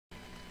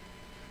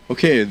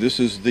Okay, this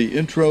is the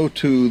intro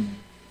to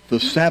the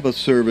Sabbath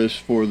service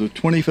for the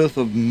 25th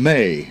of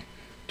May,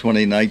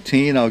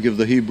 2019. I'll give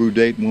the Hebrew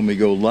date when we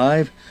go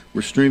live.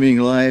 We're streaming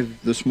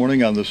live this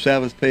morning on the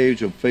Sabbath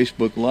page of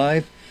Facebook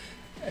Live,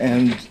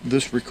 and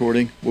this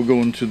recording will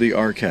go into the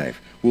archive.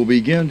 We'll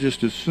begin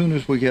just as soon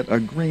as we get a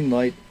green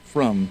light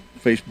from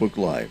Facebook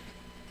Live.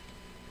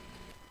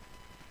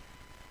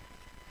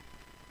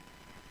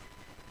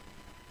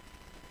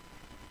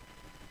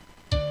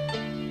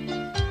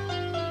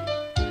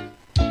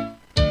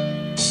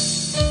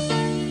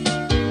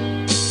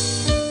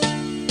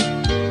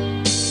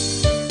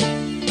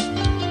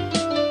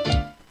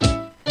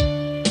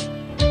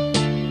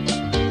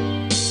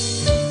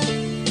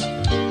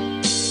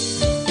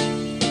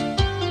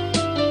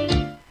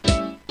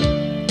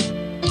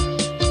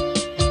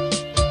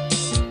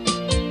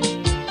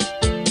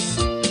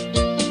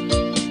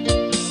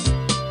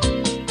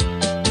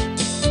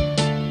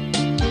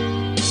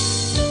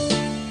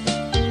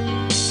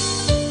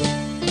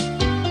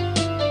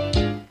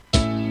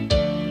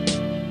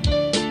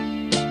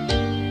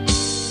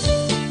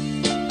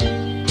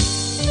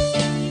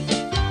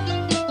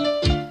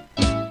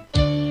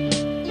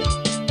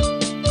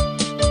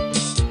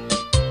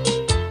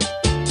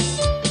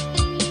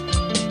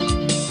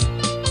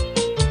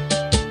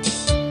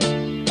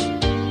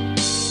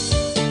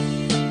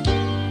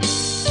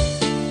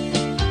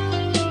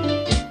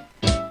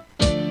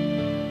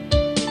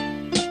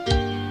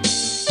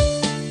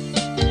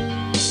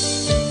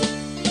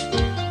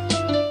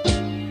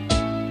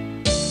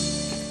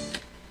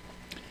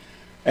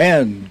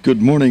 And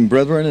good morning,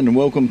 brethren, and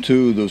welcome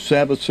to the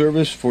Sabbath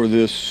service for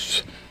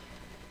this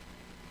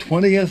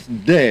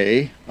 20th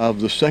day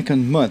of the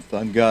second month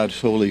on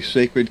God's holy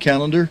sacred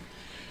calendar.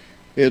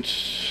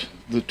 It's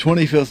the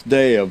 25th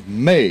day of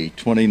May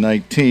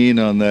 2019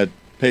 on that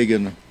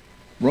pagan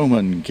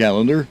Roman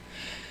calendar.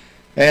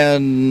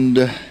 And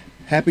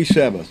happy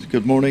Sabbath.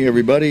 Good morning,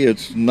 everybody.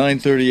 It's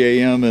 9:30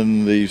 a.m.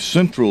 in the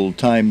central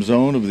time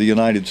zone of the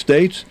United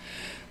States.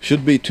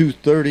 Should be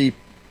 2:30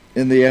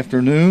 in the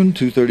afternoon,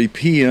 2:30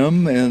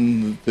 p.m.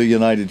 in the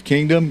United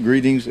Kingdom.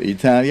 Greetings,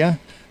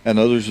 Italia, and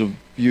others of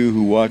you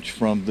who watch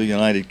from the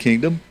United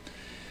Kingdom.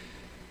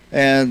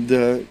 And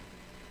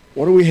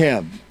what do we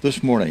have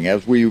this morning?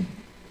 As we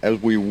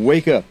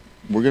wake up,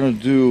 we're going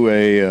to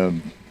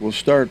do we'll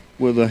start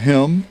with a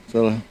hymn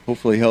that'll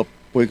hopefully help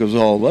wake us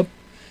all up.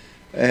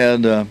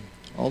 And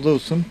although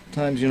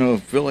sometimes,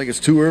 feel like it's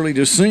too early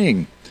to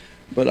sing,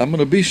 but I'm going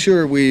to be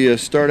sure we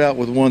start out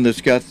with one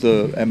that's got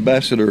the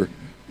Ambassador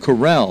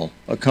chorale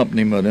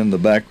accompaniment in the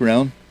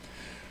background,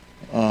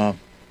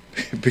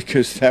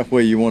 because that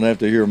way you won't have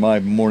to hear my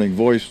morning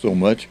voice so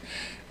much.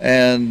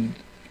 And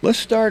let's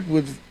start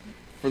with,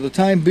 for the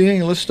time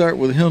being, let's start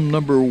with hymn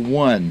number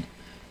 1,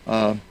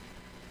 a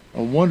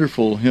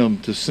wonderful hymn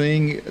to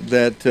sing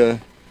that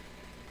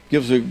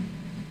gives a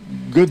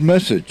good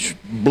message.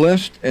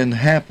 Blessed and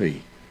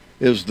happy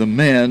is the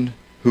man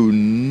who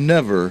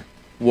never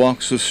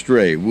walks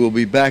astray. We'll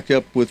be back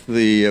up with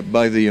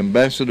by the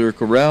Ambassador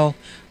chorale.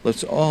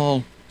 Let's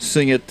all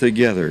sing it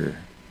together.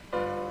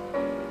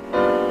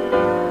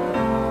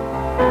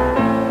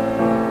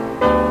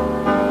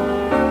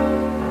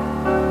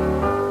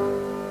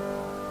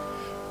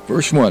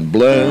 Verse 1.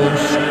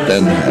 Blessed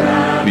and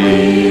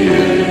happy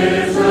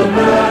is the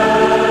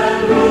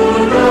man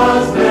who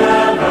does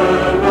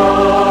never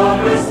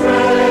walk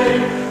astray,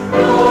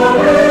 nor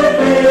with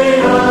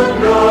the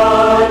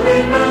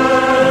ungodly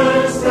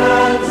man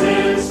stands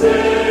in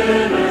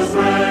sinners'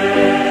 way.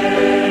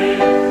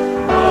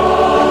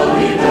 All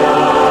he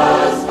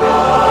does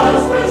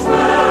prospers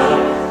well,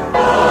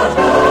 but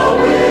the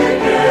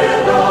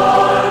wicked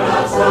are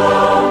not so.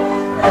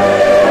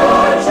 They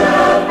are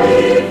chaff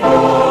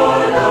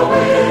before the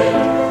wind,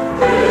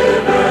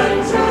 driven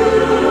to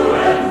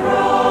and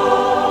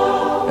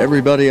fro.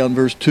 Everybody on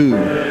verse 2.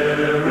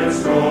 There in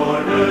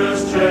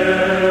scorner's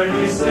chair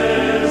he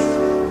sits,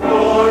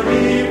 for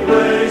he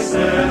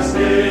places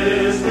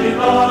his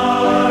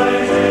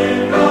delight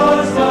in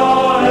God's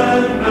law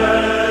and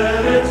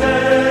meditates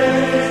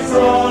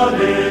on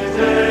it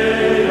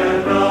day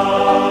and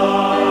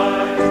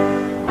night.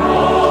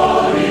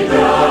 All he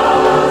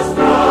does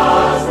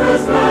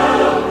prospers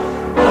well,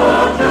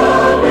 but the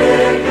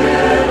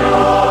wicked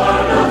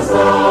are not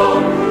so.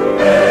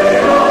 They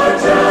are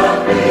chaff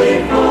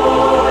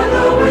before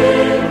the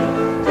wind,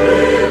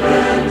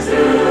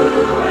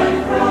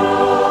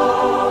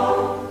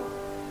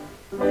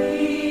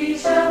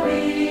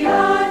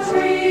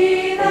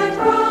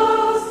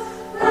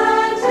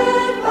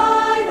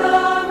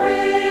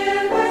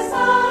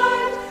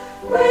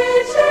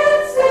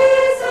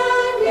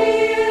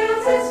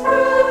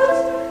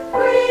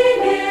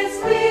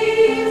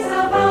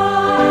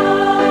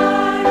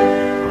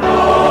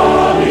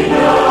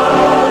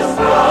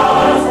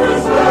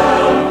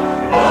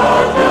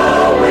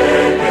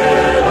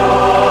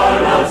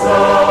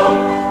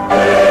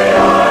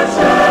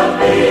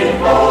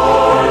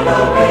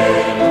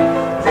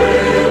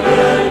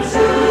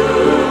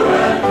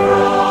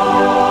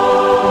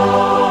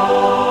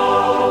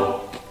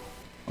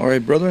 All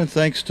right, brethren,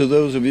 thanks to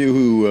those of you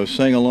who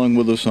sang along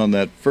with us on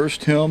that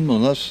first hymn.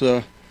 And let's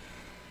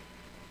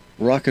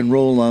rock and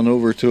roll on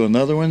over to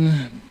another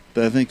one.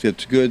 I think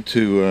it's good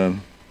to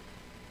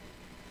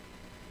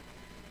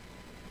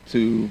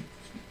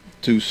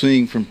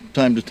sing from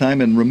time to time.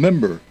 And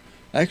remember,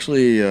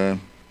 actually,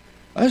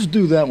 let's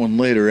do that one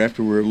later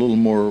after we're a little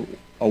more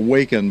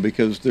awakened,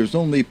 because there's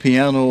only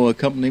piano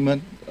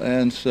accompaniment,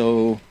 and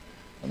so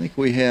I think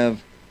we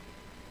have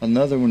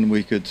another one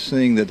we could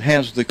sing that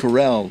has the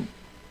chorale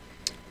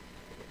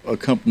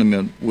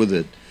accompaniment with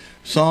it.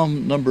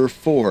 Psalm number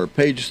 4,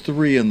 page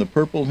 3 in the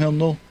purple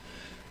hymnal.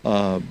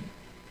 Walter,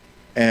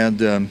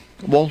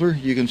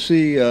 you can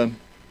see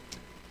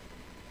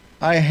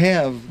I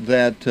have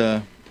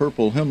that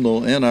purple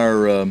hymnal in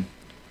our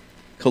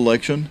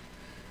collection.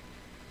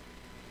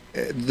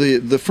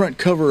 The front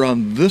cover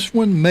on this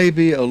one may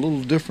be a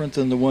little different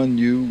than the one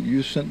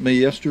you sent me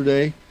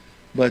yesterday,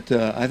 but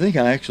I think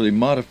I actually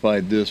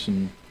modified this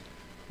and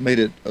made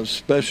it a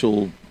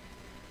special,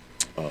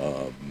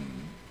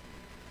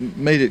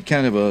 made it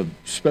kind of a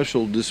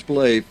special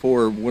display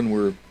for when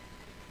we're,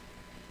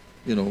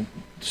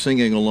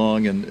 singing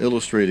along and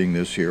illustrating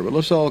this here. But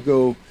let's all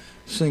go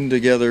sing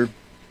together.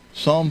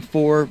 Psalm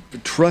 4,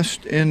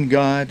 trust in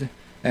God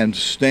and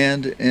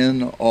stand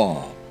in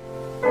awe.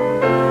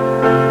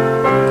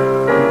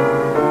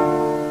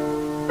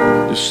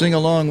 Just sing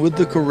along with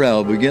the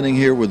chorale, beginning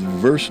here with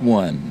verse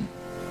 1.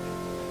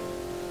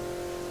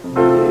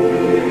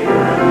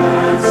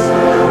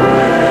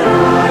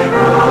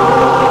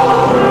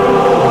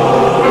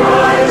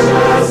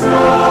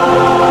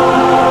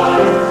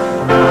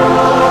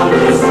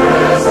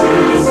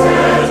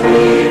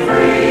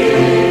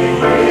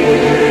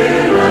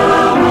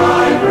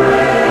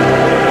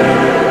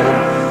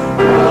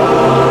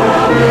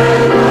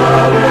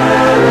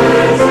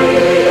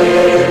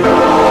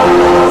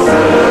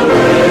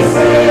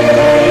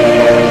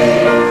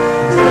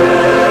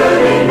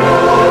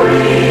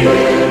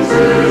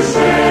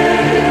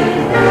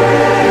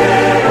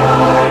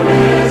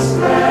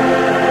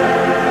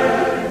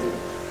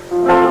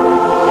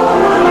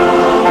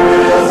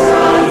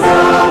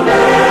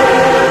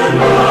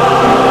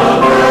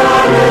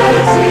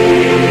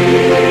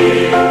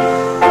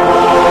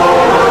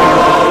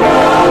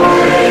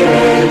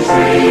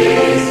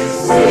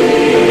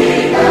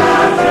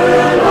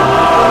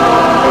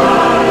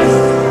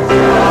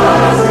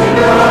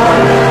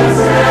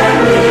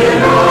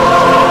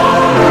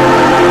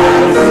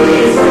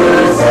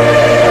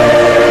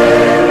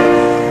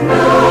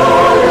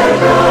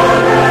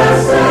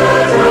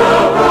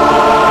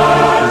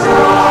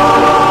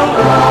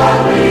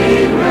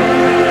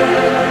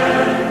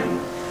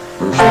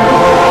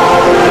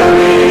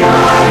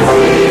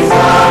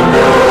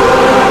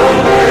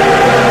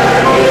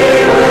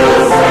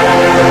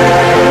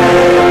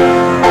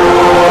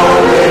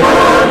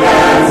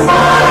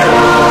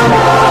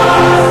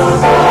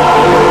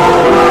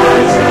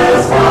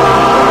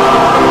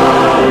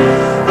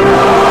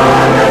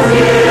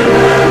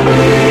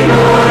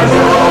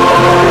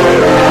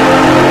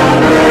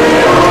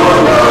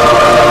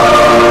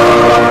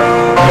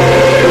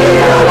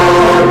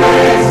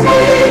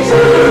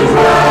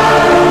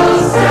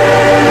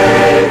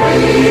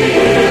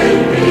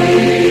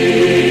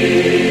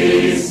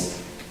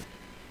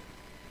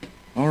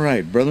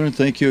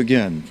 Thank you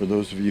again for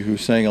those of you who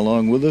sang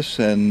along with us.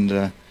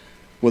 And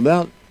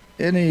without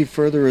any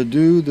further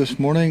ado this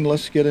morning,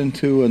 let's get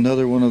into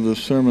another one of the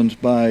sermons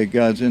by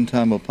God's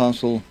end-time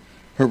apostle,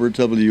 Herbert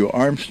W.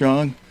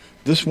 Armstrong.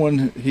 This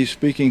one, he's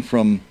speaking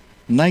from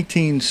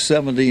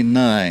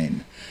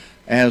 1979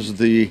 as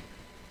the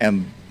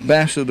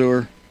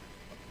ambassador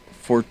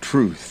for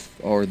truth,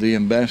 or the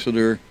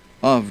ambassador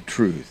of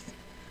truth.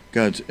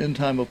 God's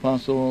end-time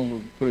apostle.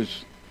 We'll put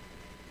his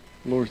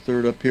lower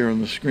third up here on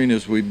the screen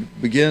as we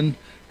begin.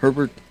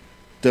 Herbert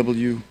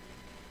W.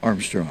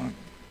 Armstrong.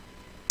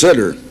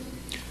 Consider,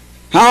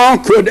 how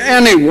could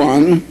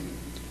anyone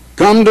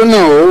come to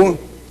know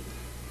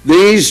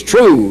these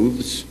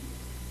truths,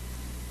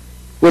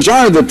 which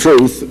are the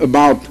truth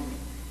about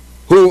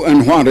who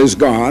and what is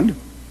God,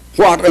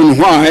 what and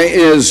why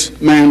is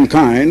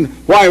mankind,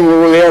 why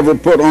were we ever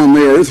put on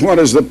the earth, what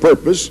is the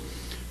purpose,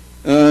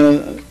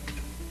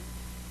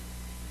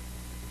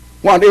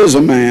 what is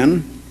a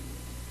man,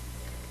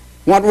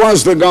 what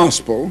was the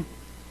gospel,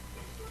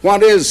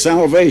 what is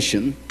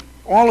salvation,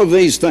 all of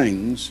these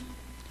things.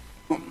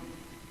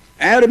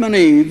 Adam and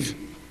Eve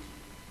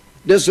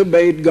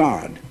disobeyed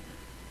God.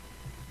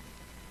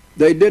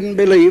 They didn't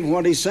believe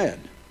what he said.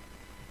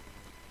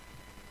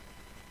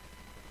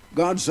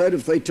 God said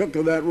if they took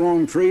of that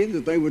wrong tree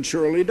that they would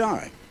surely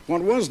die.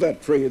 What was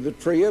that tree? The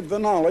tree of the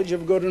knowledge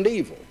of good and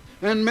evil.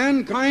 And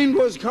mankind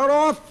was cut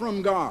off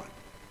from God.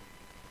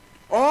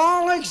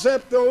 All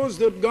except those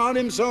that God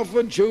himself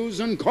would choose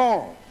and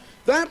call.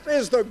 That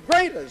is the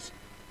greatest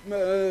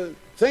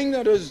thing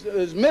that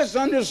is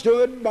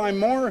misunderstood by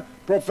more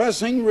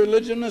professing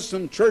religionists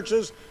and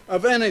churches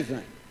of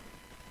anything.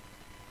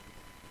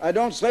 I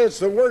don't say it's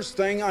the worst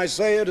thing, I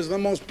say it is the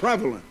most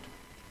prevalent.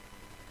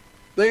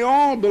 They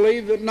all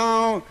believe that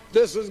now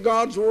this is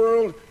God's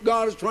world.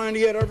 God is trying to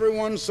get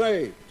everyone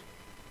saved.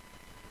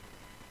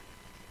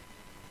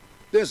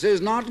 This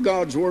is not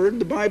God's word.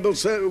 The Bible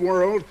says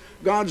world.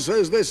 God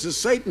says this is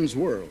Satan's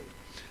world.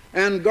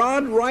 And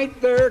God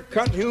right there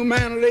cut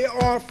humanity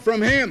off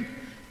from him.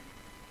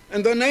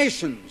 And the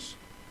nations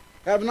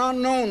have not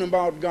known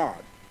about God.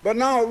 But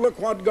now look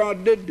what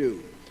God did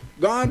do.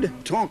 God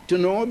talked to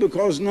Noah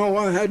because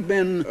Noah had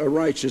been a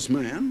righteous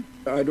man.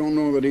 I don't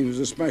know that he was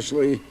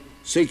especially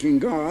seeking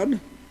God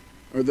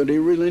or that he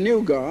really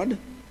knew God,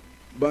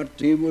 but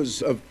he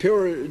was of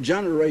pure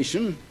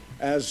generation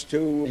as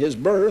to his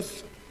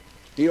birth.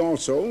 He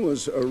also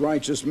was a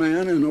righteous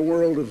man in a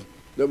world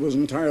that was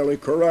entirely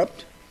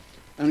corrupt,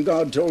 and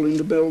God told him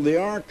to build the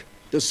ark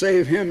to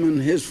save him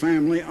and his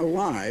family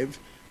alive,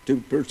 to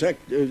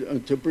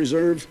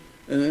preserve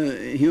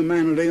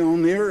humanity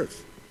on the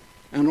earth.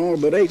 And all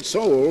but 8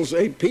 souls,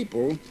 8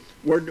 people,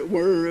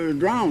 were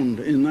drowned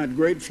in that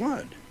great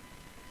flood.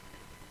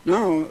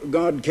 Now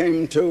God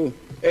came to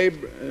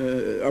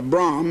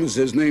Abram, as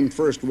his name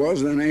first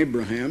was, then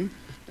Abraham,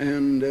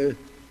 and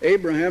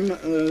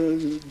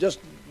Abraham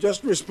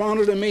just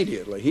responded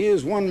immediately. He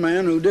is one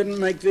man who didn't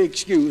make the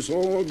excuse,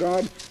 oh,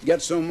 God,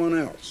 get someone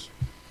else.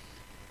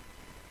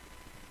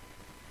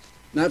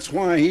 That's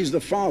why he's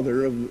the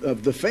father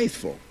of the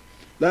faithful.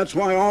 That's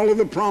why all of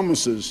the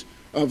promises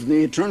of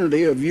the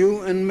eternity of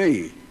you and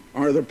me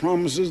are the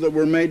promises that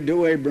were made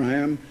to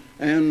Abraham,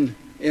 and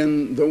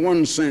in the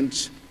one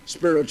sense,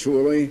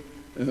 spiritually,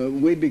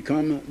 we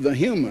become the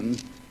human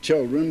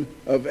children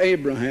of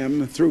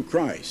Abraham through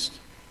Christ,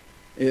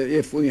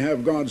 if we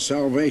have God's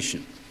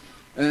salvation.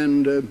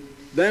 And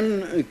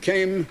then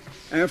came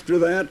after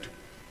that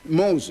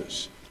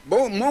Moses.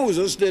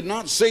 Moses did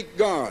not seek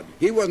God.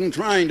 He wasn't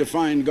trying to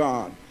find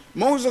God.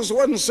 Moses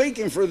wasn't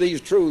seeking for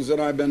these truths that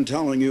I've been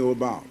telling you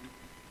about.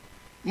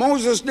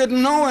 Moses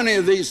didn't know any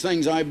of these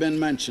things I've been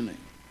mentioning.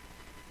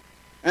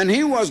 And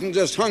he wasn't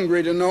just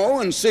hungry to know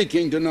and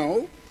seeking to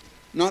know,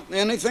 not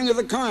anything of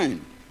the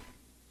kind.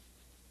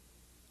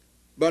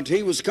 But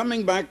he was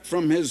coming back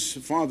from his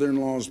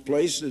father-in-law's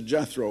place at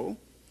Jethro,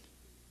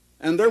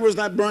 and there was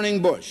that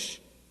burning bush.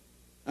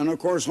 And of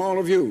course, all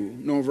of you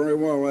know very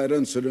well that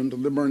incident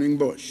of the burning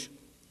bush.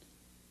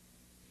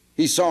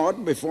 He saw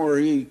it before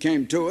he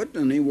came to it,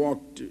 and he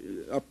walked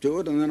up to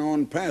it and then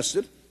on past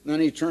it. Then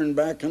he turned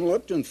back and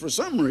looked, and for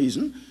some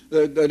reason,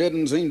 there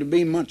didn't seem to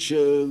be much,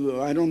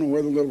 I don't know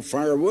whether a little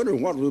firewood or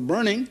what was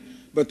burning,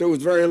 but there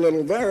was very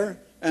little there,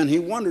 and he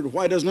wondered,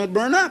 why doesn't it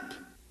burn up?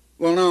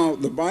 Well, now,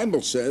 the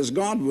Bible says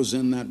God was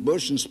in that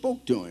bush and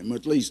spoke to him,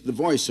 at least the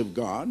voice of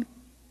God.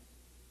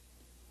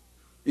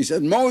 He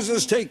said,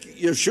 Moses,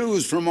 take your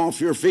shoes from off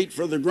your feet,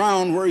 for the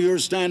ground where you're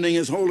standing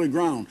is holy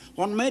ground.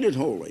 What made it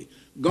holy?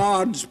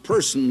 God's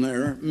person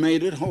there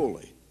made it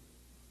holy.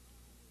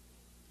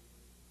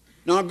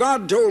 Now,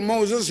 God told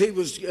Moses he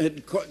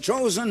had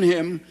chosen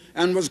him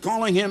and was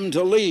calling him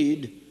to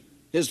lead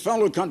his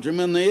fellow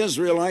countrymen, the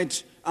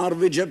Israelites, out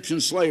of Egyptian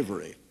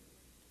slavery.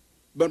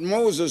 But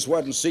Moses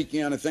wasn't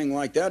seeking anything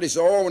like that. He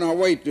said, oh, now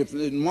wait,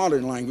 in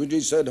modern language, he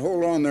said,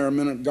 hold on there a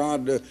minute,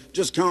 God,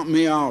 just count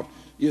me out.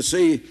 You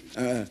see,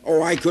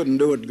 I couldn't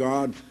do it,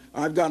 God.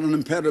 I've got an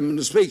impediment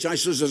to speech. I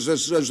should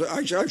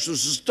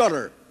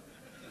stutter.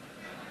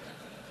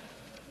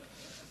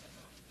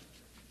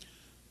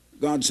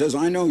 God says,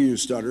 I know you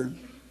stutter,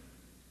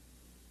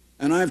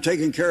 and I've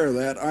taken care of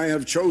that. I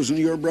have chosen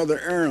your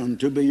brother Aaron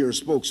to be your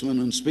spokesman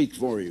and speak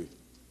for you.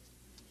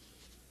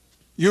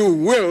 You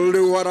will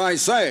do what I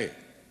say.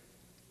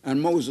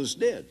 And Moses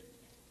did.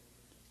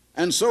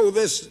 And so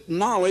this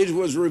knowledge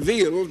was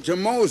revealed to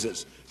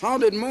Moses. How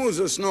did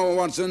Moses know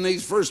what's in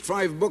these first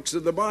 5 books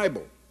of the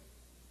Bible?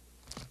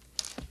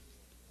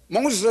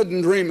 Moses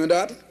didn't dream of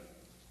that.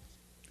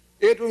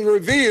 It was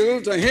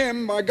revealed to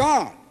him by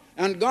God.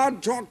 And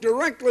God talked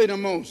directly to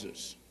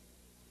Moses.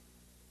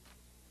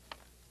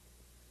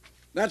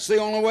 That's the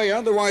only way,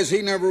 otherwise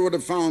he never would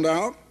have found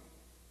out.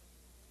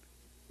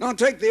 Now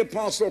take the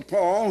Apostle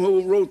Paul,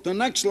 who wrote the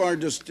next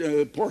largest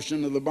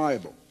portion of the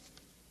Bible,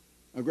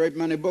 a great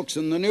many books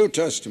in the New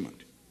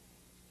Testament.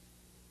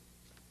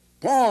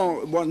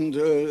 Paul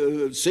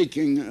wasn't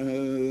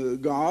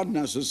seeking God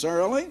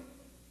necessarily,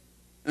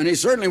 and he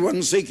certainly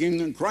wasn't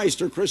seeking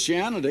Christ or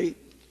Christianity.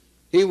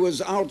 He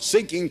was out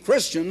seeking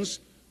Christians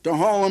to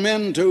haul them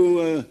in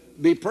to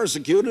be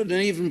persecuted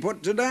and even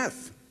put to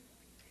death.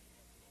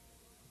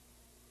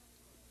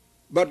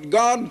 But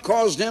God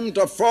caused him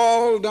to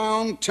fall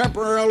down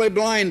temporarily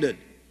blinded.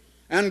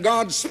 And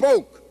God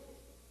spoke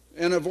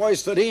in a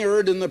voice that he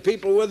heard, and the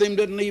people with him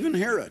didn't even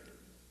hear it.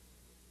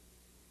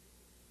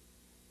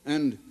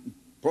 And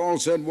Paul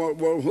said, well,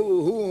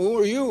 who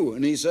are you?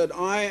 And he said,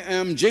 I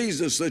am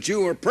Jesus that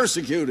you are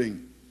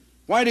persecuting.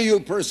 Why do you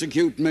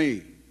persecute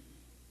me?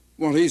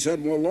 Well, he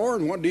said, well,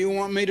 Lord, what do you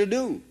want me to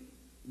do?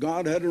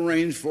 God had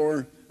arranged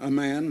for a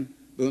man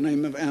by the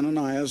name of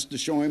Ananias to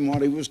show him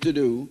what he was to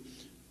do.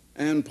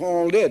 And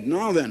Paul did.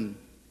 Now then,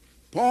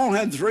 Paul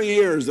had 3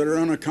 years that are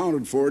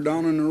unaccounted for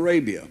down in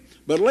Arabia.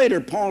 But later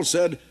Paul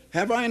said,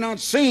 Have I not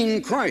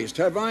seen Christ?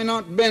 Have I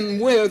not been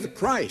with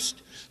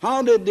Christ?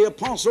 How did the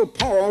Apostle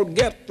Paul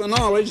get the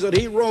knowledge that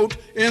he wrote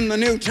in the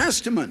New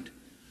Testament?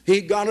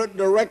 He got it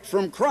direct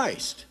from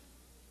Christ.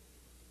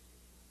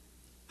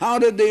 How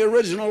did the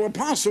original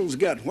apostles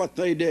get what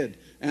they did?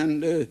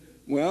 And,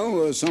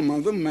 some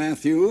of them,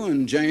 Matthew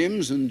and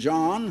James and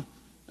John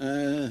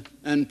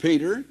and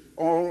Peter,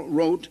 all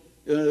wrote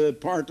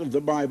part of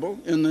the Bible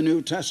in the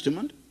New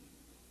Testament.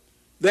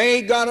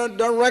 They got it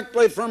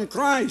directly from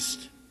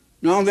Christ.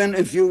 Now then,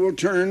 if you will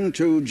turn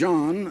to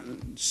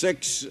John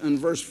 6 and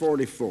verse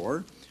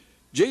 44,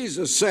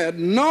 Jesus said,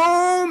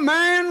 "No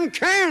man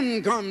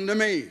can come to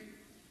me."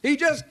 He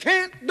just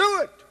can't do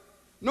it.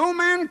 No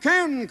man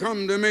can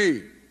come to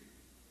me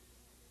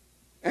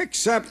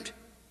except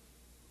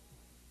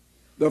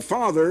the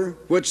Father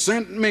which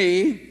sent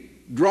me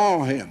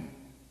draw him.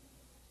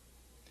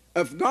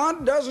 If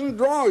God doesn't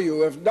draw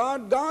you, if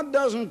God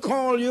doesn't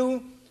call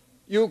you,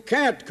 you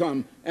can't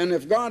come. And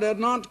if God had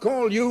not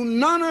called you,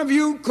 none of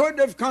you could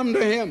have come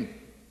to him.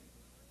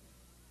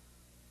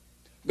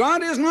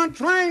 God is not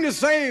trying to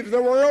save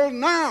the world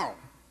now.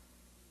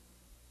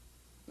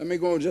 Let me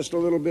go just a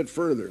little bit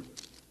further.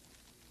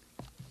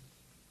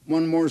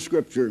 One more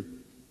scripture,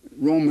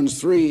 Romans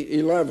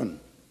 3:11,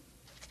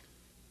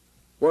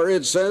 where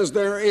it says,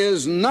 "There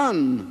is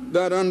none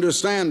that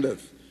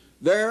understandeth,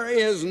 there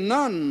is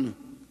none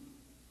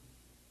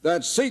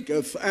that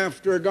seeketh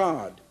after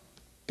God."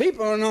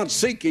 People are not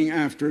seeking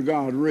after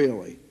God,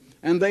 really,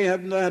 and they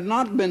had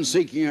not been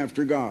seeking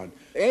after God.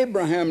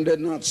 Abraham did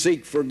not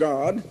seek for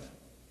God.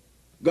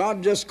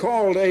 God just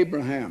called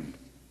Abraham.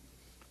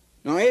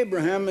 Now,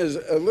 Abraham is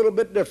a little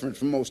bit different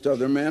from most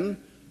other men.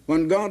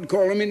 When God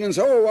called him, he didn't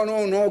say,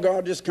 "Oh, no,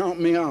 God, just count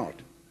me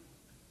out."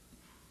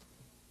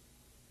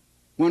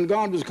 When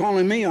God was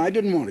calling me, I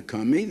didn't want to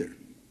come either.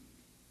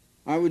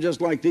 I was just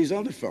like these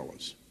other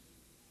fellows.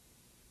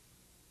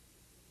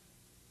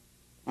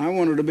 I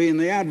wanted to be in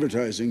the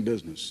advertising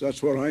business.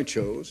 That's what I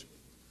chose.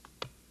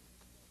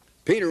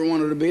 Peter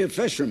wanted to be a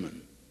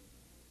fisherman.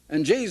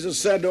 And Jesus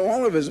said to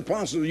all of his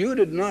apostles, "You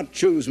did not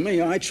choose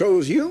me, I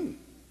chose you."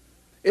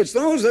 It's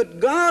those that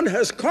God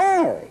has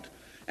called.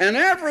 And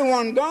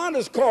everyone God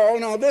has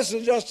called, now this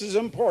is just as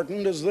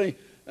important as the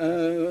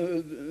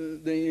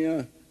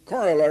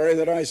corollary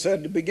that I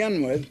said to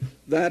begin with,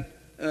 that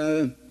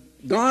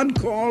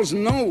God calls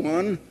no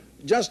one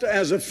just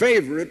as a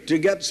favorite to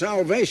get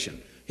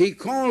salvation. He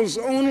calls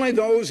only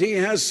those he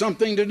has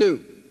something to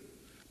do.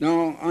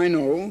 Now, I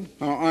know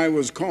how I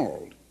was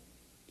called.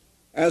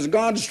 As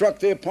God struck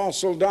the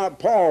Apostle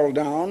Paul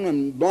down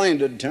and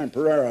blinded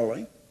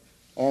temporarily,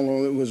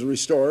 although it was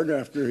restored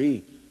after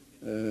he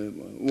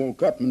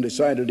woke up and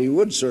decided he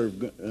would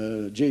serve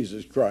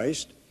Jesus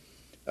Christ,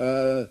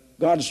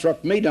 God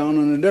struck me down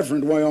in a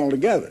different way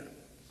altogether.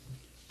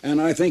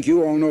 And I think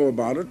you all know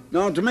about it.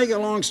 Now, to make a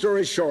long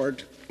story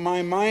short,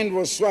 my mind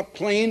was swept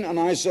clean, and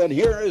I said,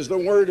 "Here is the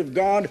Word of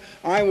God.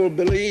 I will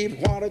believe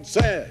what it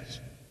says."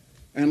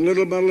 And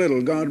little by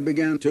little, God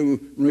began to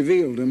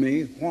reveal to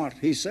me what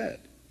he said.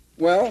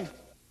 Well,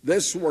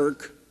 this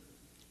work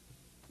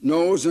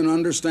knows and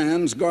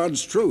understands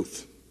God's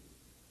truth.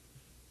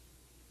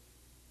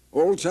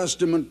 Old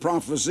Testament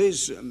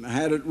prophecies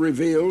had it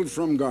revealed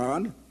from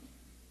God.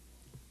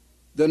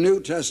 The New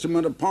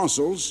Testament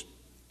apostles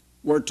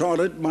were taught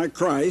it by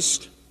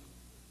Christ.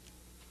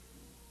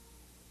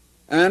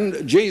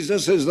 And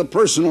Jesus is the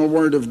personal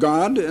Word of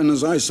God, and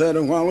as I said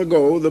a while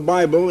ago, the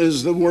Bible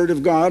is the Word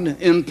of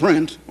God in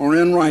print or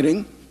in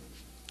writing.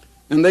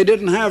 And they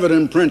didn't have it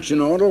in print,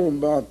 till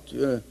about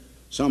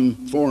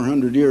some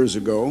 400 years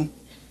ago,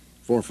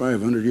 400 or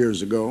 500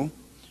 years ago.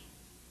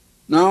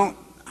 Now,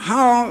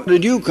 how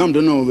did you come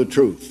to know the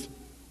truth?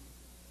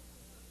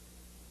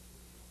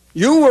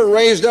 You were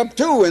raised up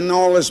too in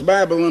all this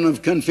Babylon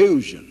of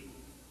confusion.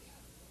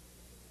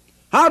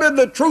 How did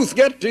the truth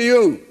get to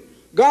you?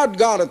 God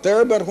got it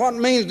there, but what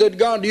means did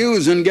God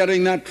use in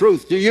getting that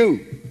truth to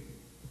you?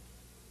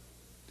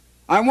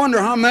 I wonder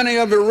how many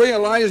of you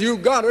realize you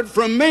got it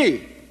from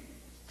me,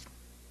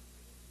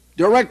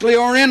 directly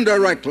or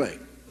indirectly.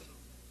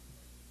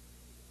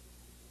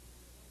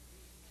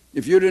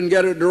 If you didn't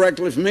get it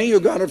directly from me, you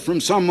got it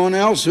from someone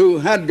else who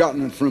had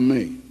gotten it from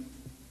me.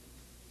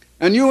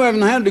 And you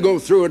haven't had to go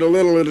through it a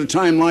little at a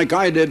time like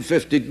I did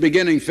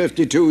beginning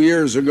 52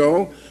 years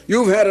ago.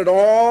 You've had it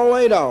all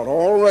laid out,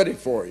 all ready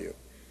for you.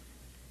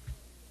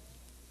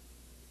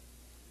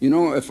 You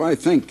know, if I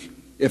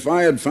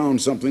had found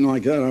something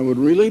like that, I would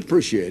really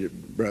appreciate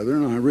it,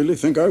 brethren. I really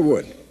think I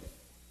would.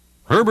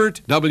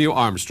 Herbert W.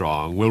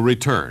 Armstrong will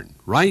return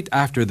right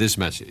after this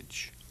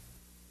message.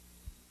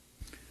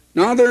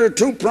 Now, there are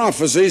two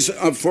prophecies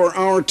for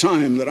our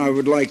time that I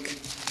would like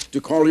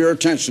to call your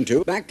attention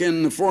to. Back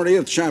in the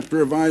 40th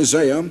chapter of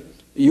Isaiah,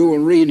 you will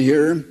read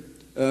here,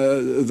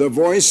 the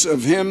voice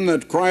of him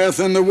that crieth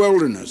in the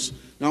wilderness.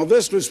 Now,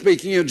 this was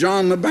speaking of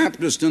John the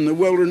Baptist in the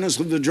wilderness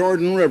of the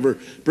Jordan River,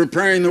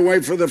 preparing the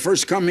way for the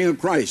first coming of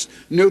Christ.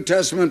 New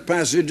Testament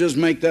passages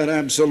make that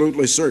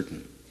absolutely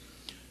certain.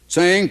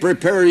 saying,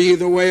 Prepare ye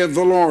the way of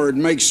the Lord,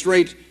 make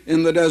straight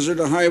in the desert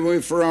a highway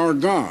for our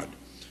God.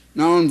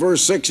 Now in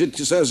verse 6 it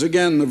says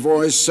again, the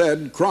voice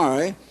said,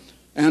 Cry.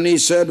 And he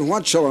said,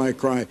 What shall I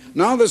cry?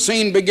 Now the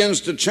scene begins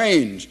to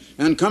change.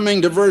 And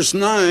coming to verse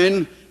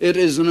 9, it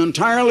is an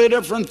entirely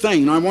different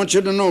thing. I want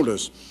you to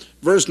notice.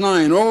 Verse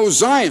 9, O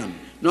Zion.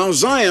 Now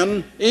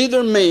Zion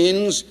either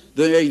means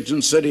the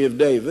ancient city of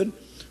David,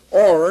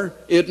 or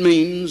it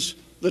means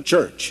the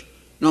church.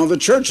 Now the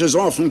church is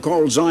often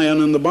called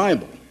Zion in the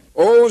Bible.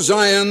 O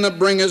Zion that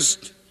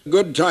bringest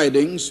good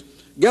tidings,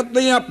 get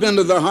thee up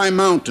into the high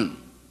mountain.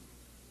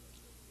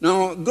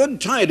 Now good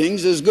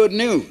tidings is good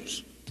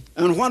news.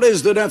 And what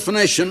is the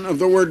definition of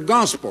the word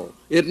gospel?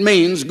 It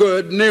means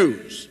good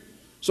news.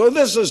 So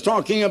this is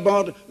talking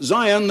about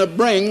Zion that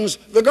brings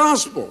the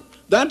gospel.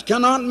 That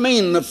cannot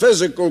mean the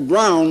physical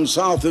ground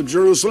south of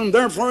Jerusalem,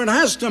 therefore it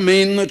has to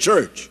mean the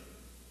church.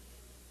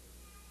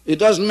 It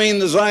doesn't mean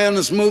the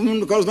Zionist movement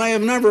because they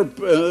have never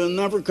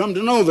come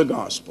to know the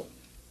gospel.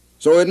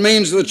 So it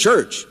means the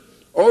church.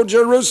 O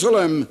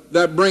Jerusalem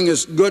that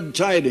bringest good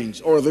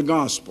tidings, or the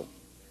gospel.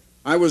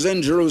 I was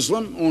in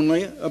Jerusalem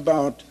only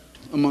about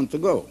a month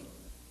ago,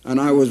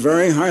 and I was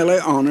very highly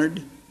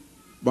honored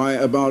by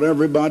about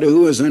everybody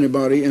who is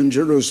anybody in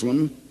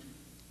Jerusalem,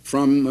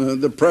 from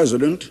the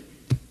president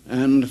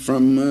and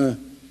from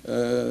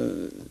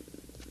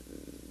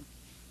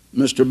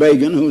Mr.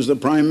 Begin, who's the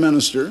prime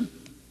minister,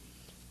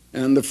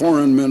 and the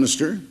foreign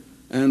minister,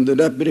 and the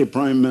deputy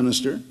prime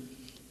minister,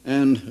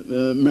 and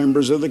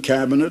members of the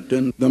cabinet,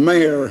 and the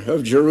mayor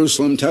of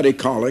Jerusalem, Teddy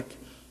Kollek,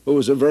 who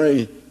was a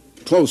very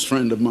close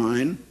friend of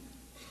mine.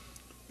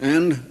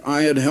 And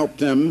I had helped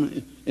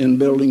them in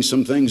building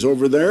some things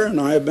over there, and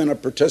I have been a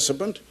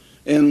participant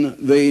in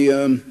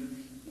the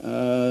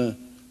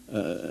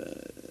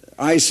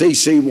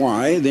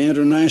ICCY, the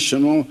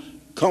International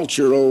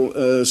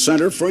Cultural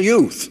Center for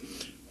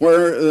Youth,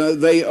 where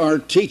they are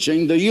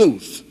teaching the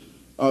youth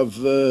of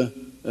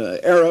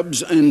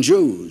Arabs and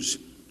Jews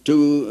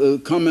to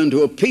come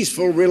into a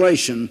peaceful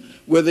relation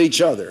with each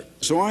other.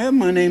 So I have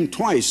my name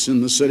twice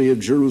in the city of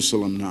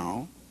Jerusalem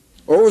now.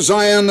 O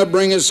Zion that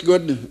bringest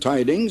good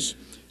tidings,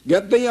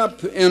 get thee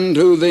up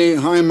into the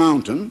high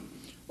mountain.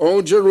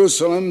 O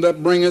Jerusalem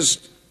that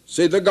bringest,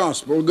 see the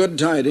gospel, good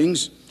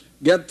tidings,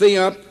 get thee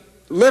up,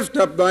 lift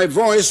up thy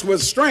voice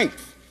with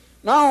strength.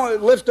 Now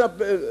lift up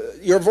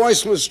your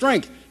voice with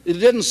strength. It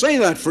didn't say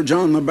that for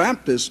John the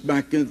Baptist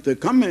back at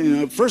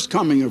the first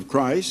coming of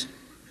Christ.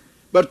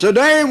 But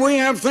today we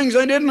have things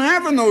they didn't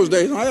have in those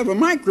days. I have a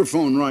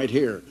microphone right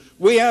here.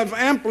 We have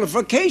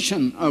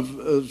amplification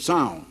of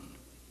sound.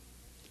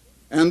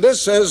 And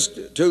this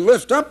says to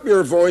lift up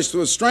your voice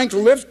with strength,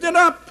 lift it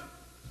up.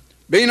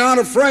 Be not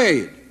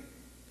afraid.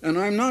 And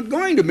I'm not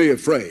going to be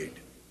afraid.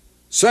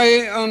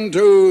 Say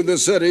unto the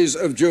cities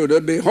of Judah,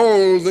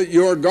 Behold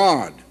your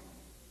God.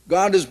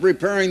 God is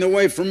preparing the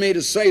way for me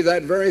to say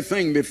that very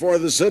thing before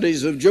the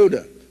cities of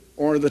Judah,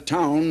 or the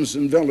towns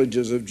and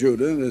villages of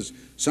Judah, as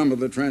some of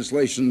the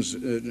translations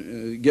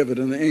give it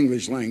in the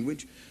English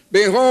language.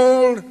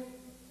 Behold,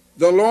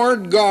 the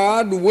Lord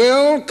God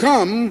will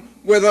come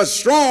with a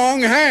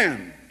strong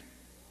hand,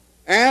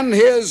 and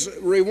his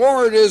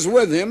reward is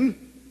with him,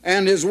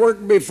 and his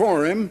work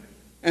before him,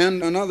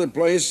 and another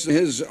place,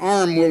 his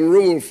arm will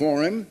rule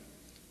for him.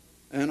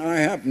 And I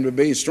happen to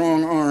be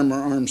Strong Arm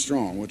or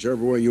Armstrong,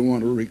 whichever way you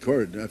want to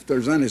record. If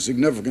there's any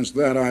significance to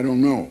that, I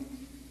don't know.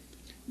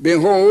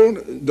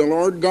 Behold, the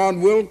Lord God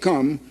will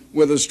come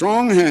with a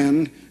strong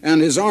hand, and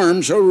his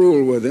arm shall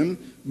rule with him.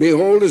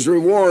 Behold, his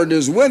reward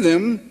is with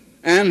him,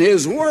 and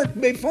his work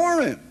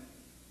before him.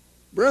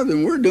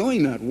 Brethren, we're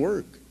doing that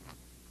work.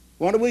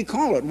 What do we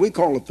call it? We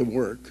call it the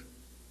work.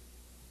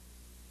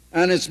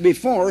 And it's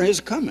before his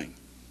coming.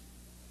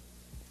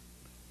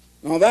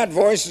 Now that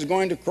voice is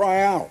going to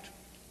cry out.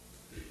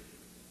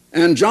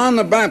 And John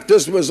the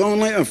Baptist was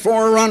only a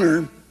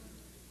forerunner.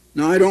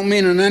 Now, I don't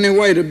mean in any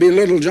way to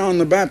belittle John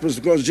the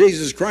Baptist, because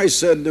Jesus Christ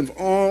said of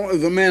all of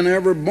the men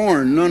ever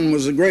born, none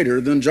was greater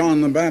than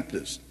John the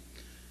Baptist.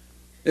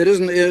 It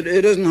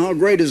isn't how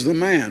great is the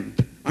man.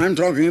 I'm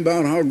talking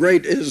about how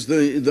great is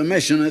the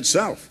mission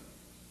itself.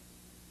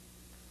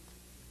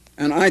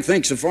 And I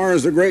think so far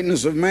as the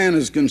greatness of man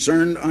is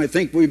concerned, I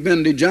think we've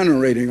been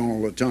degenerating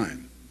all the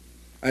time.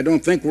 I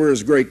don't think we're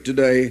as great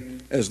today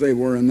as they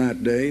were in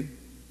that day.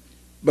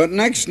 But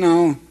next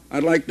now,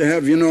 I'd like to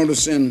have you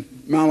notice in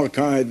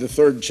Malachi, the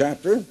 3rd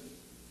chapter,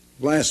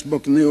 last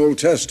book in the Old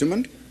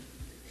Testament.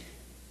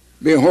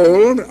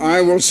 Behold,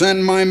 I will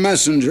send my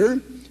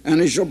messenger, and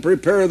he shall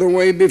prepare the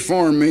way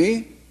before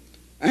me,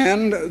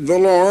 and the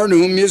Lord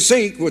whom you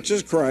seek, which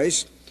is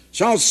Christ,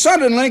 shall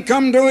suddenly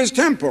come to his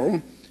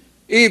temple,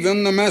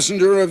 even the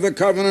messenger of the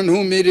covenant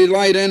whom ye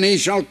delight in, he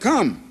shall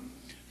come.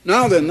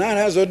 Now then, that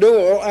has a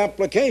dual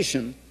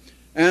application.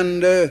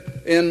 And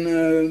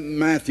in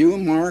Matthew,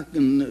 Mark,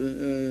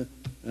 and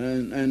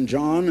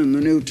John in the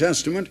New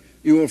Testament,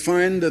 you will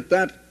find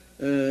that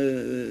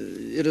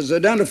it is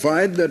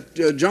identified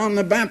that John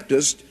the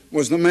Baptist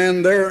was the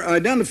man there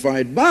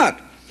identified.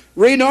 But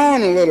read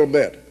on a little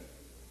bit.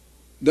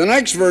 The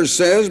next verse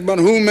says, but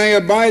who may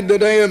abide the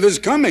day of his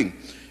coming?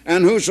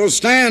 And who shall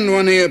stand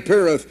when he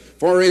appeareth?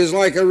 For he is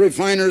like a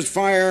refiner's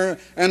fire,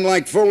 and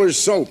like fuller's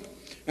soap.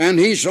 And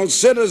he shall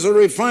sit as a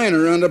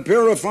refiner and a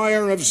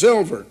purifier of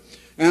silver.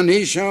 And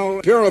he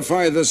shall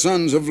purify the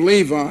sons of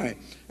Levi,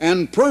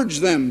 and purge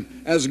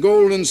them as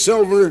gold and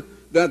silver,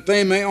 that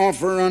they may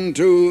offer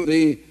unto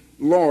the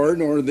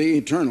Lord, or the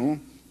Eternal,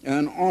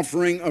 an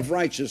offering of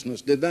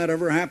righteousness. Did that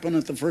ever happen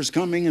at the first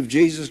coming of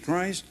Jesus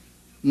Christ?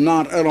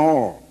 Not at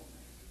all.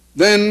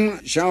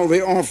 Then shall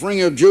the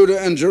offering of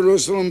Judah and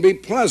Jerusalem be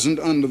pleasant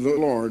unto the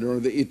Lord, or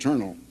the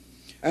Eternal,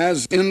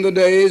 as in the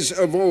days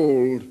of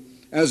old,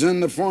 as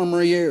in the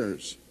former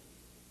years.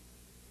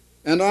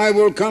 And I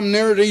will come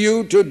near to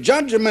you to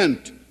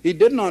judgment. He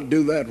did not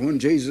do that when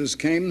Jesus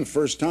came the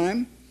first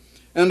time.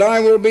 And I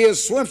will be a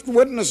swift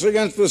witness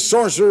against the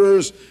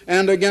sorcerers,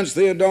 and against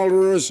the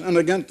adulterers, and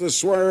against the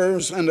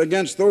swearers, and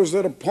against those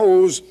that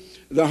oppose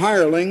the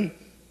hireling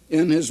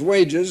in his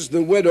wages,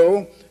 the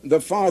widow, the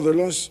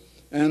fatherless,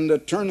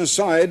 and turn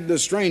aside the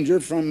stranger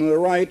from the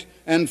right,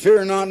 and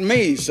fear not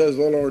me, says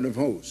the Lord of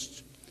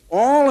hosts.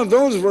 All of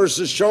those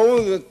verses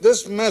show that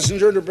this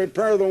messenger to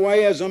prepare the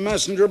way is a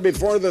messenger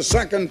before the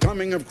second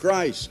coming of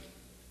Christ.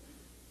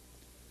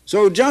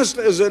 So just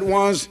as it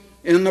was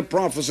in the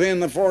prophecy in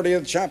the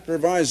 40th chapter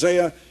of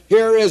Isaiah,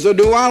 here is a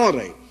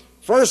duality.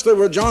 First there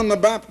was John the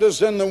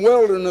Baptist in the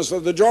wilderness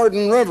of the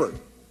Jordan River,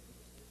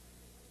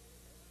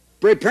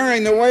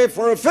 preparing the way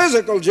for a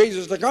physical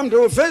Jesus to come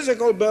to a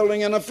physical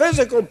building and a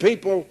physical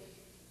people,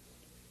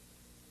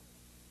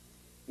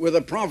 with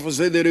a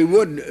prophecy that he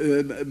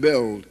would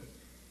build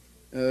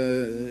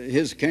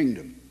his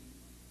kingdom.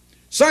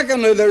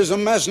 Secondly, there's a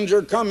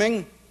messenger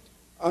coming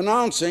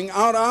announcing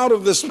out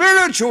of the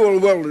spiritual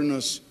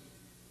wilderness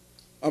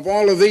of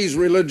all of these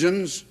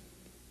religions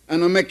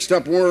and a mixed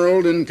up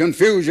world in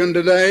confusion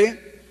today,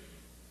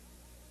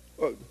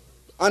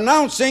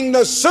 announcing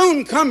the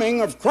soon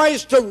coming of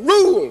Christ to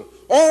rule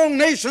all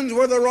nations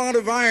with a rod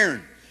of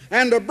iron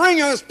and to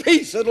bring us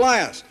peace at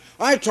last.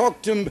 I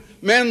talk to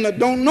men that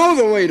don't know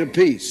the way to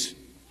peace,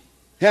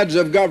 heads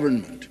of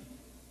government.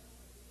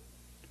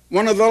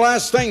 One of the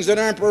last things that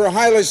Emperor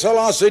Haile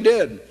Selassie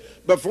did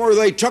before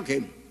they took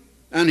him,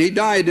 and he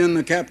died in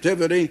the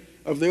captivity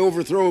of the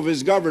overthrow of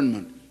his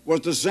government,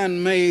 was to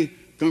send me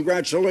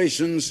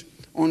congratulations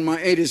on my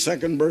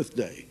 82nd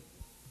birthday.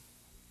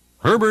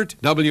 Herbert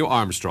W.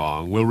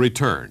 Armstrong will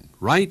return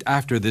right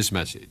after this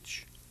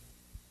message.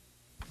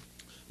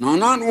 Now,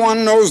 not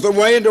one knows the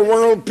way to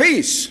world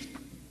peace.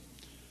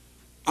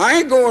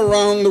 I go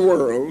around the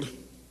world,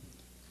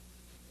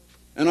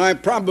 and I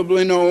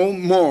probably know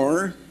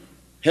more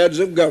heads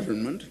of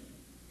government,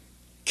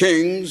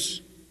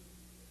 kings,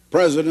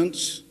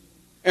 presidents,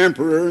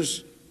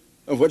 emperors,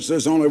 of which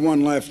there's only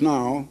one left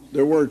now.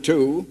 There were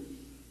two,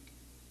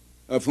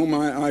 of whom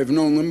I've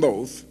known them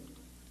both,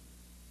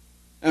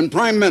 and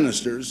prime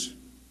ministers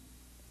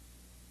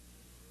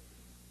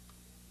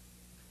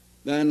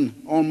than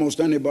almost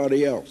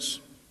anybody else,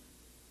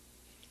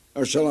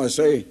 or shall I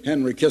say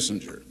Henry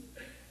Kissinger.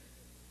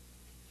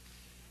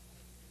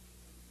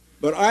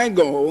 But I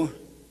go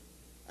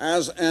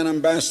as an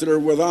ambassador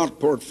without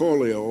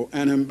portfolio,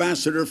 an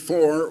ambassador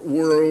for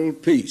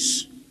world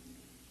peace.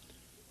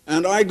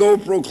 And I go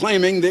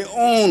proclaiming the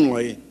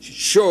only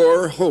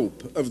sure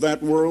hope of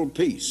that world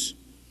peace.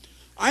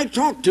 I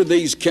talk to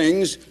these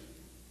kings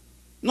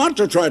not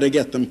to try to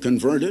get them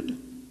converted.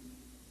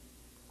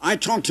 I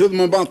talk to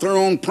them about their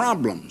own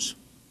problems,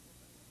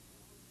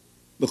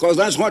 because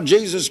that's what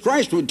Jesus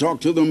Christ would talk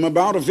to them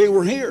about if he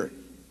were here.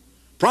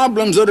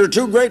 Problems that are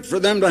too great for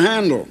them to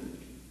handle.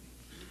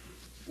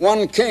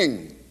 One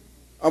king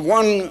of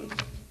one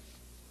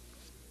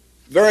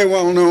very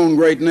well-known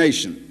great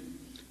nation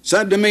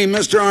said to me,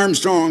 Mr.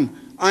 Armstrong,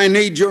 I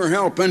need your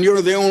help, and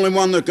you're the only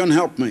one that can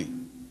help me.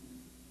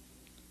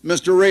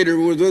 Mr. Rader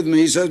was with me.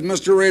 He said,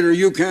 Mr. Rader,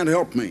 you can't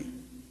help me.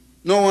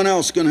 No one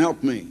else can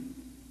help me.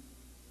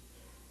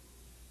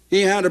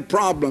 He had a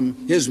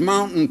problem. His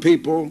mountain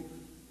people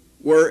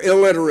were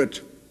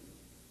illiterate,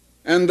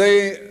 and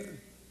they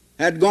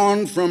had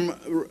gone from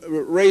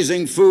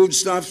raising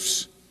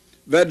foodstuffs,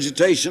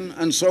 vegetation,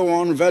 and so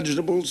on,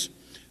 vegetables.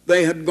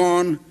 They had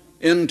gone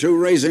into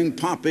raising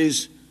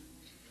poppies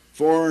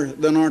for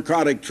the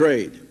narcotic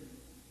trade.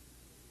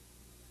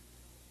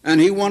 And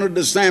he wanted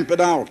to stamp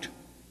it out.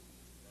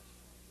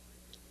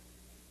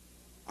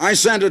 I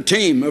sent a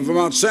team of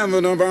about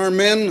 7 of our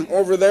men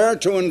over there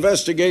to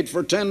investigate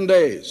for 10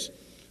 days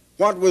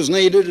what was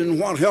needed and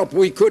what help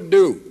we could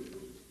do.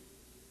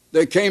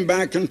 They came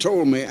back and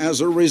told me.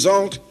 As a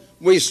result,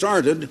 we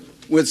started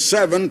with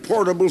 7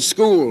 portable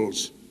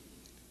schools.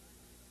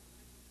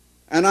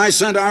 And I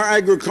sent our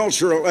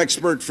agricultural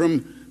expert from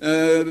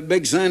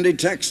Big Sandy,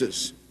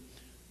 Texas.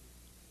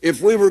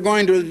 If we were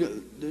going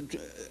to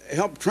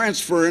help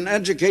transfer and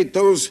educate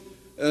those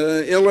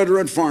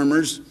illiterate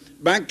farmers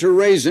back to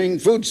raising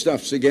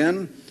foodstuffs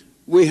again,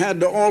 we had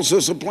to also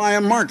supply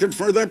a market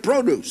for their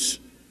produce.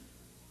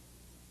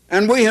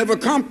 And we have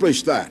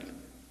accomplished that.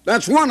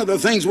 That's one of the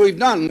things we've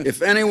done.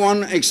 If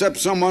anyone except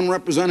someone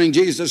representing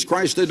Jesus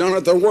Christ had done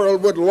it, the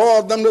world would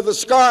laud them to the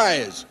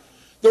skies.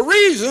 The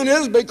reason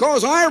is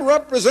because I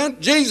represent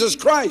Jesus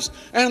Christ,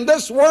 and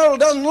this world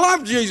doesn't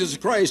love Jesus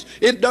Christ.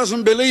 It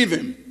doesn't believe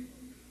him.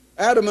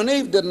 Adam and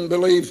Eve didn't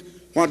believe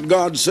what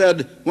God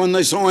said when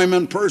they saw him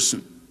in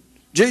person.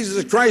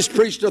 Jesus Christ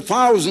preached to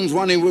thousands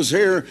when he was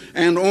here,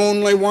 and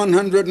only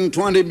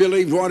 120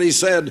 believed what he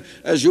said,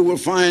 as you will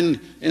find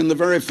in the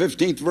very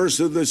 15th verse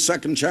of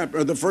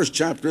the first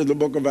chapter of the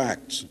book of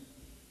Acts.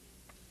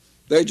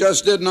 They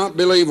just did not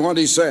believe what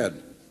he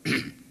said.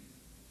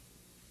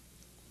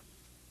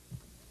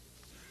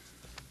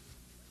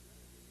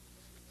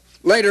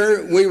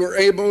 Later, we were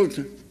able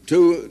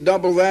to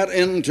double that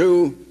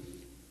into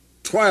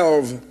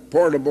 12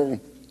 portable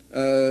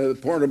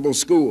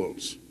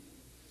schools.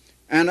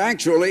 And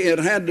actually, it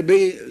had to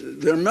be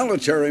their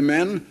military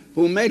men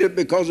who made it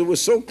because it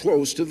was so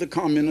close to the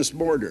communist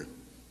border.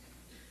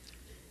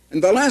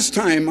 And the last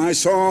time I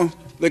saw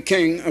the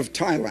king of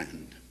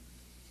Thailand,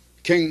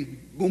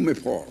 King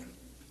Bhumipol,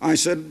 I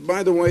said,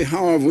 by the way,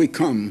 how have we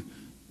come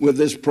with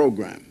this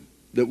program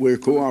that we're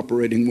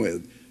cooperating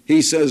with?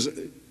 He says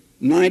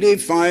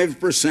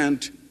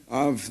 95%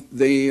 of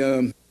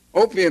the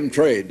opium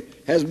trade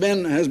has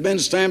been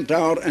stamped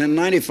out, and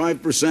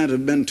 95%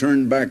 have been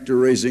turned back to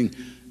raising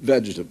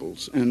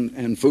vegetables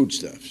and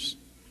foodstuffs.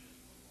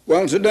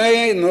 Well,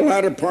 today, in the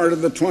latter part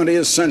of the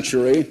 20th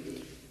century,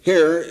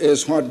 here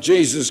is what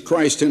Jesus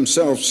Christ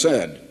himself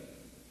said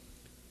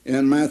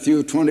in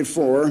Matthew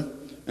 24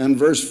 and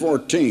verse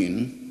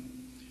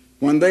 14.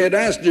 When they had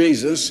asked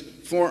Jesus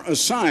for a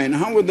sign,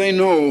 how would they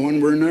know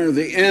when we're near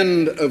the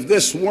end of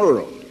this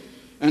world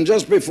and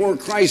just before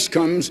Christ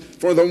comes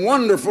for the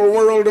wonderful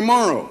world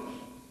tomorrow,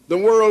 the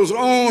world's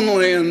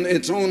only and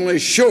its only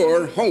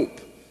sure hope?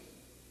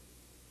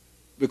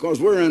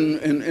 Because we're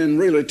in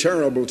really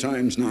terrible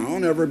times now,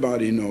 and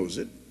everybody knows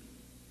it.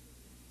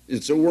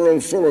 It's a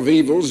world full of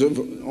evils of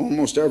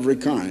almost every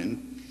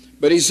kind.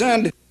 But he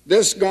said,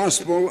 this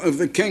gospel of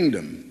the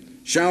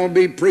kingdom shall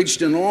be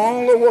preached in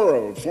all the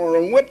world for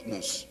a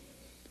witness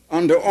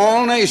unto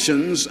all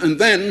nations, and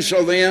then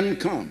shall the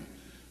end come.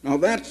 Now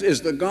that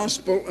is the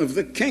gospel of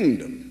the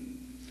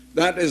kingdom.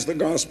 That is the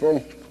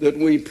gospel that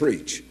we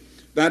preach.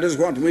 That is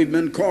what we've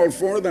been called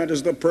for. That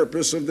is the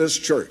purpose of this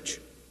church.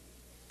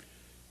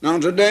 Now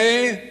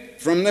today,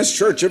 from this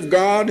church of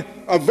God,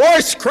 a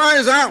voice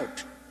cries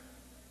out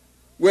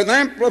with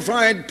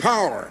amplified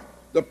power,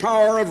 the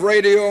power of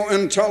radio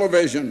and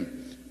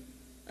television,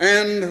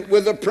 and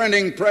with the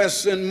printing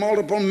press in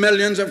multiple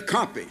millions of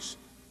copies.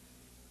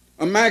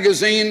 A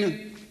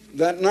magazine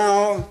that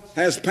now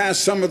has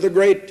passed some of the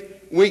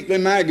great weekly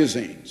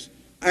magazines.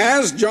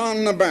 As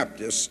John the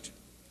Baptist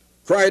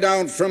cried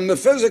out from the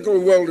physical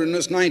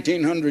wilderness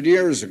 1900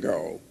 years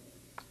ago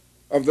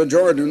of the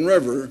Jordan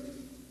River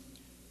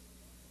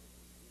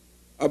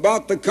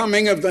about the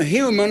coming of the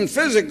human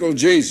physical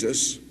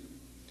Jesus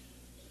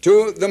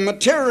to the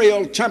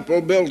material temple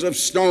built of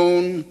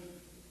stone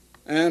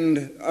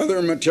and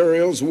other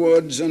materials,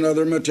 woods and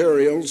other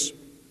materials,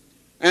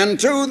 and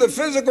to the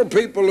physical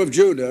people of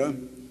Judah,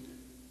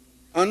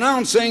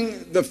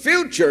 announcing the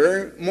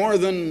future, more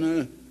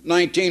than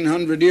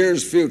 1900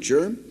 years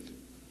future,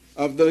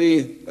 of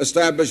the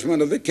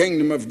establishment of the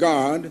kingdom of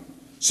God.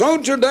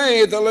 So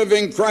today the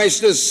living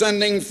Christ is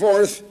sending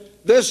forth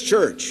this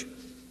church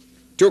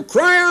to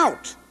cry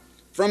out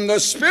from the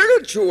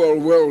spiritual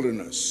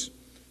wilderness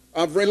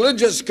of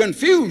religious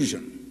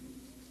confusion,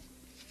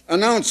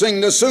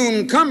 announcing the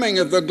soon coming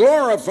of the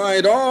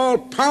glorified,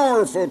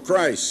 all-powerful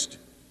Christ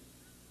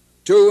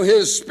to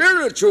his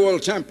spiritual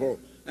temple.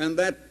 And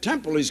that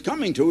temple he's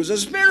coming to is a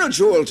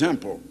spiritual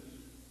temple,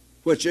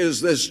 which is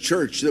this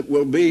church that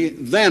will be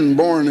then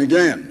born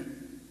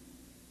again.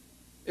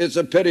 It's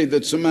a pity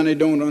that so many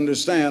don't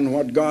understand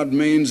what God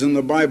means and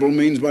the Bible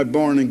means by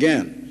born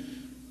again.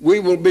 We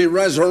will be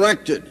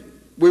resurrected.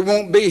 We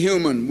won't be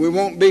human. We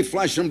won't be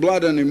flesh and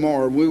blood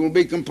anymore. We will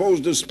be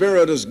composed of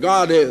spirit as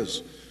God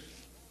is.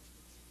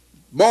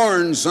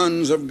 Born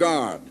sons of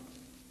God.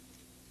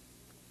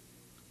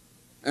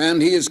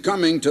 And he is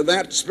coming to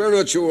that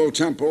spiritual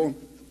temple,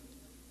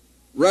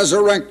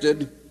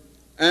 resurrected,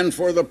 and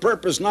for the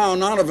purpose now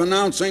not of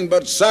announcing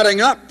but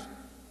setting up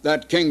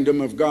that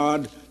kingdom of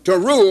God to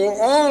rule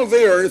all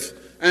the earth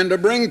and to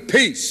bring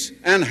peace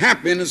and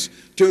happiness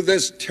to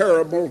this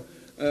terribly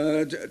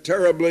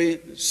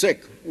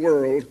sick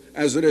world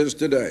as it is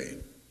today.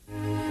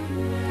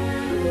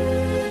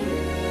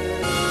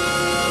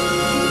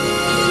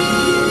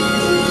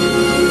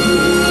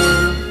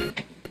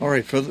 All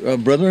right,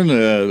 brethren,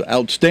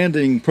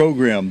 outstanding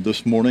program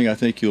this morning. I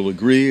think you'll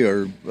agree.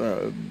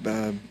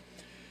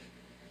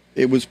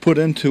 It was put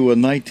into a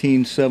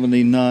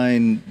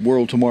 1979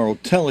 World Tomorrow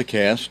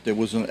telecast. It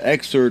was an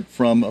excerpt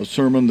from a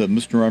sermon that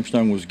Mr.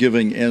 Armstrong was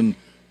giving in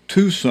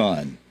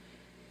Tucson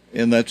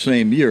in that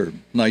same year,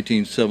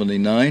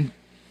 1979.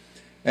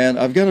 And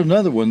I've got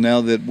another one now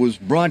that was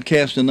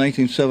broadcast in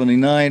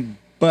 1979,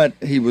 but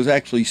he was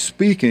actually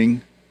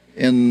speaking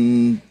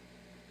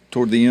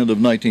toward the end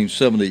of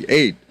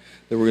 1978.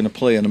 that we're going to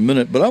play in a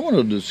minute. But I want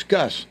to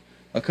discuss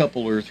a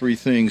couple or three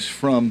things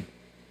from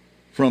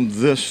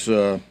this.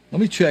 Let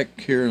me check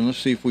here and let's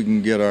see if we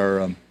can get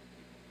our.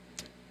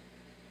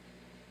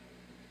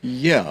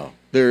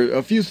 There are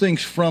a few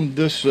things from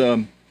this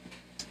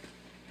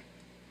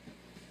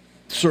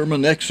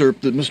sermon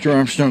excerpt that Mr.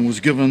 Armstrong was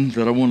given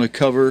that I want to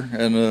cover,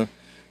 and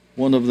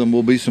one of them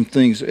will be some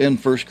things in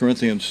 1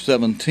 Corinthians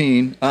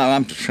 17.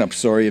 I'm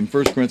sorry, in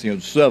 1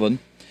 Corinthians 7.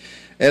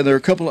 And there are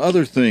a couple of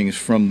other things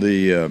from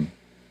the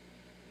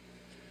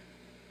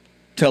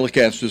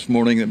telecast this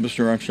morning that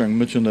Mr. Armstrong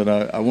mentioned that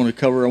I want to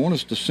cover. I want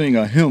us to sing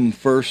a hymn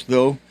first,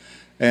 though.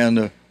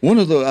 And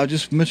I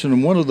just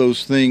mentioned one of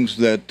those things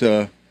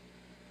that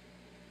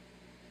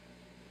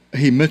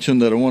he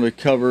mentioned that I want to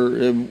cover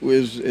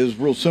is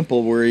real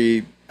simple, where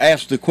he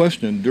asked the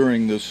question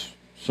during this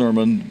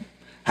sermon,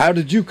 how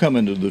did you come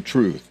into the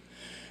truth?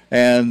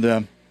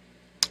 And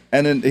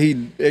then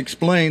he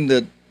explained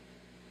that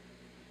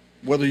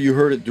whether you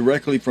heard it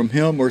directly from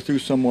him or through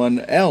someone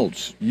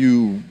else,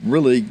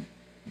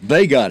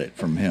 they got it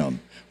from him.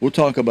 We'll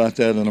talk about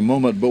that in a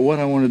moment. But what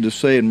I wanted to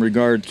say in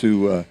regard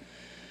to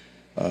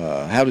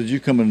how did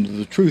you come into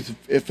the truth,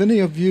 if any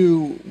of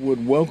you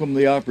would welcome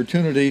the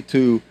opportunity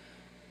to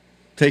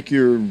take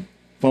your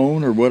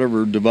phone or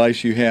whatever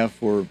device you have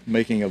for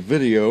making a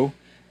video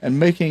and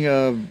making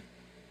a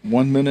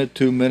 1 minute,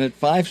 2 minute,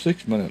 5,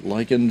 6 minute,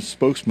 like in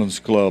Spokesman's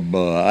Club,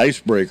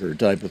 icebreaker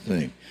type of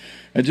thing,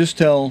 and just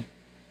tell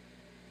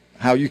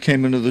how you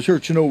came into the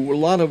church. A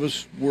lot of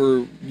us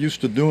were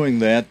used to doing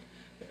that,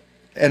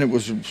 and it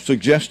was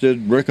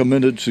suggested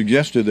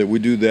that we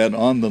do that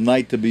on the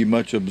night to be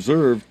much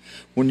observed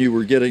when you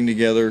were getting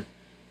together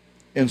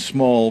in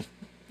small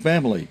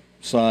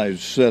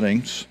family-sized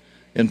settings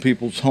in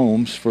people's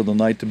homes for the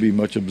night to be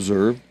much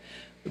observed,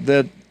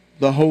 that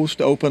the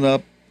host open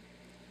up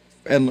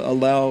and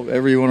allow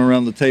everyone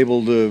around the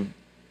table to,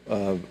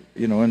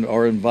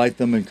 or invite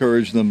them,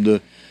 encourage them to,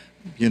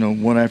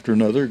 one after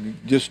another,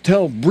 just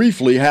tell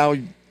briefly how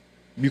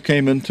you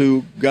came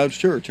into God's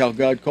church, how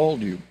God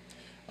called you,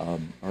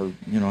 or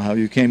how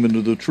you came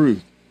into the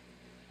truth.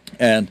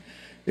 And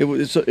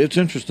it's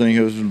interesting.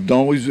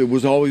 It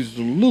was always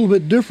a little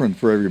bit different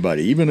for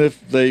everybody, even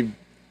if they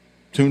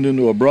tuned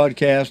into a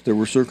broadcast. There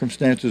were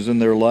circumstances in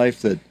their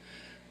life that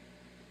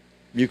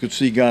you could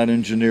see God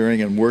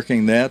engineering and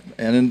working that.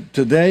 And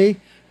today,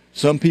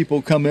 some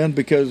people come in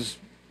because,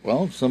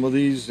 some of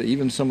these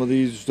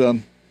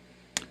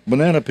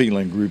banana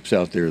peeling groups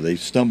out there, they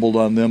stumbled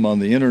on them on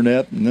the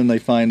internet, and then they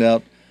find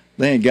out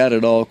they ain't got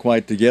it all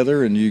quite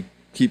together, and you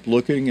keep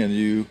looking, and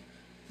you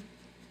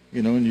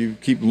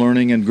keep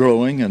learning and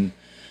growing, and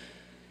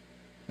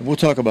we'll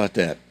talk about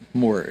that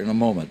more in a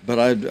moment. But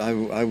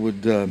I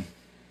would,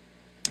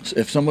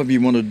 if some of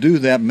you want to do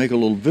that, make a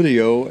little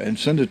video and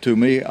send it to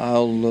me,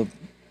 I'll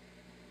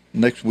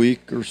next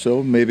week or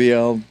so, maybe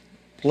I'll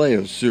play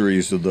a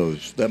series of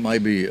those. That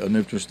might be an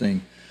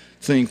interesting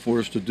thing for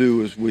us to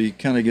do as we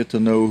kind of get to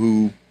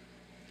know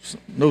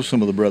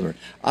some of the brethren.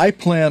 I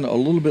plan a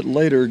little bit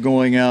later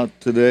going out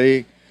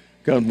today,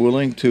 God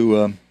willing,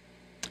 to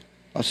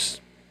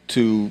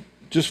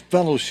just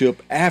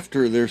fellowship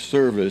after their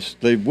service.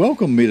 They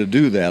welcome me to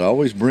do that. I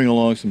always bring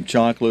along some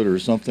chocolate or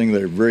something.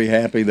 They're very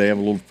happy. They have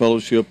a little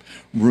fellowship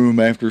room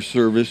after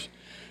service.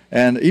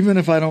 And even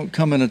if I don't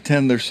come and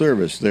attend their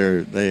service,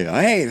 hey,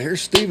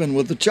 there's Stephen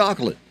with the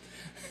chocolate.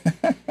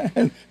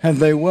 and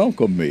they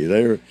welcome me.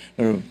 They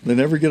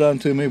never get on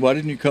to me, why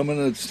didn't you come in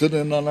and sit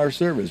in on our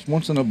service?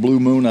 Once in a blue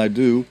moon I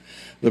do.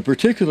 The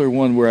particular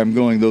one where I'm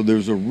going, though,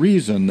 there's a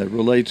reason that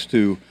relates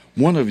to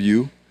one of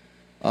you.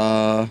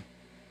 Ben,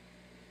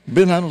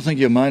 I don't think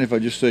you'll mind if I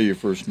just say your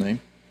first name.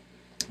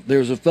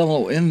 There's a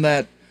fellow in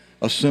that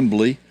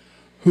assembly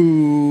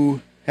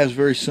who has a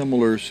very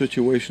similar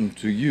situation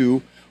to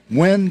you.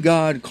 When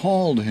God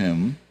called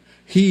him,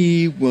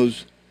 he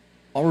was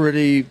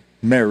already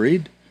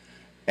married,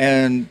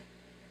 and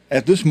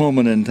at this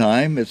moment in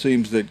time, it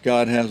seems that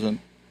God hasn't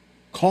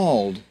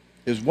called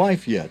his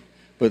wife yet.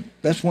 But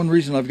that's one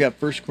reason I've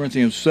got 1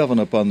 Corinthians 7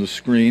 up on the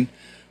screen.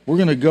 We're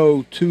going to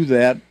go to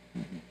that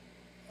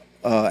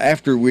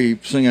after we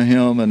sing a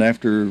hymn and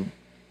after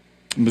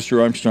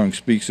Mr. Armstrong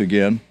speaks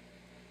again,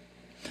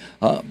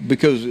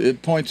 because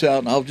it points out,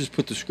 and I'll just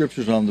put the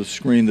scriptures on the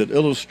screen that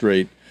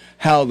illustrate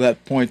how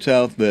that points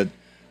out that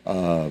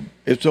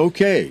it's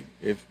okay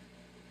if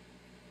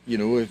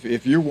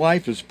your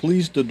wife is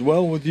pleased to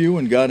dwell with you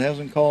and God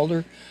hasn't called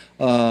her,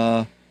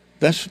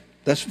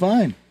 that's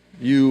fine.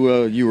 You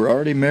were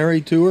already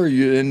married to her,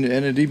 and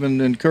it even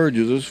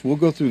encourages us. We'll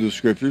go through the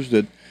scriptures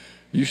that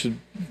you should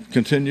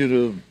continue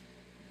to,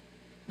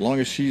 as long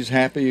as she's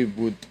happy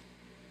with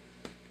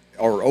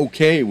or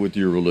okay with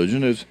your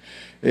religion.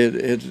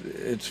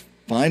 It's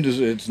fine.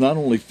 It's not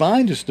only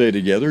fine to stay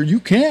together, you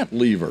can't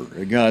leave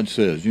her. God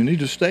says you need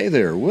to stay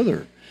there with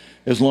her,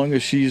 as long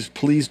as she's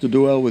pleased to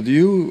dwell with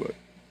you.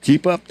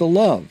 Keep up the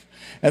love.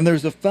 And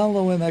there's a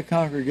fellow in that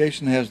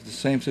congregation that has the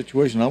same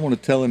situation. I want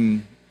to tell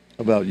him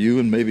about you,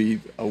 and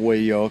maybe a way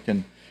y'all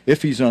can,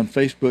 if he's on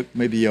Facebook,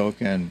 maybe y'all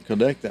can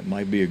connect. That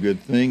might be a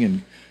good thing,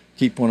 and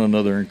keep one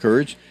another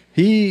encouraged.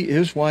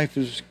 His wife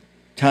is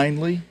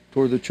kindly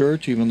toward the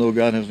church, even though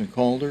God hasn't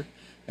called her,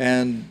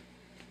 and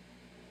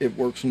it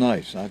works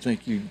nice. I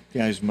think you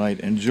guys might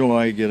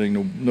enjoy getting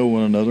to know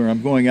one another.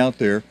 I'm going out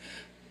there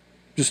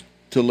just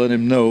to let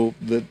him know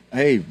that,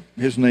 hey,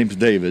 his name's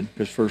David.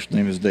 His first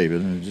name is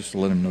David, and just to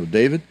let him know,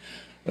 David,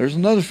 there's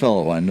another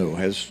fellow I know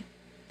has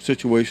a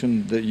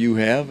situation that you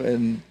have,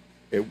 and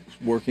it's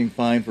working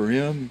fine for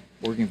him,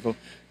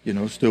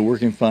 still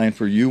working fine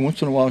for you.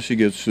 Once in a while she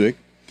gets sick.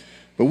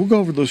 But we'll go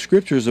over those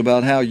scriptures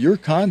about how your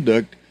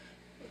conduct,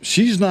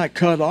 she's not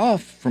cut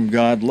off from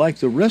God like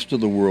the rest of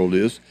the world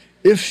is,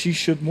 if she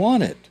should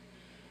want it.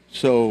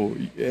 So,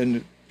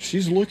 and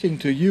she's looking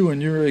to you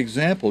and your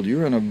example.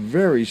 You're in a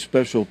very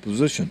special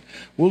position.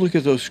 We'll look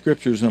at those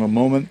scriptures in a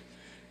moment.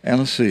 And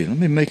let's see, let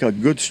me make a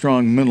good,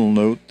 strong mental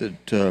note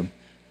that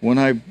when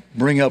I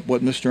bring up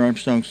what Mr.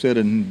 Armstrong said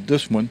in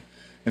this one,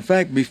 in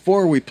fact,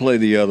 before we play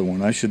the other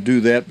one, I should do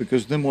that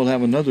because then we'll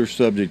have another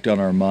subject on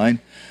our mind.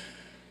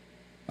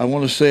 I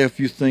want to say a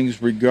few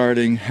things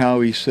regarding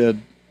how he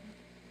said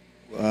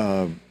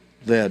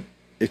that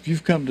if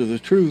you've come to the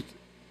truth,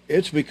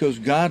 it's because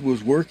God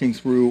was working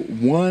through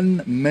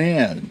one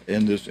man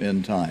in this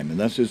end time, and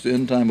that's this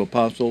end time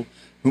apostle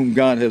whom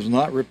God has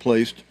not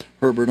replaced,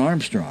 Herbert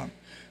Armstrong.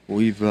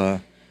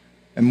 And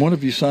one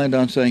of you signed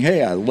on saying,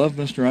 hey, I love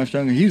Mr.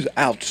 Armstrong. He's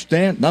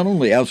not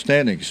only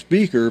outstanding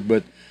speaker,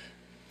 but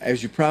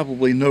as you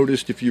probably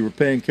noticed if you were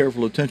paying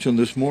careful attention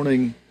this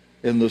morning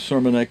in the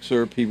sermon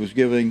excerpt he was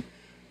giving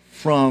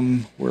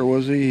from, where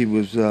was he? He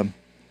was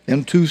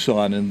in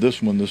Tucson in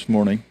this one this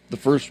morning, the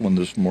first one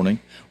this morning.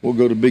 We'll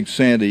go to Big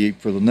Sandy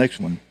for the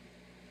next one.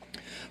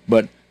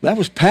 But that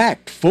was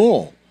packed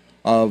full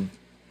of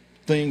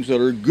things that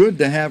are good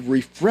to have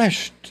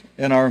refreshed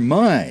in our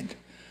mind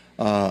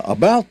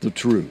about the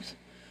truth.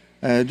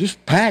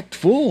 Just packed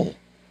full.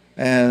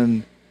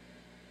 And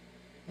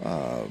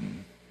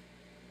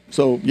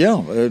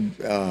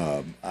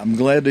I'm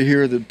glad to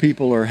hear that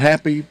people are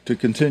happy to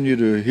continue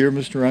to hear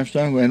Mr.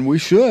 Armstrong, and we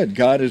should.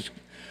 God has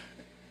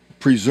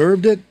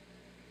preserved it,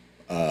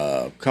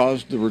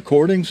 caused the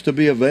recordings to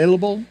be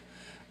available,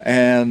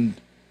 and,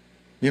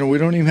 we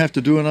don't even have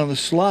to do it on the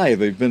sly.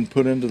 They've been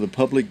put into the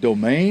public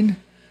domain,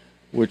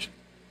 which,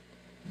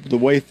 the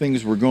way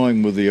things were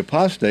going with the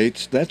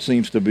apostates, that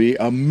seems to be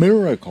a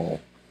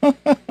miracle.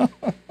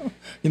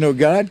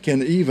 God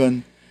can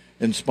even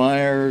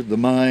inspire the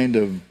mind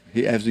of,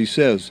 as he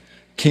says,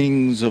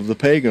 kings of the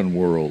pagan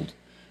world.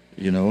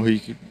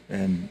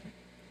 And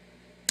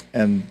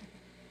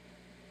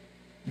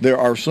there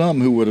are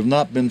some who would have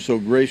not been so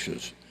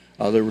gracious.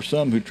 There were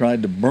some who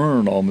tried to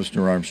burn all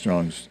Mr.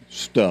 Armstrong's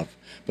stuff,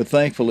 but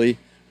thankfully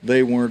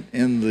they weren't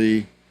in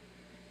the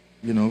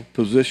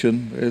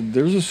position.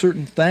 There's a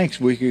certain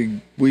thanks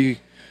we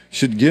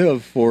should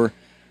give for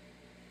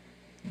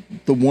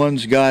the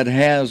ones God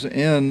has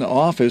in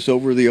office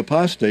over the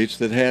apostates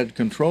that had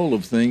control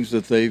of things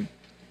that they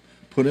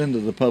put into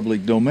the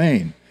public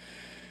domain,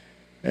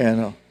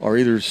 and or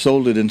either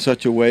sold it in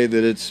such a way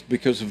that it's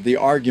because of the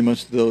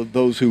arguments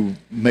those who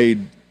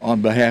made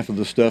on behalf of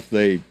the stuff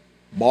they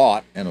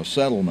bought in a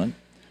settlement.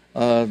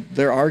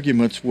 Their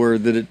arguments were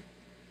that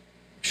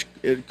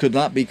it could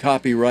not be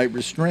copyright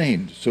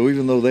restrained. So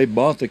even though they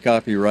bought the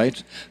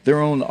copyrights, their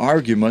own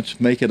arguments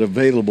make it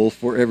available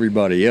for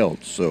everybody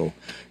else. So,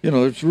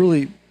 it's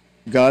really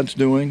God's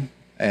doing,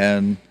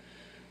 and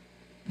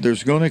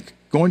there's going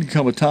to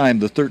come a time,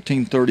 the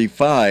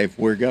 1335,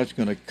 where God's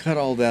going to cut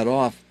all that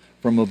off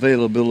from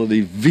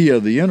availability via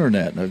the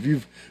internet. Now, if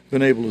you've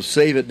been able to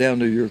save it down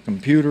to your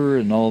computer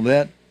and all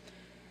that,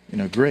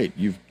 great,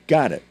 you've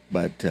got it.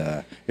 But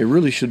it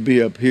really should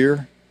be up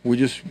here. We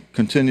just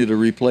continue to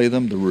replay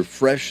them, to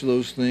refresh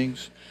those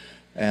things.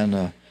 And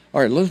all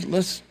right,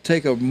 let's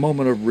take a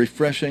moment of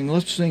refreshing.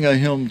 Let's sing a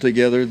hymn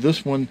together.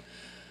 This one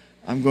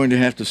I'm going to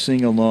have to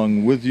sing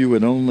along with you.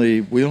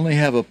 We only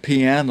have a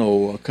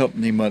piano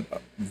accompaniment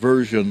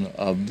version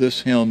of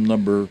this hymn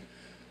number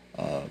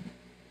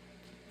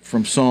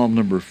from Psalm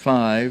number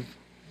 5.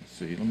 Let's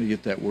see, let me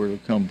get that where it'll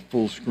come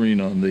full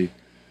screen on the...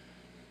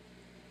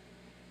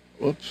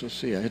 Whoops, let's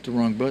see, I hit the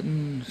wrong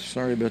button.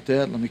 Sorry about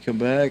that. Let me come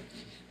back.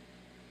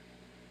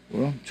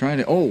 Well,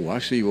 I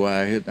see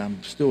why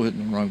I'm still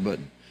hitting the wrong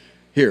button.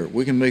 Here,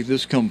 we can make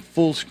this come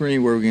full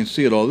screen where we can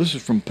see it all. This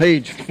is from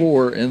page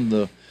 4 in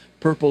the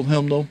purple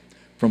hymnal,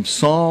 from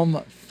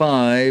Psalm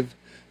 5,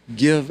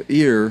 Give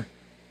ear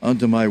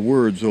unto my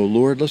words, O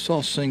Lord. Let's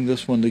all sing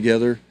this one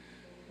together,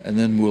 and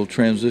then we'll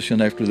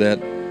transition after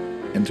that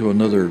into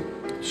another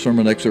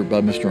sermon excerpt by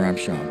Mr.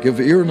 Armstrong. Give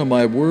ear unto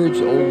my words,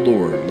 O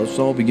Lord. Let's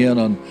all begin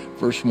on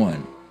verse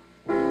 1.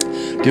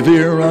 Give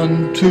ear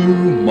unto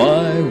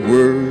my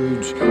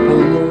words, O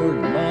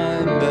Lord,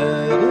 my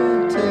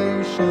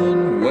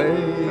meditation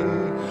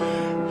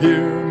weigh.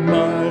 Hear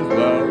my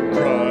loud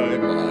cry,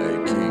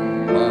 my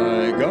King,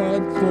 my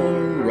God,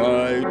 for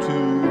I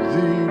to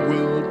thee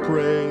will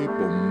pray.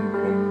 Boom,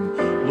 boom.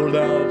 Lord,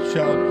 thou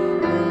shalt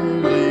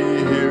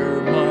early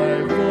hear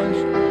my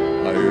voice.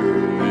 I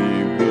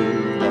early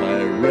will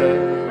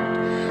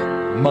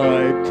direct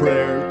my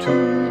prayer to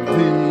thee.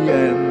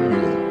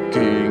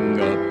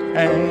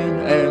 an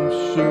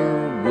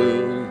answer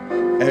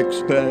will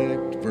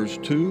expect. Verse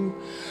 2,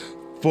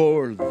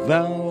 for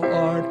thou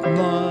art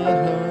not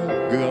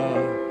a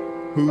God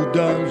who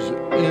does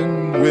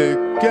in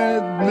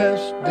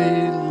wickedness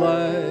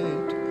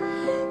delight.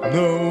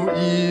 No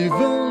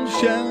evil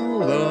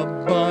shall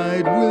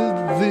abide with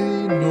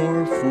thee,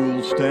 nor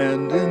fool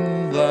stand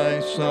in thy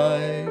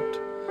sight.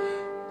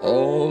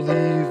 All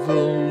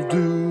evil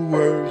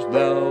doers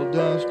thou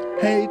dost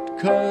hate,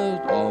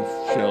 cut off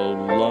shall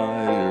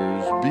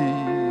liars be.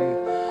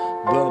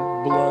 The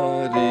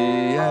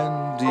bloody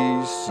and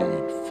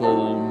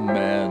deceitful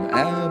man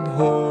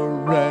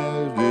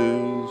abhorred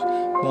is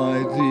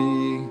by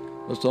thee.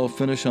 Let's all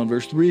finish on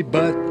verse 3.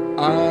 But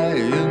I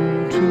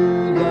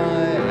into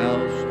thy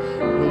house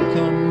will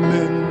come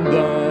in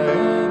thy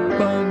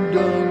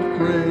abundant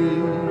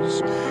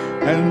grace,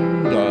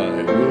 and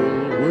I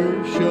will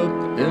worship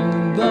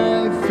in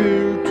thy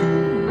fear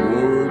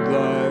toward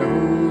thy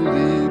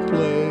holy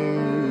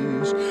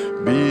place.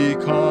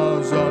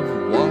 Because of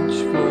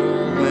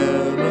watchful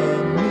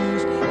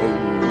enemies, oh,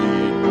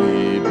 lead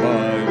me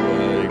by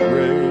thy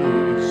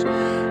grace,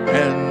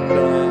 and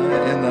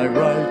in thy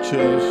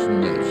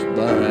righteousness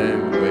thy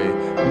way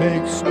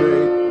make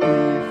straight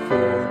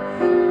before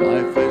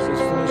my face.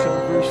 Let's finish on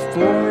verse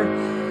 4.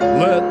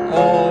 Let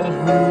all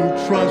who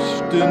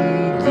trust in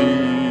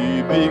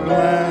thee be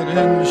glad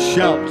and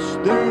shouts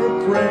their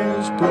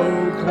praise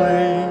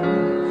proclaim.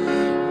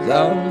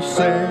 Thou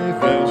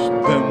savest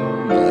them,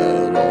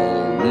 let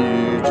all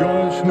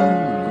rejoice who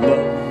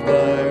love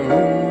thy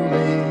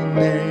holy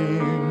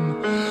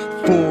name.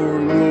 For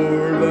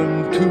Lord,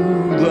 unto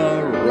the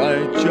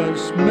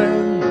righteous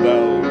man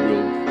thou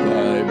wilt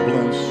thy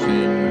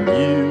blessing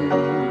yield.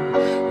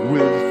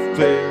 With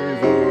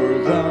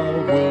favor thou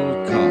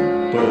wilt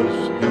compass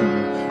him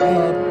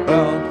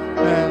about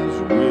as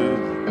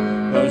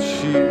with a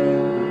shield.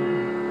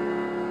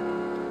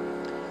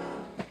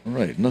 All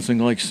right, nothing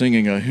like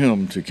singing a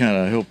hymn to kind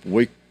of help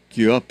wake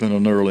you up in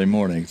an early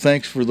morning.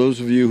 Thanks for those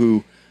of you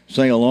who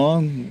sang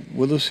along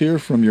with us here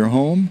from your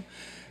home.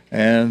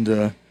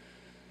 And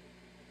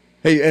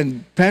hey,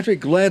 and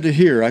Patrick, glad to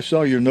hear. I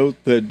saw your note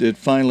that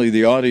finally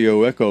the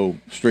audio echo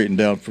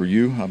straightened out for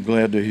you. I'm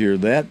glad to hear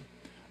that.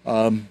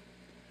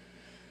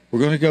 We're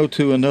going to go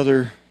to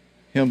another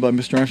hymn by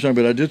Mr. Armstrong,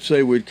 but I did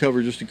say we'd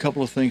cover just a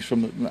couple of things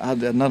from,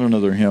 not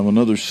another hymn,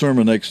 another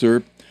sermon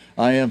excerpt.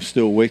 I am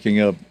still waking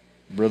up,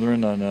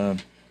 brethren,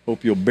 and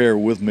hope you'll bear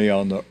with me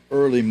on the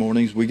early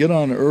mornings. We get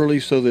on early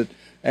so that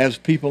as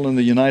people in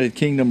the United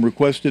Kingdom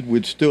requested,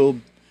 we'd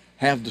still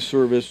have the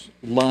service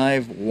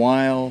live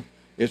while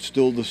it's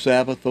still the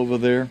Sabbath over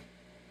there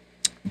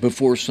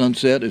before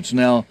sunset. It's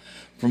now,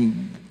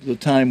 from the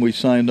time we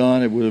signed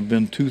on, it would have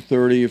been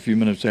 2:30, a few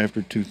minutes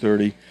after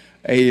 2:30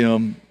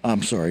 a.m.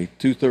 I'm sorry,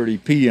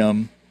 2:30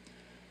 p.m.,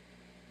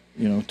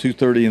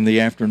 2:30 in the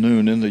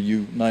afternoon in the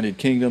United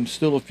Kingdom.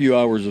 Still a few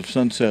hours of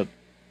sunset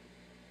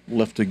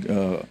left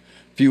to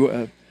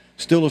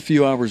still a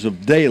few hours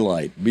of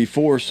daylight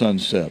before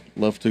sunset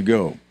left to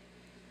go.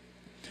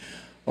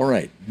 All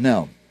right,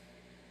 now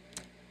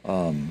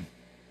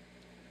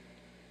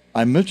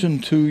I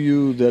mentioned to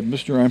you that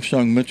Mr.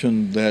 Armstrong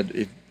mentioned that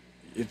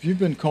if you've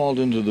been called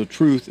into the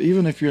truth,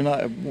 even if you're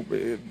not,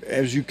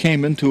 as you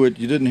came into it,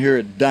 you didn't hear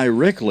it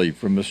directly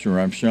from Mr.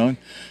 Armstrong,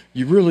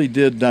 you really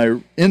did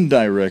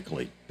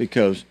indirectly,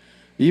 because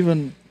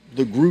even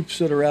the groups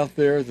that are out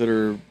there that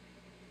are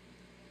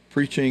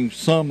preaching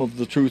some of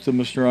the truth of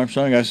Mr.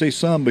 Armstrong, I say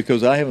some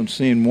because I haven't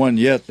seen one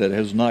yet that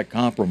has not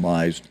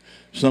compromised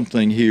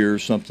something here,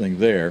 something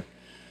there.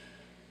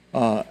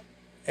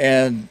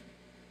 And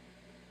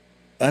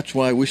that's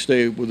why we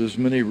stay with as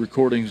many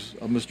recordings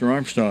of Mr.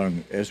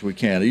 Armstrong as we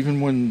can. Even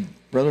when,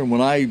 brethren,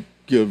 when I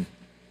give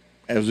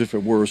as if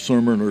it were a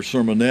sermon or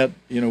sermonette,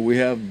 we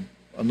have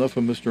enough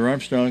of Mr.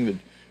 Armstrong that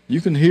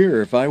you can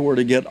hear. If I were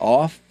to get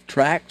off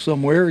track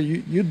somewhere,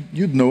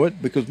 you'd know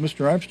it, because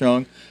Mr.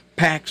 Armstrong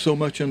packs so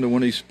much into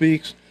when he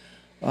speaks.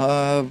 He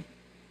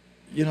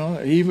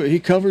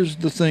covers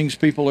the things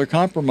people are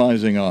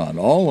compromising on,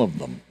 all of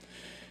them.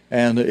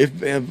 And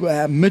if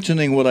I'm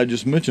mentioning what I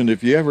just mentioned,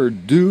 if you ever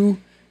do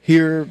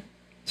hear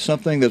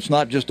something that's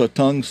not just a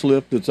tongue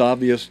slip that's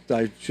obvious,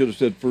 I should have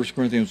said 1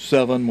 Corinthians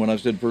 7 when I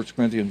said 1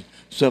 Corinthians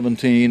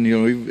 17.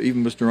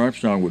 Even Mr.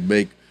 Armstrong would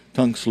make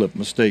tongue slip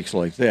mistakes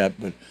like that.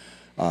 But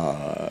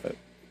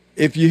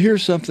if you hear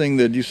something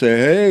that you say,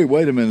 hey,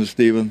 wait a minute,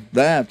 Stephen,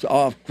 that's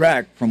off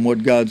track from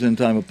what God's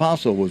end-time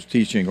apostle was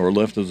teaching or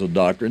left as a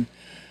doctrine,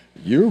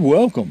 you're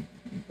welcome.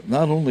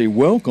 Not only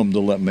welcome to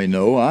let me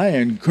know, I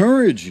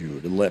encourage you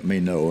to let me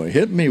know.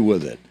 Hit me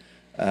with it.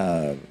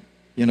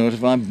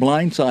 If I'm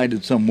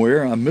blindsided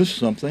somewhere, I missed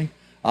something,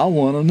 I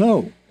want to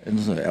know. And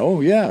say,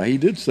 oh, yeah, he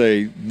did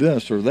say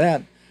this or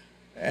that.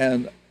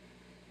 And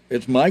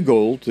it's my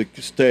goal to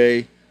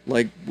stay,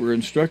 like we're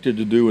instructed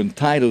to do in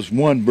Titus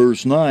 1,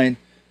 verse 9,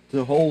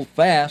 to hold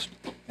fast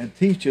and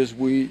teach as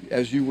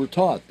you were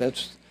taught.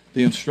 That's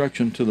the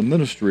instruction to the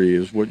ministry,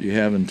 is what you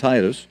have in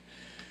Titus.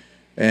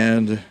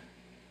 And,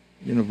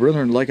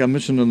 brethren, like I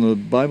mentioned in the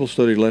Bible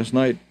study last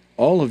night,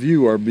 all of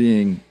you are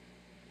being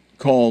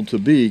called to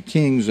be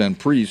kings and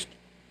priests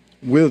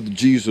with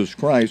Jesus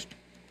Christ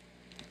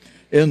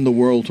in the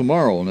world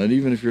tomorrow. And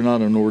even if you're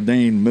not an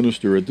ordained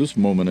minister at this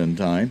moment in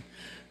time,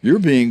 you're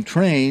being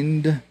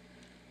trained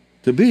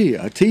to be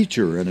a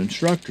teacher, an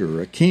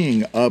instructor, a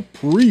king, a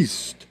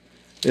priest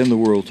in the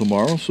world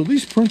tomorrow. So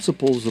these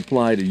principles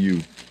apply to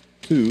you,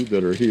 too,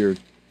 that are here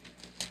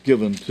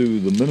given to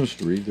the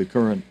ministry, the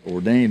current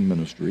ordained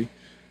ministry,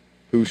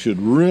 who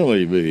should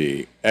really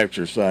be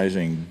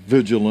exercising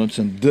vigilance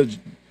and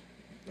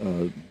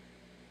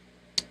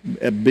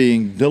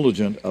being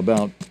diligent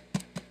about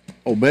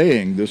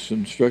obeying this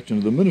instruction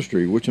of the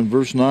ministry, which in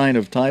verse 9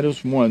 of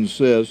Titus 1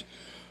 says,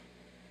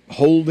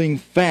 holding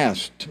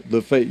fast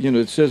the faith. You know,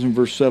 it says in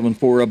verse 7,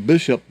 for a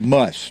bishop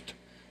must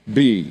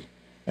be.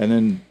 And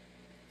then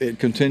it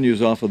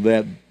continues off of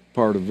that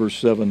part of verse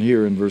 7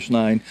 here in verse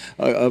 9.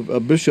 A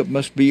bishop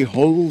must be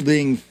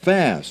holding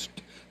fast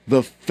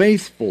the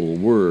faithful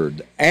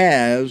word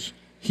as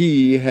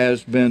he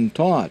has been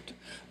taught,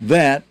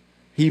 that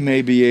he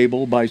may be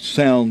able by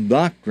sound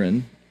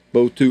doctrine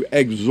both to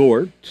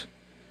exhort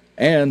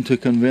and to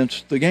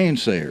convince the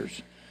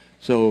gainsayers.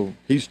 So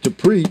he's to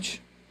preach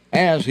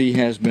as he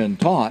has been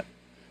taught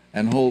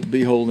and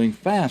be holding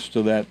fast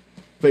to that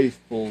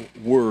faithful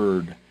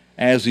word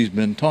as he's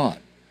been taught.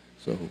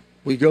 So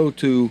we go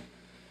to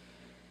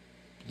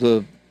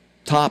the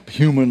top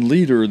human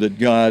leader that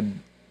God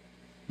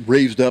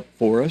raised up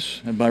for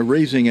us, and by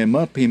raising him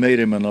up, he made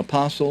him an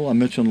apostle. I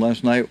mentioned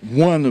last night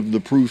one of the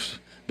proofs,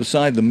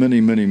 beside the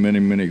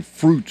many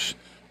fruits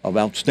of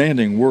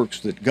outstanding works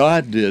that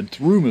God did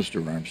through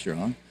Mr.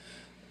 Armstrong,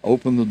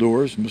 opened the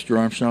doors. Mr.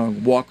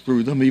 Armstrong walked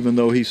through them, even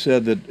though he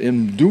said that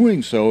in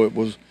doing so it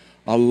was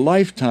a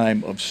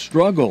lifetime of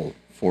struggle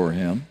for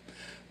him.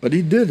 But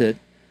he did it,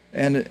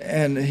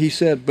 and he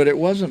said, but it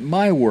wasn't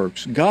my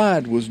works.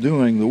 God was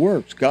doing the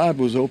works. God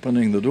was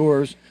opening the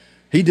doors.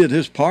 He did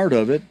his part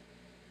of it,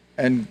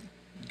 and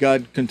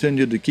God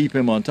continued to keep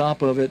him on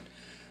top of it,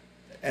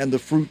 and the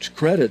fruits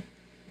credit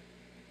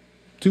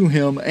to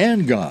him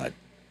and God.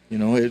 You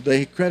know,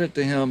 they credit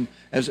to him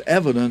as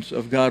evidence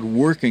of God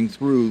working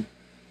through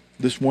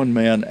this one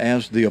man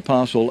as the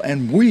apostle,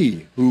 and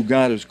we, who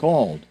God has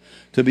called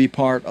to be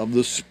part of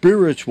the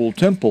spiritual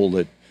temple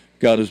that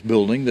God is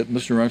building, that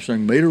Mr.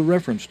 Armstrong made a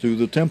reference to,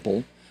 the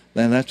temple,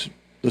 and that's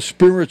the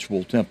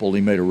spiritual temple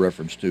he made a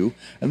reference to,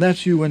 and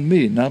that's you and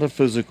me, not a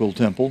physical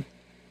temple.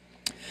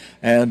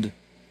 And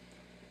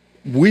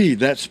we,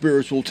 that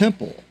spiritual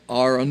temple,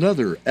 are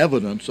another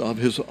evidence of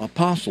his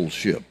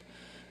apostleship.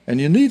 And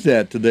you need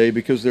that today,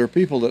 because there are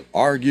people that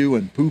argue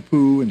and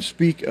poo-poo and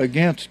speak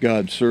against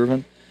God's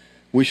servant.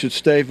 We should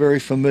stay very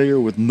familiar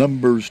with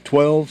Numbers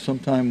 12.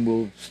 Sometime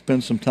we'll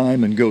spend some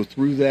time and go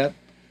through that.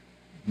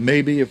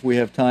 Maybe if we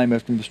have time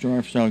after Mr.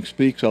 Armstrong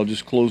speaks, I'll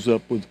just close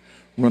up with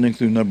running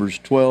through Numbers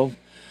 12.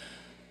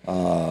 But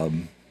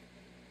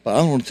I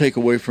don't want to take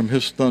away from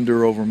his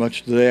thunder over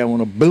much today. I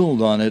want to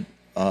build on it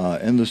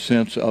in the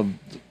sense of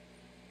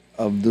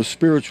the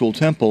spiritual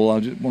temple. I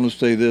just want to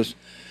say this.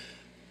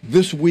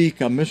 This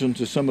week, I mentioned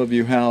to some of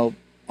you how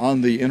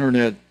on the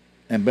Internet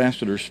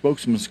Ambassador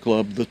Spokesman's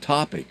Club, the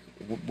topic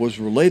was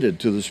related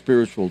to the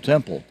spiritual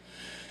temple.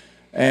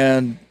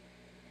 And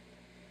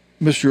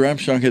Mr.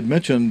 Armstrong had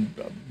mentioned,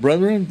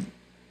 brethren,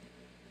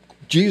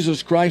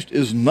 Jesus Christ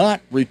is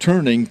not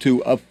returning to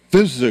a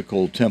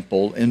physical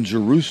temple in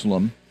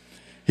Jerusalem.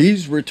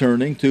 He's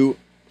returning to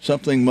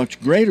something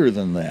much greater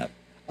than that,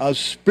 a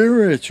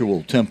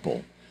spiritual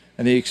temple.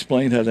 And he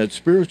explained how that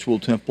spiritual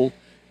temple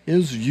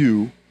is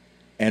you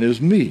and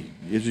is me,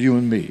 is you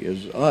and me,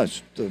 is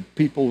us, the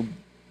people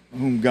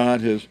whom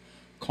God has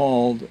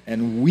called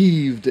and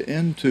weaved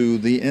into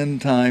the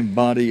end-time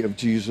body of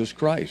Jesus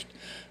Christ.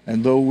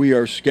 And though we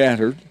are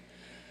scattered,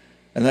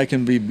 and that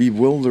can be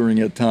bewildering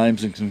at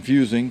times and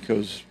confusing,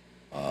 because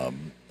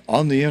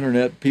on the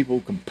Internet,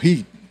 people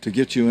compete to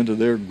get you into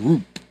their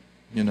group,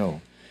 you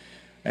know.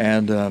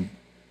 And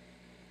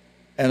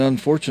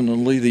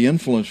unfortunately, the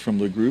influence from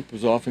the group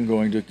is often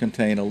going to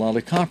contain a lot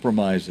of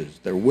compromises.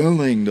 They're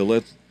willing to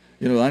let,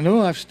 you know, I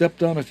know I've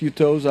stepped on a few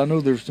toes. I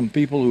know there's some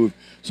people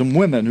some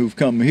women who've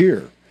come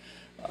here,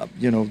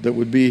 you know, that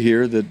would be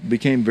here, that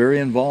became very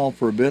involved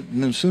for a bit.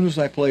 And then as soon as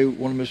I play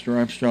one of Mr.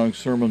 Armstrong's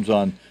sermons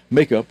on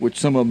makeup, which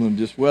some of them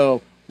just,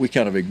 well, we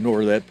kind of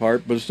ignore that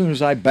part. But as soon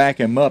as I back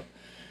him up,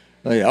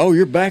 they, oh,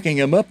 you're backing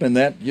him up in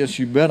that? Yes,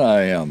 you bet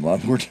I am.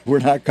 We're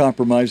not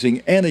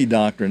compromising any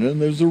doctrine,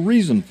 and there's a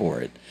reason for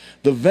it.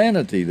 The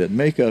vanity that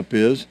makeup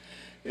is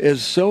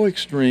so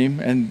extreme,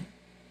 and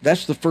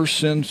that's the first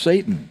sin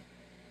Satan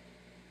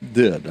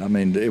did. I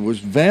mean, it was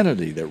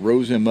vanity that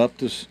rose him up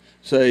to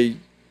say,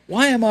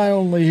 why am I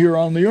only here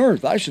on the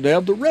earth? I should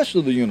have the rest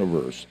of the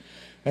universe.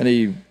 And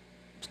he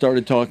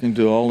started talking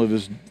to all of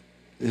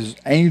his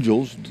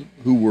angels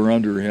who were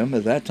under him.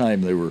 At that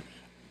time, they were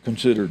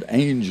considered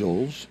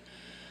angels.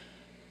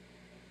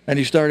 And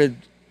he started,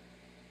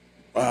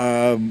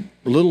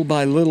 little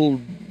by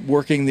little,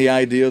 working the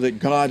idea that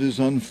God is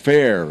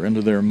unfair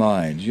into their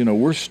minds. You know,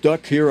 we're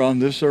stuck here on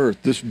this earth,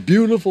 this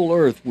beautiful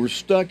earth. We're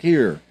stuck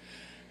here.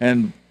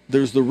 And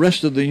there's the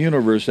rest of the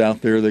universe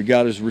out there that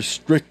God has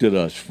restricted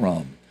us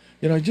from.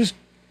 Just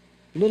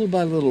little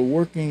by little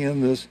working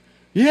in this,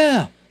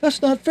 yeah,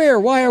 that's not fair.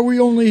 Why are we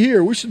only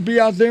here? We should be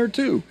out there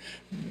too.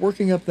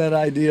 Working up that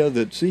idea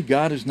that, see,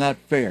 God is not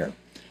fair.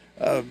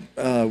 And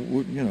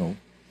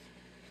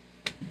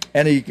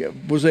he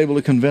was able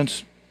to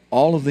convince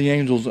all of the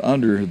angels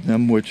under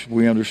them, which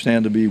we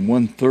understand to be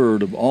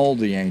 1/3 of all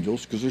the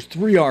angels, because there's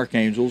 3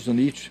 archangels, and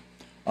each,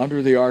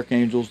 under the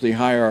archangels, the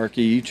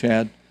hierarchy, each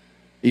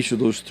of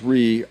those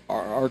 3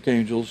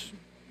 archangels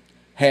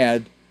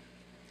had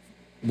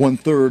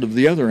 1/3 of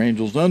the other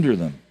angels under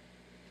them.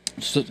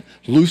 So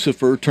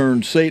Lucifer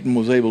turned Satan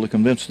was able to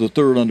convince the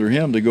 3rd under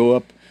him to go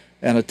up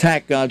and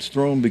attack God's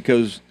throne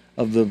because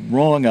of the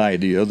wrong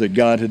idea that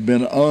God had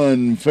been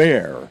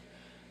unfair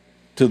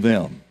to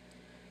them.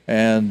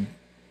 And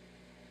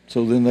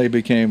so then they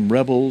became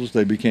rebels,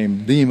 they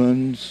became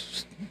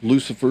demons.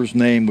 Lucifer's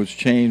name was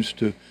changed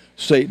to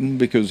Satan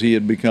because he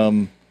had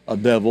become a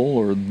devil,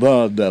 or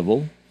the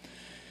devil.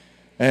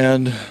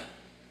 And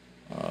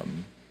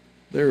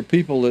there are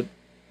people that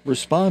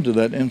respond to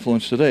that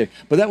influence today.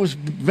 But that was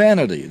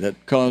vanity that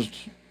caused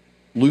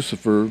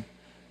Lucifer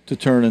to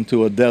turn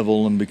into a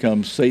devil and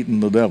become Satan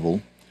the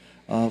devil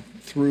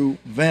through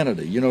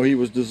vanity. He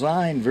was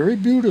designed very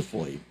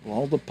beautifully,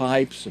 all the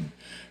pipes, and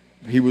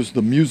he was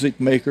the music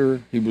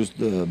maker. He was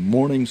the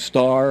morning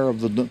star of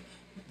the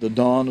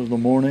dawn of the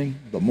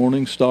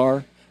morning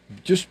star.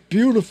 Just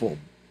beautifully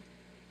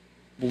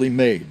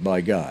made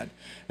by God.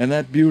 And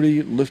that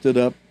beauty lifted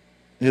up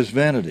his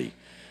vanity.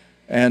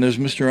 And as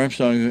Mr.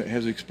 Armstrong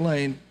has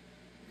explained,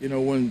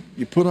 when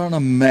you put on a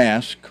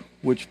mask,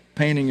 which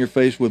painting your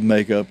face with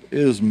makeup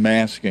is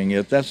masking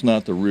it, that's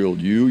not the real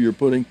you. You're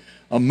putting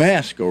a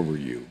mask over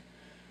you.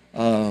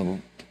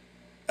 And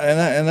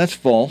that's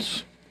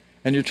false.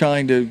 And you're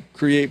trying to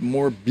create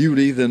more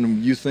beauty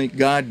than you think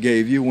God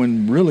gave you,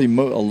 when really a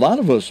lot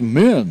of us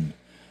men,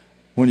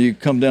 when you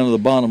come down to the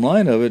bottom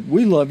line of it,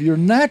 we love your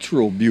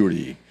natural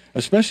beauty,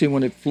 especially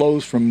when it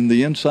flows from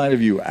the inside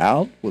of you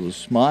out with a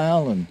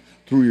smile and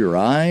through your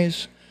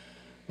eyes.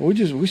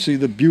 We see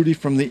the beauty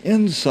from the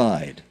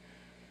inside,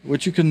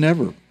 which you can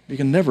never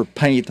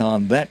paint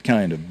on that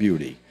kind of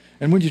beauty.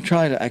 And when you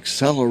try to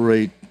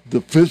accelerate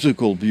the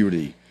physical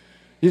beauty,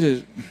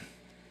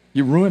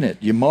 you ruin it,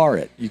 you mar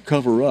it, you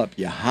cover up,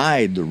 you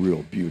hide the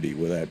real beauty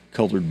with that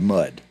colored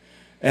mud.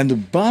 And the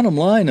bottom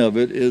line of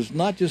it is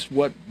not just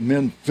what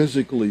men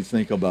physically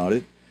think about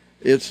it,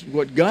 it's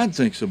what God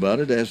thinks about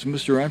it. As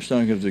Mr.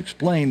 Armstrong has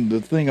explained,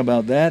 the thing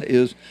about that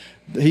is,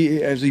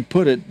 as he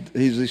put it,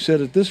 he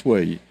said it this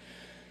way: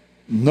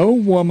 no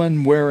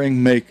woman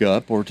wearing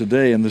makeup, or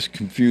today in this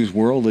confused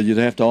world that you'd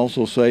have to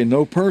also say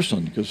no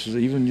person, because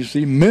even you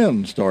see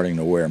men starting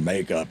to wear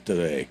makeup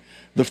today.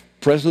 The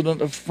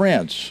president of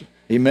France,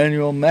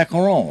 Emmanuel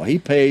Macron, he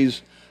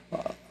pays,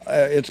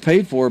 it's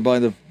paid for by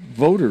the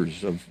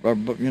voters, by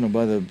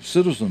the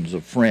citizens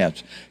of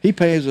France. He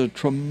pays a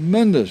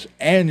tremendous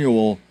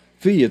annual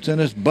fee. It's in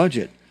his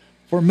budget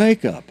for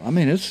makeup. I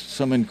mean, it's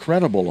some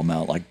incredible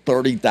amount, like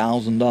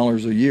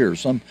 $30,000 a year,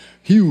 some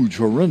huge,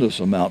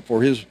 horrendous amount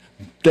for his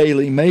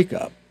daily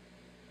makeup.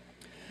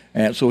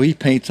 And so he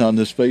paints on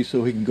this face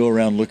so he can go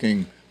around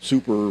looking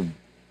super,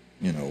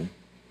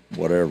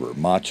 whatever,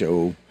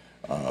 macho,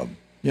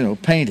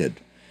 painted.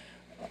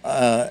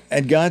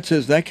 And God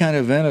says that kind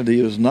of vanity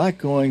is not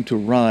going to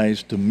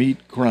rise to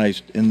meet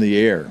Christ in the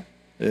air.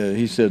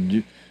 He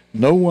said,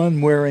 no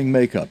one wearing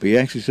makeup. He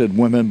actually said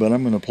women, but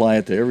I'm going to apply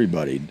it to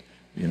everybody.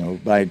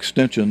 By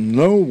extension,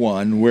 no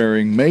one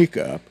wearing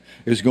makeup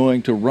is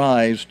going to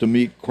rise to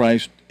meet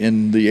Christ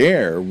in the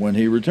air when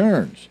he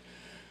returns.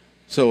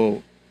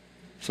 So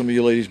some of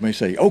you ladies may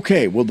say,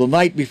 okay, well, the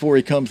night before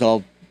he comes,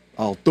 I'll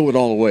throw it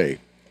all away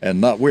and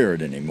not wear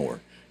it anymore.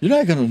 You're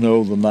not going to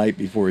know the night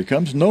before he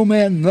comes. No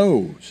man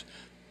knows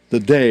the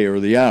day or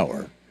the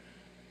hour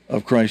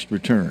of Christ's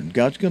return.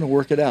 God's going to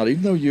work it out.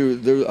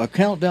 Even though a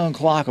countdown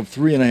clock of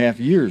 3.5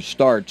 years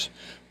starts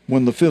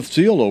when the 5th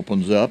seal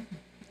opens up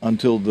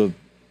until the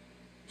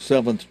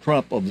 7th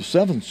trump of the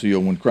 7th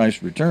seal when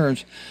Christ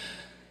returns.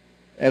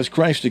 As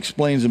Christ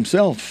explains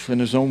himself in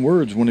his own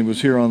words when he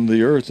was here on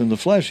the earth in the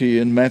flesh,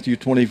 in Matthew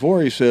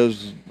 24, he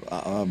says,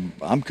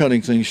 I'm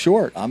cutting things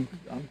short.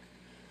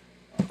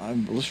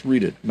 Let's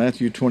read it.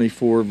 Matthew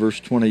 24, verse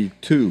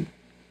 22.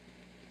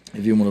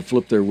 If you want to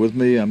flip there with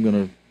me, I'm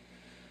going to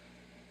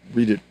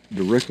read it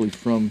directly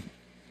from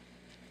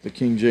the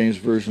King James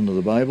Version of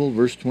the Bible.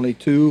 Verse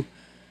 22,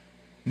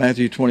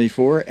 Matthew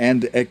 24,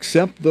 and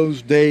except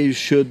those days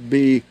should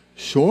be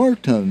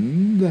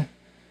shortened,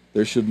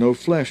 there should no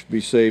flesh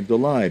be saved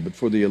alive. But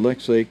for the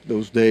elect's sake,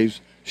 those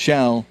days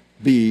shall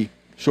be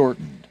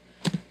shortened.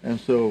 And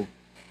so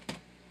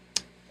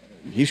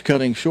he's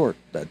cutting short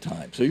that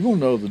time. So you won't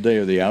know the day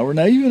or the hour.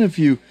 Now, even if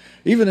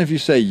you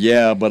say,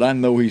 yeah, but I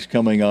know he's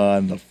coming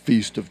on the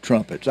Feast of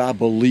Trumpets, I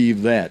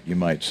believe that, you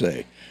might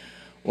say.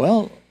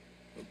 Well,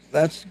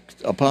 that's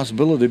a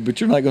possibility,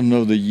 but you're not going to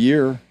know the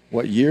year,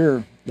 what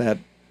year that,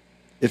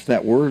 if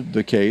that were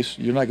the case,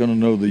 you're not going to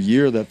know the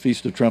year that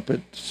Feast of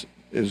Trumpets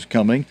is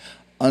coming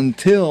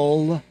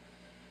until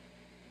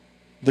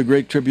the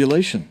Great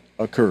Tribulation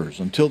occurs,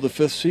 until the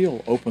fifth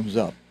seal opens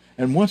up.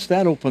 And once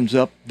that opens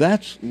up,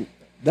 that's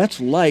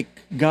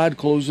like God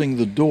closing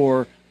the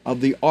door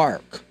of the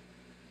ark.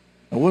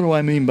 Now, what do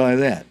I mean by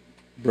that,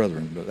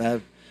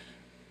 brethren?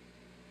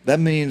 That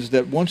means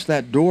that once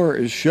that door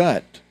is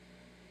shut,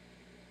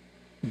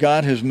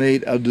 God has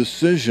made a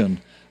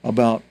decision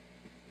about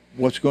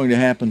what's going to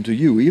happen to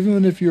you,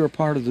 even if you're a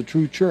part of the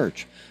true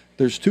church.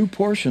 There's two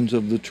portions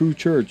of the true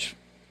church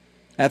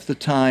at the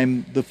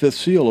time the fifth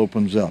seal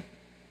opens up.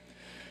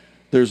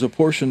 There's a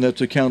portion that's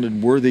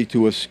accounted worthy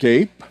to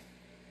escape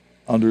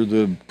under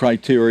the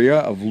criteria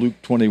of Luke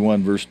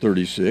 21, verse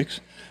 36.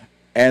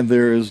 And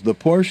there is the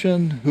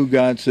portion who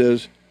God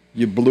says,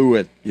 you blew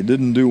it. You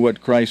didn't do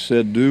what Christ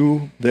said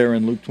do there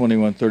in Luke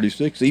 21,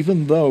 36,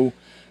 even though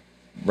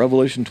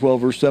Revelation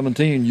 12, verse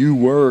 17, you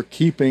were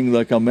keeping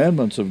the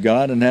commandments of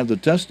God and had the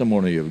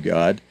testimony of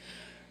God.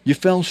 You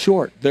fell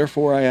short.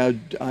 Therefore,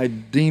 I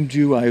deemed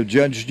you, I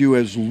judged you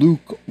as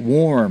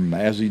lukewarm,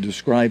 as he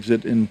describes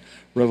it in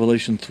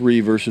Revelation 3,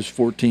 verses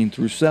 14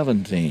 through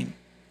 17.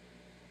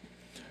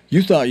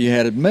 You thought you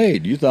had it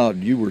made. You thought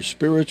you were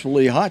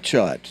spiritually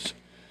hotshots.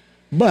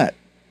 But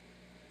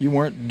you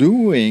weren't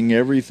doing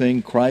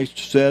everything Christ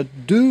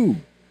said do.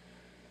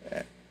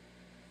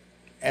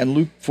 And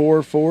Luke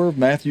 4:4,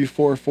 Matthew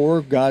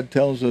 4:4, God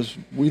tells us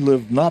we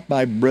live not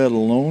by bread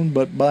alone,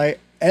 but by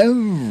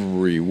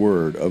every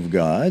word of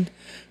God.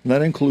 And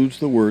that includes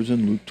the words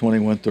in Luke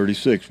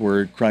 21:36,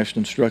 where Christ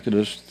instructed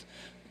us,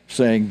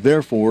 saying,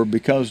 therefore,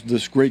 because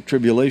this great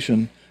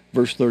tribulation,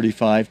 verse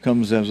 35,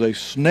 comes as a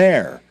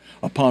snare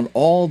upon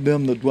all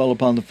them that dwell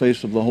upon the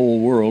face of the whole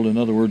world, in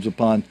other words,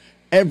 upon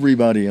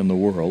everybody in the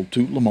world,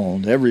 tout le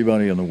monde,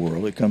 everybody in the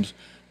world. It comes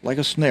like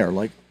a snare,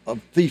 like a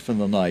thief in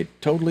the night,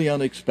 totally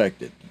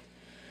unexpected.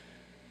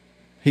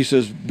 He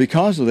says,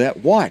 because of that,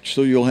 watch,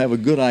 so you'll have a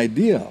good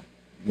idea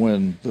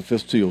when the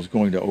fifth seal is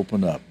going to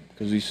open up.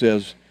 Because he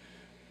says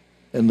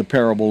in the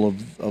parable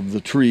of the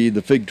tree,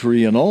 the fig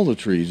tree and all the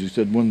trees, he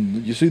said,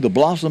 when you see the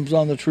blossoms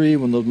on the tree,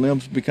 when the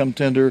limbs become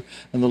tender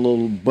and the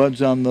little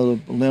buds on the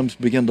limbs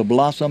begin to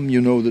blossom,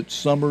 you know that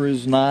summer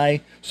is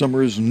nigh,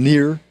 summer is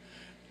near.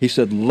 He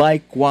said,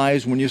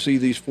 likewise, when you see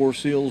these four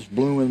seals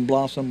bloom and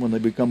blossom, when they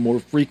become more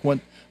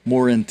frequent,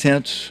 more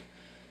intense,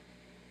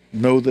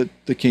 know that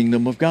the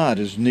kingdom of God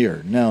is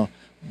near. Now,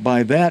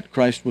 by that,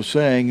 Christ was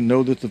saying,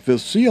 know that the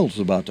fifth seal is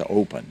about to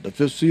open. The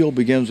fifth seal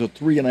begins a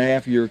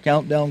 3.5-year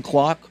countdown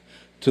clock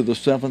to the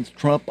seventh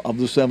trump of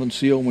the seventh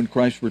seal when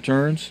Christ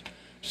returns,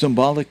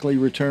 symbolically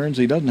returns.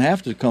 He doesn't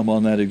have to come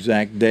on that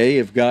exact day.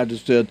 If God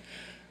has said,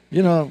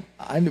 you know,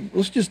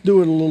 let's just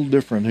do it a little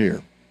different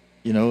here.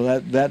 You know,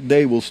 that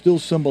day will still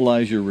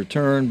symbolize your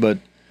return, but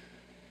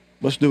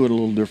let's do it a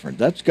little different.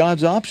 That's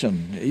God's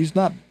option. He's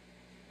not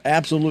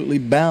absolutely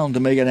bound to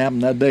make it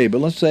happen that day. But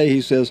let's say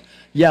he says,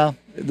 yeah,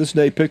 this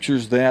day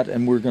pictures that,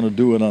 and we're going to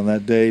do it on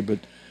that day, but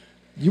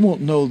you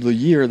won't know the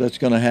year that's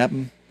going to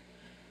happen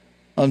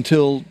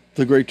until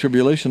the Great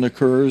Tribulation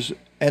occurs.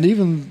 And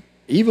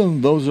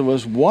even those of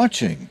us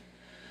watching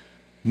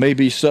may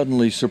be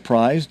suddenly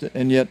surprised,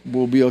 and yet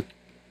will be,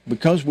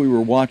 because we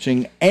were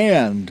watching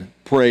and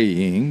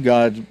praying,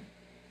 God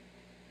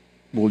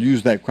will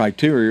use that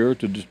criteria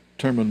to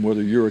determine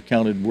whether you're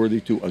accounted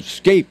worthy to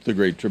escape the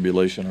Great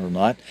Tribulation or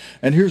not.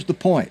 And here's the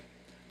point.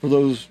 For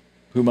those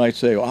who might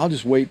say, well, I'll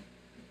just wait,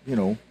 you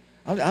know,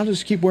 I'll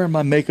just keep wearing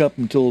my makeup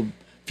until a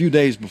few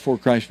days before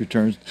Christ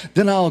returns.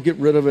 Then I'll get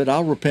rid of it,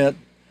 I'll repent,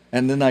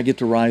 and then I get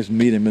to rise and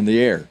meet him in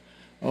the air.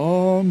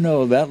 Oh,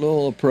 no, that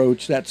little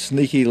approach, that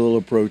sneaky little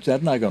approach,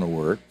 that's not going to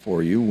work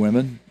for you,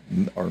 women,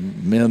 or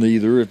men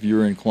either, if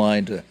you're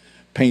inclined to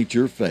paint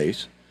your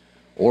face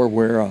or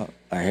wear a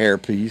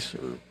hairpiece,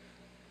 or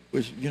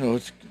which, you know,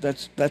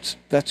 that's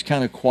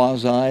kind of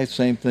quasi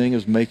same thing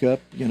as makeup.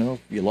 You know,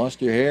 if you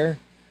lost your hair,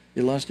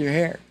 you lost your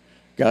hair.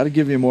 God will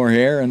give you more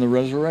hair in the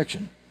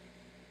resurrection.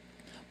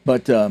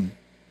 But I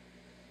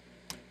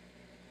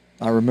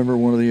remember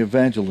one of the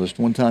evangelists,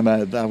 one time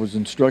I was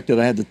instructed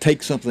I had to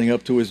take something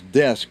up to his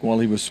desk while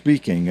he was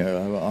speaking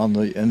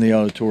in the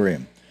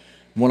auditorium.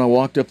 When I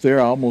walked up there,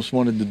 I almost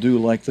wanted to do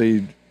like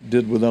they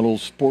did with that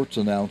old sports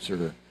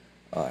announcer,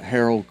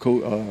 Harold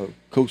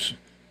Cosell,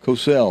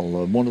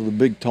 one of the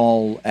big,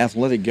 tall,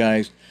 athletic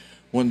guys.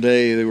 One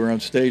day they were on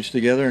stage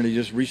together, and he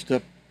just reached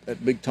up,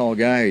 that big, tall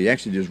guy, he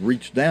actually just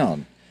reached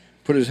down,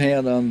 put his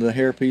hand on the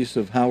hairpiece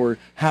of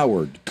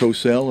Howard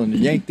Cosell, and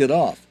yanked it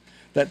off.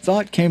 That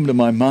thought came to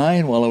my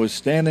mind while I was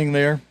standing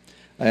there,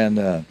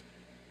 and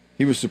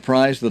he was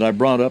surprised that I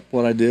brought up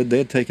what I did. They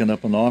had taken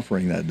up an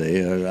offering that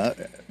day,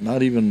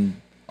 not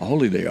even a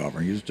holy day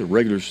offering, it was just a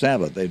regular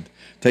Sabbath. They'd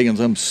taken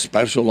some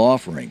special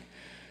offering.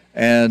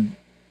 And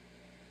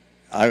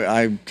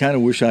I kind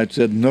of wish I'd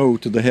said no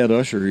to the head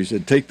usher. He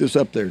said, take this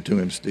up there to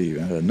him,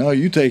 Steve. I said, no,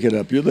 you take it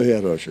up. You're the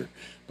head usher.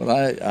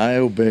 But I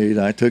obeyed.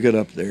 I took it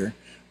up there,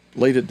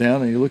 laid it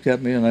down, and he looked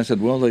at me, and I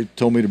said, well, they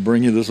told me to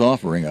bring you this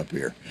offering up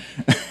here.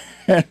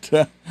 And,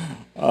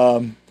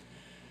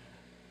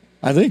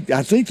 I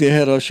think the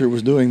head usher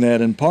was doing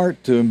that in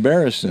part to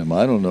embarrass him.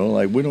 I don't know.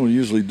 Like, we don't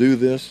usually do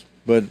this.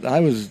 But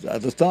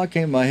the thought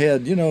came in my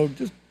head,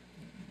 just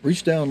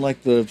reach down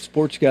like the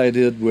sports guy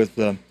did with,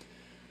 who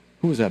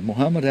was that,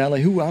 Muhammad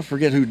Ali? I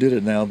forget who did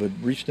it now, but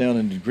reached down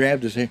and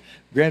grabbed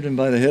him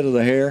by the head of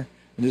the hair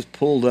and just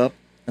pulled up,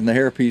 and the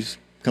hairpiece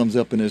comes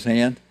up in his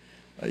hand.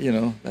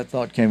 That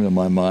thought came to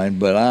my mind,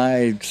 but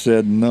I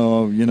said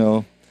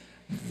no.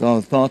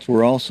 The thoughts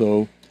were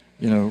also,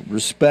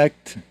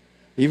 respect.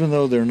 Even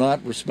though they're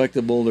not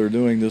respectable, they're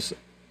doing this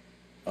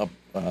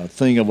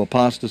thing of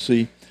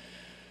apostasy.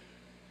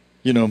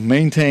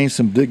 Maintain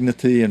some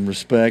dignity and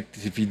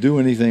respect. If you do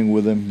anything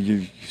with them,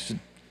 you should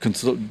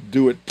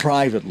do it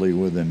privately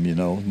with them,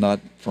 not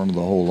in front of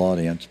the whole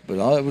audience. But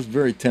it was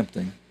very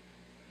tempting.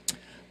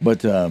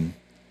 But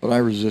I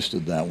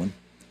resisted that one.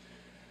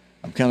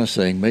 I'm kind of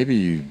saying maybe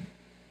you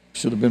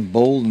should have been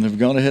bold and have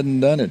gone ahead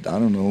and done it. I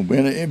don't know.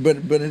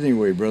 But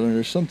anyway, brother,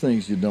 there's some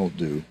things you don't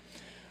do.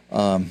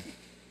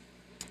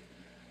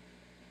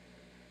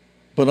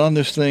 But on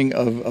this thing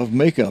of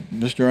makeup,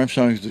 Mr.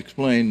 Armstrong has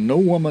explained, no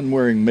woman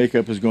wearing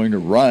makeup is going to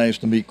rise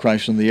to meet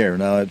Christ in the air.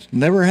 Now, it's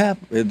never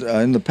happened.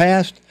 In the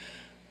past,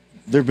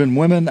 there have been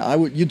women,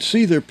 you'd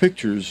see their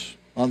pictures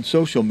on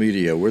social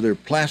media where they're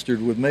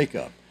plastered with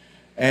makeup.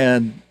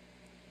 And,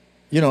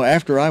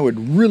 after I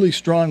would really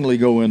strongly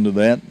go into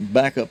that,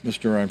 back up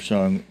Mr.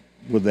 Armstrong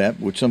with that,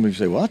 which some people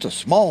say, well, that's a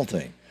small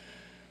thing.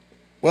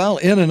 Well,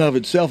 in and of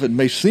itself, it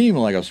may seem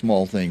like a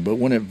small thing, but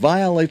when it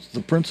violates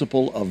the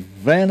principle of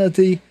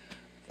vanity,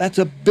 that's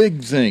a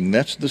big thing.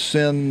 That's the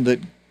sin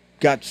that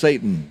got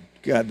Satan,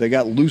 they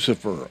got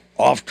Lucifer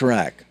off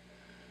track,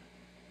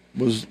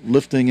 was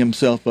lifting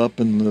himself up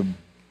in the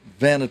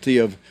vanity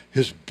of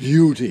his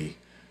beauty,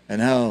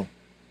 and how,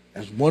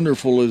 as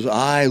wonderful as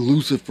I,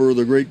 Lucifer,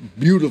 the great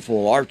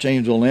beautiful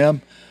archangel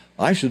am,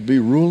 I should be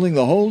ruling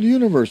the whole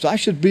universe. I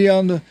should be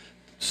on the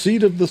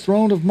seat of the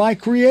throne of my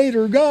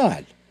Creator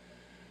God.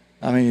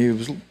 I mean,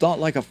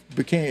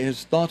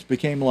 his thoughts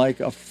became like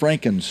a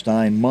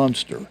Frankenstein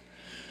monster.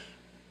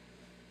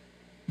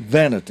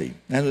 Vanity.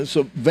 And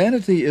so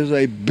vanity is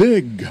a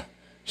big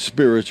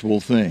spiritual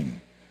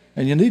thing.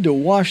 And you need to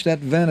wash that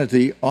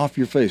vanity off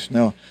your face.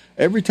 Now,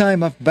 every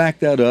time I've backed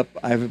that up,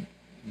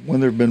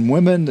 when there have been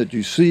women that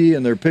you see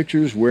in their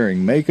pictures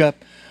wearing makeup,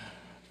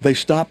 they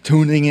stop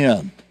tuning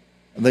in.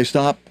 They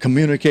stop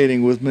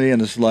communicating with me, and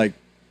it's like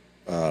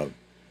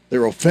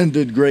they're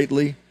offended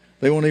greatly.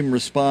 They won't even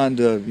respond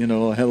to,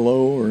 a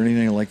hello or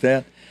anything like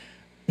that.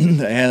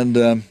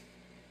 And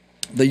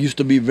they used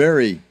to be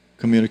very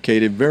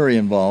communicative, very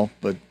involved,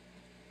 but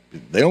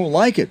they don't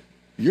like it.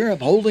 You're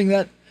upholding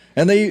that.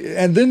 And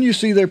then you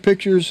see their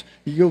pictures.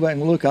 You go back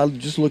and look. I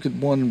just looked at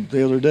one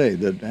the other day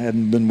that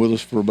hadn't been with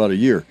us for about a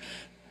year.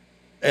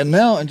 And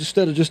now,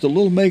 instead of just a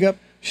little makeup,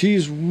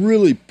 she's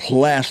really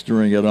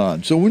plastering it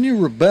on. So when you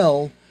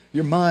rebel,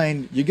 your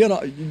mind, you're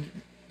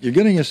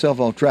getting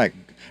yourself off track.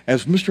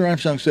 As Mr.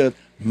 Armstrong said,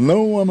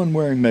 no woman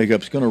wearing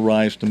makeup is going to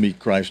rise to meet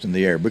Christ in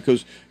the air,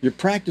 because you're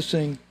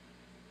practicing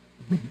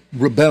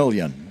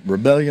rebellion.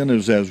 Rebellion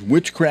is as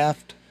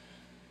witchcraft,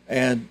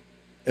 and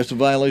it's a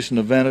violation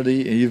of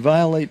vanity. And you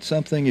violate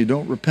something, you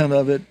don't repent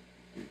of it.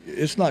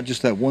 It's not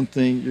just that one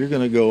thing. You're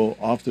going to go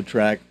off the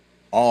track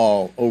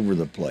all over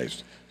the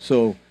place.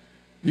 So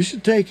you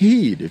should take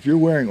heed. If you're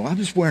wearing, I'm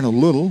just wearing a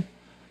little,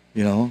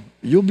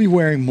 you'll be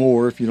wearing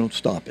more if you don't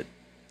stop it.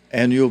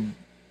 And you'll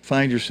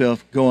find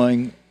yourself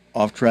going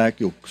off track.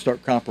 You'll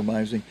start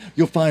compromising.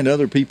 You'll find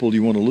other people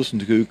you want to listen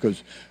to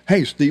because,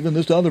 hey, Stephen,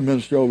 this other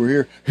minister over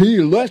here, he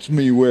lets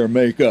me wear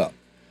makeup.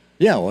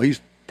 Yeah, well,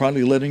 he's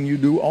probably letting you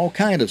do all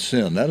kind of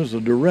sin. That is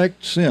a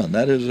direct sin.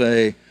 That is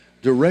a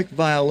direct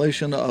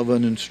violation of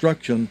an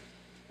instruction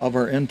of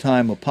our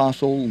end-time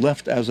apostle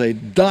left as a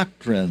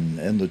doctrine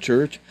in the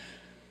church.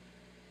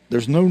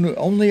 There's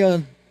only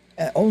an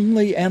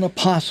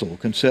apostle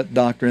can set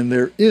doctrine.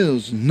 There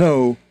is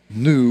no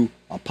new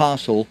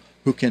apostle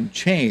who can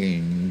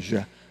change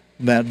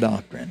that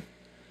doctrine.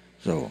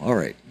 So, all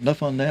right,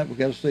 enough on that. We've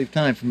got to save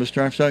time for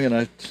Mr. Armstrong, and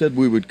I said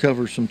we would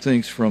cover some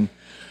things from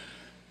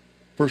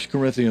 1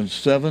 Corinthians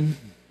 7.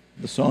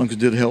 The songs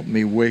did help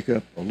me wake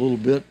up a little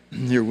bit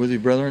here with you,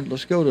 brethren.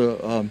 Let's go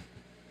to,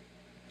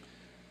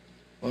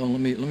 let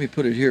me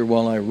put it here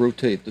while I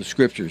rotate the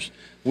scriptures.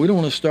 We don't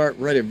want to start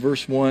right at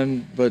verse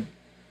 1, but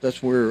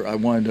that's where I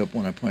wind up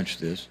when I punch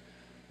this.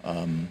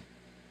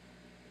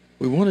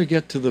 We want to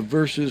get to the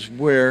verses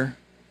where,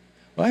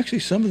 well, actually,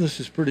 some of this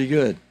is pretty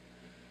good.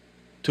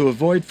 To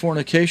avoid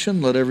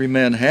fornication, let every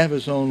man have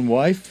his own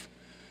wife,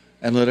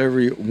 and let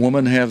every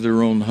woman have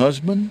their own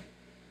husband.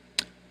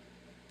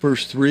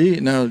 Verse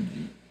 3, now,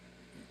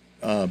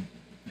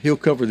 he'll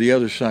cover the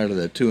other side of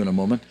that too in a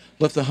moment.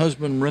 Let the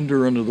husband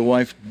render unto the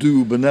wife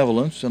due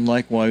benevolence, and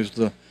likewise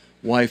the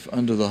wife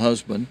unto the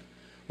husband.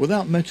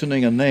 Without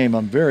mentioning a name,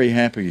 I'm very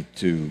happy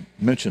to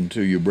mention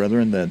to you,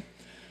 brethren, that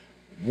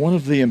one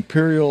of the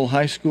Imperial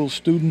High School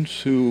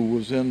students who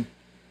was in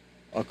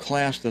a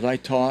class that I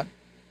taught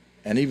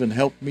and even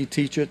helped me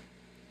teach it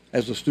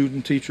as a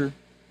student teacher,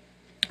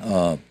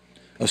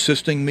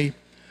 assisting me,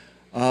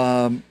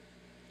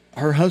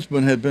 her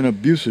husband had been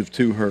abusive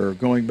to her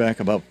going back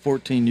about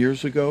 14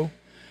 years ago,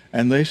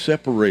 and they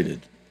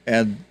separated.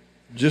 And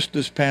just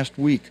this past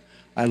week,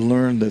 I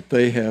learned that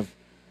they have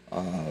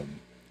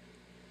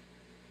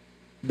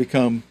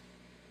become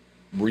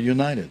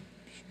reunited.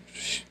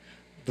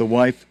 The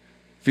wife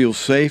feels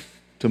safe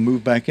to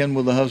move back in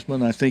with the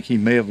husband. I think he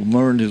may have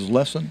learned his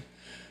lesson.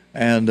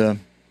 And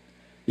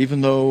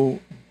even though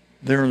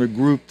they're in a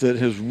group that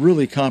has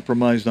really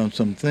compromised on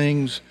some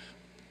things,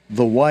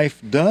 the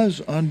wife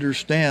does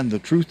understand the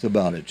truth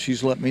about it.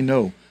 She's let me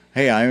know,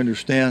 hey, I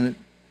understand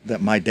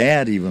that my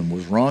dad even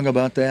was wrong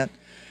about that.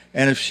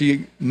 And if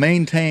she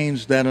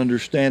maintains that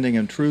understanding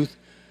and truth,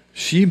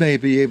 she may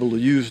be able to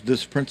use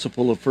this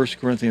principle of 1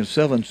 Corinthians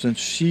 7, since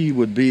she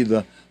would be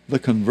the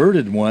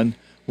converted one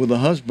with a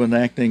husband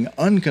acting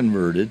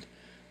unconverted.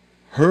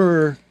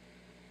 Her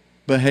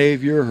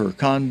behavior, her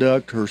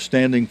conduct, her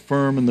standing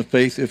firm in the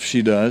faith, if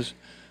she does,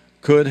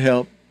 could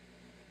help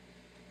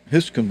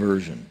his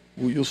conversion.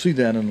 Well, you'll see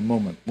that in a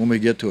moment when we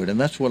get to it. And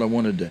that's what I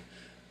wanted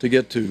to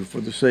get to for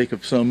the sake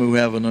of some who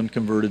have an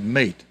unconverted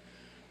mate.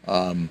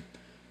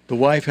 The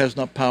wife has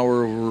not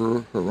power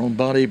over her own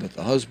body, but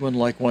the husband.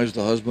 Likewise,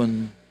 the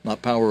husband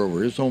not power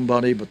over his own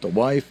body, but the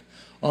wife.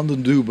 On the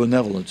due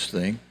benevolence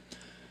thing,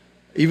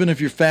 even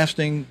if you're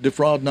fasting,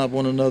 defraud not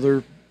one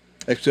another,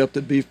 except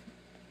it be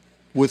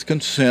with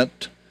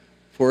consent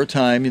for a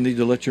time. You need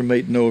to let your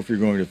mate know if you're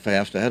going to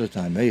fast ahead of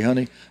time. Hey,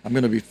 honey, I'm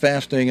going to be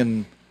fasting,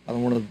 and I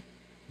don't want to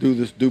do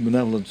this due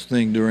benevolence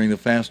thing during the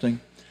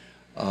fasting.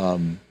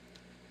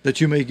 That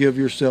you may give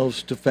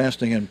yourselves to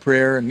fasting and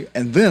prayer,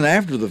 and then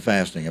after the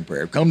fasting and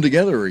prayer, come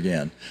together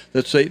again,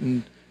 that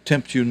Satan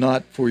tempt you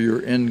not for your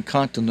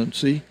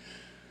incontinency.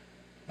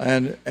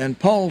 And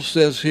Paul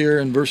says here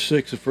in verse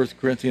 6 of 1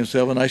 Corinthians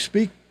 7, I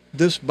speak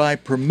this by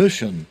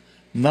permission,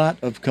 not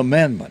of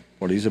commandment.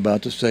 What he's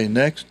about to say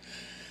next.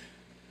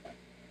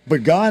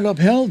 But God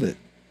upheld it.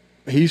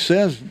 He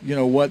says,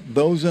 what,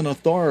 those in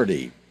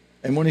authority.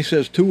 And when he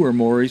says two or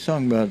more, he's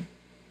talking about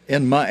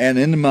in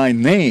my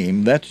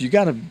name.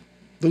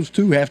 Those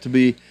two have to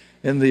be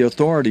in the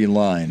authority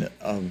line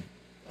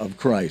of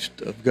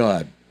Christ, of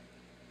God.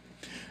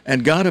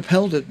 And God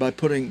upheld it by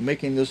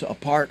making this a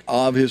part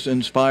of his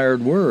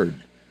inspired word,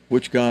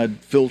 which God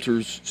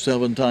filters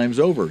 7 times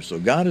over. So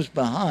God is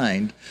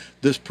behind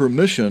this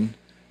permission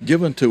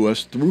given to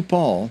us through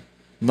Paul,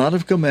 not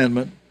of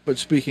commandment, but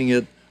speaking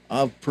it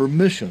of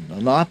permission,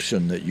 an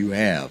option that you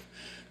have.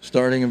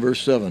 Starting in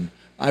verse 7,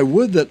 I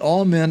would that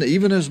all men,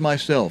 even as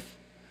myself,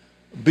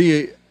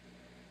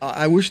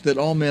 I wish that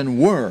all men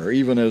were,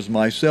 even as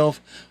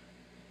myself.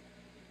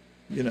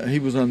 He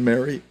was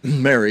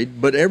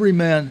married, but every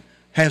man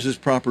has his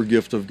proper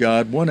gift of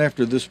God, one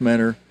after this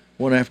manner,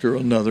 one after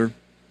another.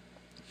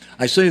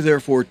 I say,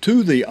 therefore,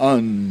 to the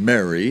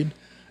unmarried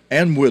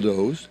and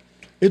widows,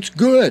 it's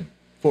good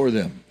for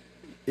them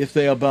if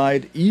they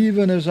abide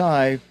even as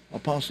I,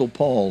 Apostle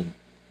Paul,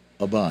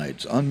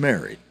 abides,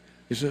 unmarried.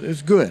 He said,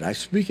 it's good. I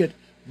speak it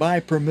by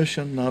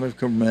permission, not of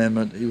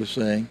commandment, he was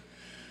saying.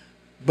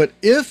 But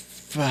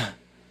if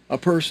a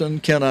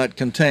person cannot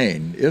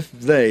contain, if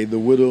they, the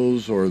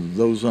widows or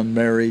those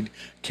unmarried,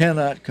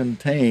 cannot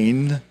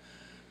contain,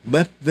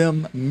 let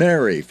them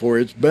marry, for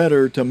it's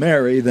better to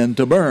marry than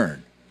to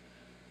burn.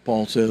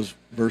 Paul says,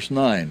 verse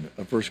 9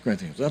 of 1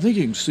 Corinthians. I think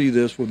you can see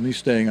this with me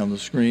staying on the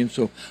screen,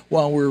 so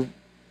while we're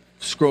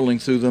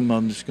scrolling through them,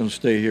 I'm just going to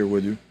stay here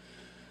with you.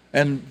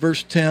 And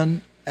verse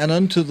 10, and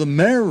unto the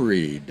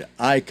married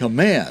I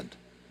command,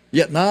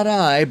 yet not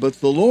I, but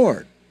the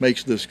Lord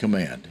makes this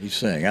command. He's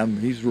saying,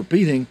 he's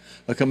repeating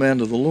a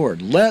command of the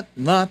Lord. Let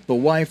not the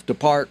wife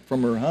depart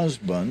from her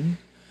husband.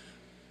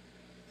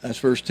 That's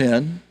verse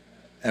 10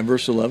 and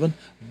verse 11.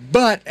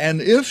 But,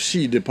 and if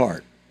she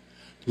depart,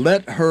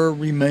 let her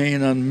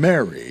remain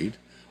unmarried,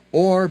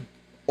 or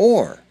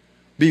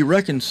be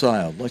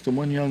reconciled. Like the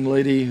one young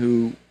lady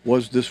who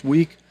was this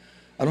week.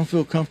 I don't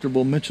feel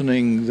comfortable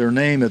mentioning their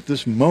name at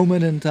this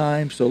moment in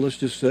time, so let's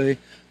just say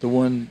the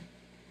one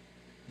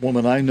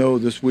woman I know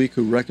this week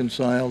who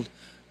reconciled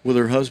with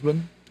her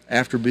husband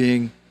after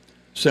being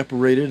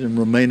separated and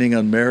remaining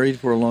unmarried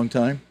for a long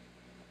time.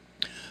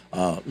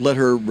 Let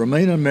her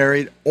remain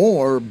unmarried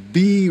or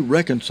be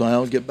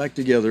reconciled, get back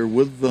together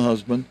with the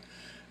husband.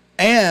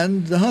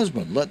 And the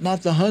husband, let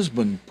not the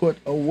husband put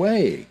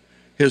away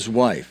his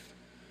wife,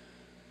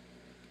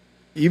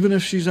 even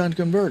if she's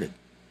unconverted.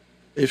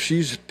 If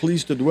she's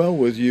pleased to dwell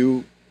with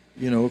you,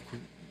 the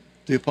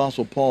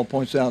Apostle Paul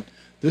points out,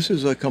 this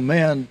is a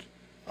command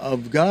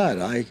of God.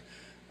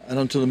 And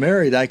unto the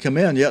married I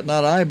command, yet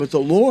not I, but the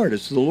Lord.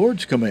 It's the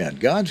Lord's command,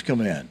 God's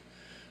command.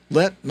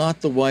 Let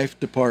not the wife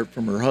depart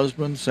from her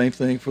husband. Same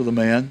thing for the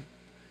man,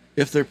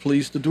 if they're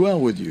pleased to dwell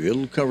with you.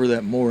 It'll cover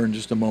that more in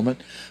just a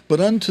moment. But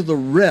unto the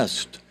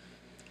rest,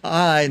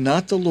 I,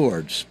 not the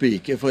Lord,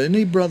 speak. If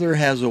any brother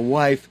has a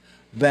wife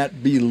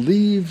that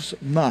believes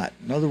not,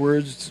 in other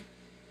words,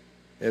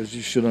 as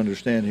you should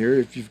understand here,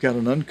 if you've got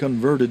an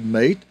unconverted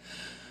mate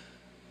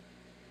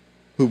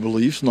who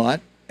believes not,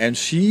 and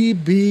she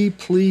be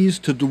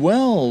pleased to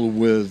dwell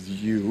with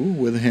you,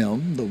 with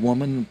him, the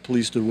woman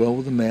pleased to dwell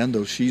with the man,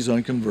 though she's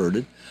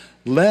unconverted,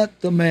 let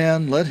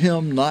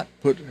him not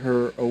put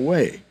her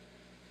away.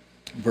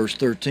 Verse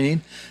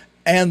 13,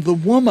 and the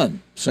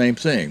woman, same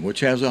thing, which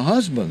has a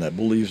husband that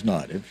believes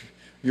not. If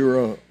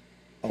you're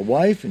a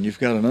wife and you've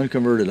got an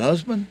unconverted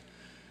husband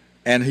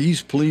and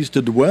he's pleased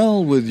to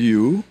dwell with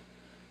you,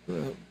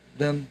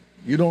 then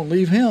you don't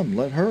leave him.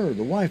 Let her,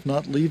 the wife,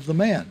 not leave the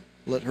man.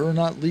 Let her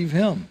not leave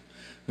him.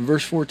 In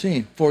verse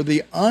 14, for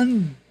the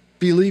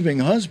unbelieving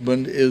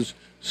husband is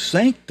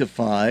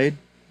sanctified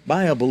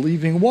by a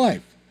believing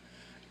wife,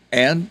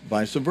 and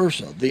vice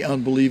versa. The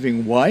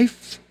unbelieving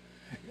wife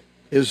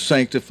is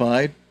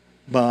sanctified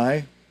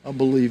by a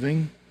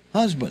believing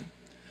husband.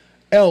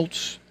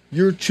 Else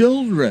your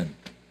children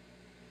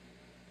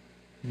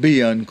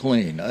be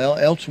unclean.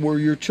 Else were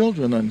your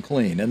children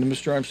unclean. And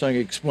Mr. Armstrong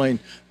explained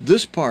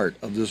this part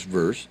of this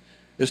verse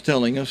is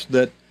telling us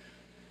that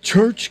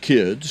church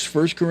kids,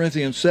 1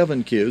 Corinthians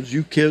 7 kids,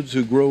 you kids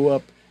who grow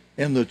up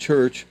in the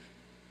church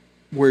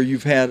where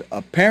you've had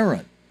a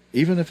parent,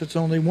 even if it's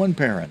only one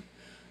parent,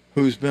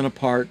 who's been a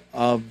part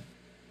of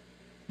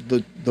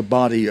the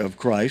body of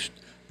Christ,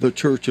 the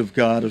church of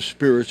God, a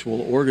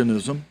spiritual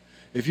organism.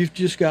 If you've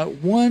just got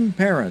one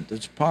parent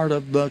that's part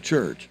of the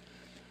church,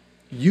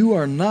 you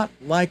are not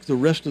like the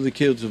rest of the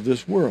kids of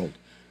this world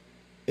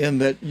in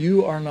that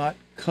you are not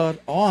cut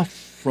off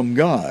from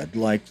God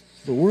like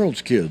the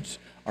world's kids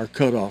are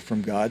cut off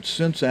from God.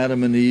 Since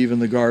Adam and Eve in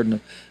the Garden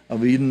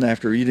of Eden,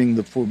 after eating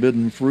the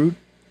forbidden fruit,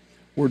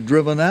 were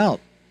driven out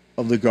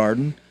of the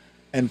garden,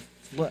 and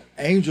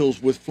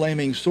angels with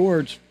flaming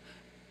swords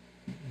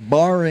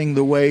barring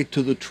the way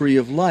to the tree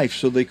of life,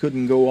 so they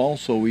couldn't go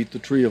also eat the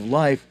tree of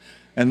life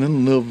and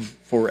then live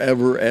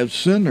forever as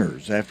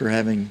sinners after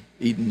having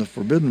eaten the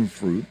forbidden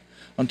fruit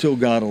until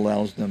God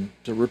allows them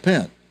to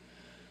repent.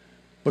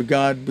 But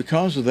God,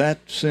 because of that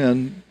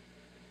sin,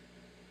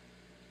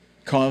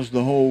 caused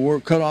the whole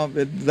world,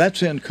 that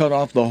sin cut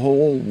off the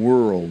whole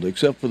world,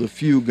 except for the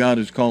few God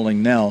is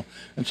calling now.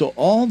 And so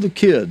all the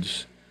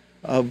kids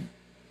of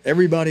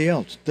everybody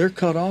else, they're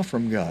cut off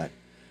from God.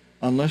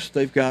 Unless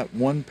they've got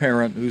one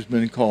parent who's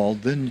been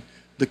called, then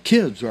the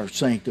kids are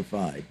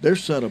sanctified. They're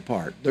set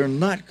apart. They're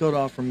not cut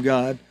off from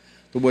God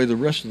the way the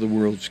rest of the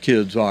world's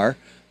kids are.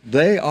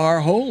 They are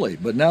holy.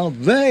 But now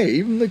they,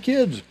 even the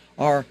kids,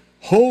 are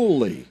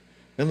holy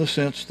in the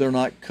sense they're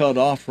not cut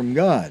off from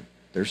God.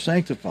 They're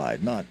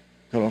sanctified, not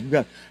cut off from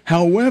God.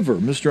 However,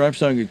 Mr.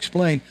 Armstrong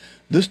explained,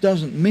 this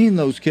doesn't mean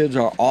those kids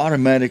are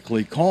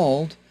automatically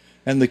called,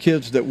 and the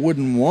kids that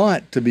wouldn't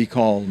want to be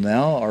called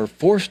now are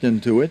forced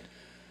into it.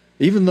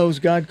 Even those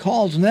God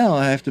calls now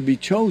have to be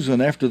chosen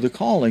after the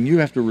calling. You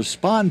have to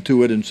respond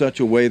to it in such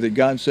a way that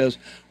God says,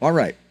 all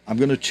right, I'm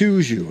going to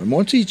choose you. And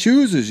once he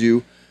chooses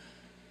you,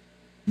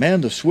 man,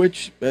 the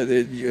switch,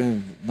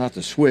 not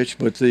the switch,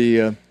 but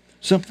the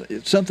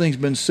something's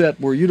been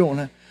set where you don't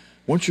have,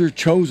 once you're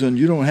chosen,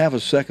 you don't have a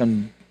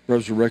second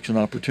resurrection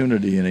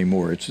opportunity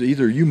anymore. It's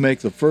either you make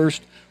the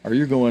first or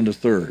you're going to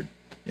third.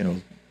 You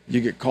know, you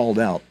get called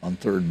out on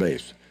third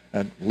base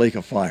at lake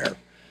of fire.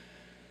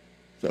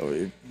 So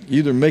you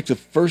either make the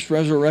first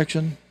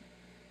resurrection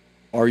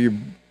or you're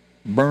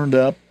burned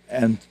up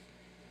and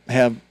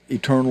have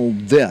eternal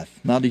death.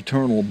 Not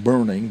eternal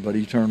burning, but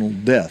eternal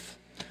death.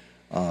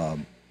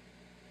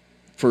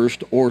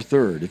 First or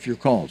third, if you're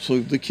called.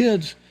 So the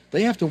kids,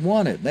 they have to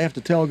want it. They have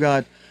to tell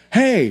God,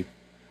 hey,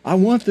 I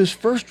want this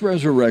first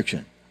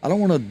resurrection. I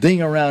don't want to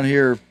ding around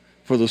here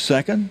for the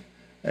second,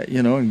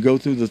 and go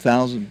through the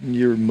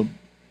 1,000-year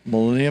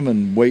millennium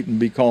and wait and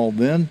be called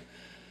then.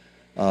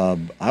 I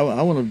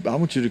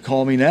want you to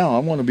call me now. I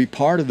want to be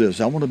part of this.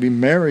 I want to be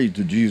married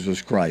to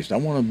Jesus Christ. I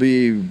want to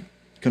be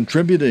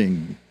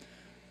contributing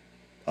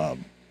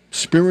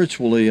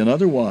spiritually and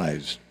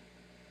otherwise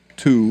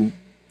to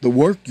the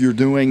work you're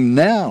doing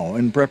now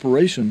in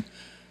preparation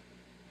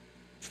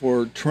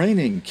for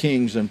training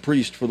kings and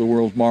priests for the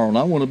world's tomorrow. And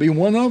I want to be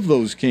one of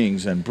those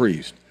kings and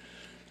priests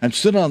and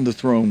sit on the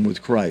throne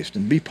with Christ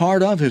and be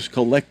part of his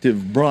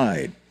collective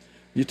bride.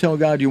 You tell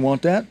God you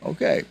want that?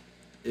 Okay.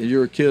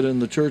 You're a kid in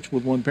the church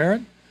with one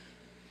parent?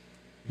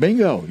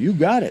 Bingo, you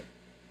got it.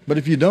 But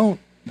if you don't,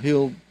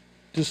 he'll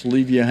just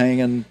leave you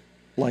hanging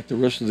like the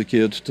rest of the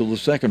kids till the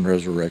second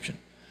resurrection.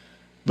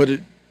 But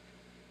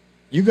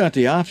you got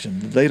the option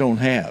that they don't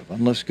have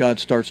unless God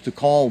starts to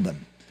call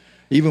them.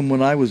 Even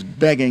when I was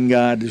begging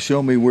God to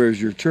show me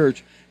where's your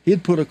church,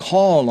 he'd put a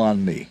call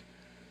on me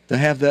to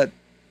have that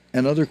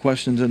and other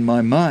questions in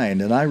my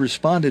mind. And I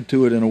responded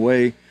to it in a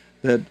way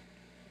that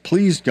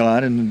pleased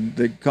God and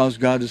that caused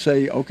God to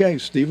say, okay,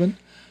 Stephen,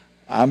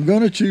 I'm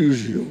going to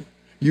choose you.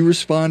 You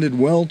responded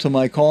well to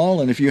my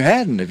call, and if you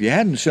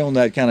hadn't shown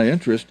that kind of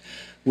interest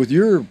with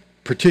your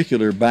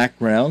particular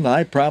background,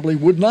 I probably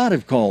would not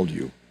have called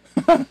you.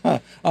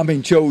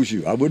 Chose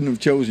you. I wouldn't have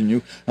chosen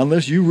you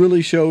unless you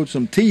really showed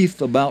some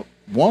teeth about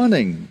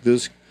wanting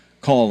this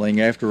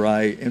calling after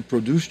I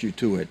introduced you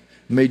to it.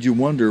 Made you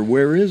wonder,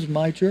 where is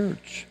my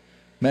church?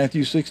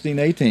 Matthew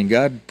 16:18.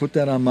 God put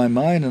that on my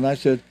mind, and I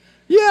said,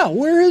 yeah,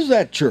 where is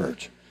that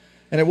church?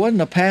 And it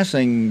wasn't a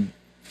passing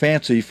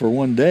fancy for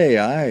one day.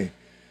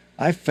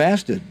 I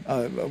fasted.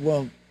 I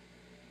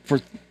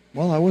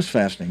was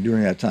fasting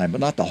during that time,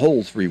 but not the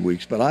whole 3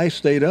 weeks. But I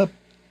stayed up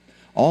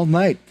all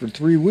night for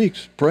 3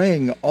 weeks,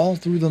 praying all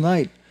through the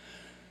night.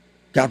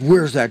 God,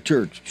 where's that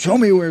church? Show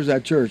me where's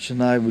that church.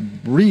 And I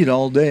would read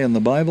all day in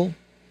the Bible.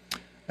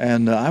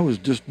 And I was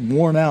just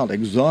worn out,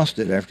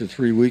 exhausted after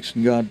 3 weeks.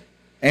 And God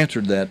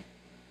answered that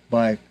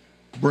by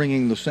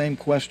bringing the same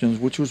questions,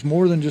 which was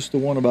more than just the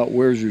one about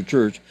where's your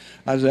church.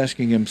 I was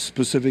asking him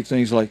specific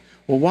things like,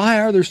 well, why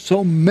are there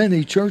so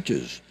many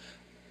churches?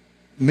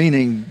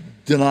 Meaning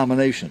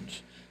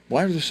denominations.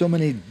 Why are there so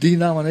many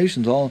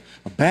denominations? All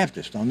a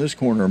Baptist on this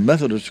corner, a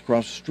Methodist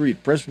across the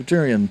street,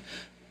 Presbyterian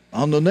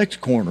on the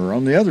next corner,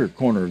 on the other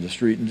corner of the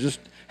street, and just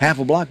half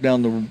a block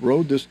down the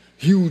road, this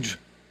huge,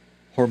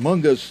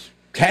 humongous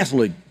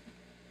Catholic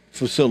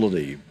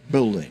facility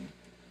building,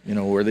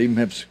 where they even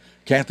have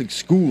Catholic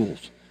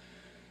schools.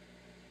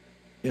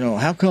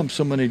 How come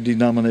so many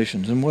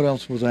denominations? And what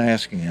else was I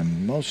asking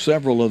him? Well,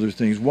 several other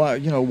things.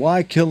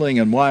 Why killing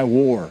and why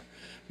war?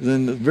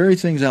 Then the very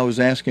things I was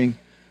asking,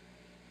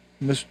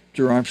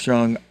 Mr.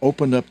 Armstrong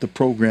opened up the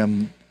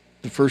program,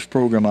 the first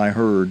program I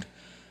heard,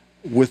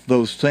 with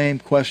those same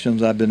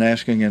questions I've been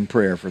asking in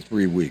prayer for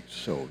 3 weeks.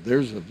 So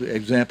there's an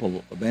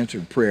example of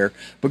answered prayer.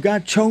 But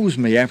God chose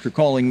me after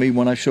calling me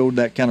when I showed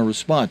that kind of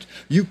response.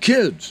 You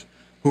kids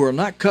who are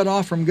not cut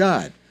off from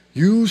God,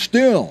 you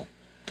still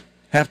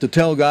have to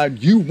tell God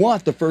you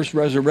want the first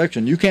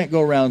resurrection. You can't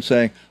go around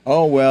saying,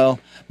 oh, well,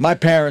 my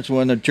parents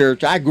were in the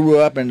church, I grew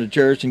up in the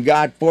church, and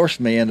God forced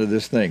me into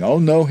this thing. Oh,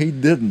 no, he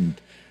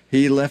didn't.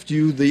 He left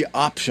you the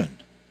option.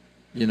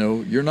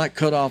 You're not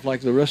cut off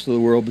like the rest of the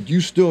world, but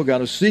you still got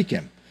to seek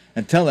him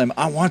and tell him,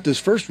 I want this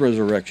first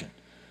resurrection.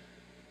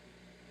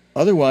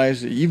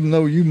 Otherwise, even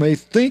though you may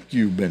think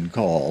you've been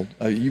called,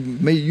 you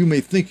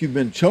may think you've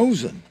been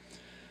chosen,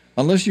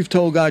 unless you've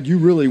told God you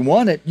really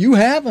want it, you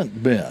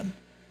haven't been.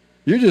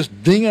 You're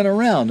just dinging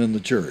around in the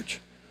church,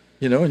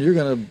 and you're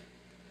going to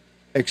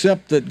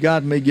accept that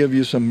God may give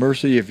you some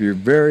mercy if you're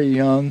very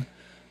young.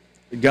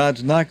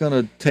 God's not going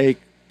to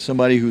take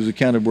somebody who's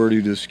accounted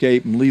worthy to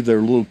escape and leave their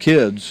little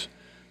kids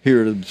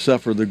here to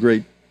suffer the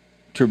great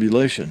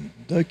tribulation.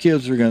 The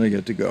kids are going to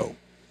get to go.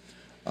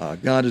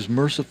 God is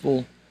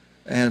merciful,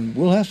 and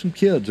we'll have some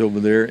kids over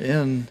there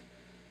in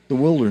the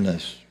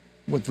wilderness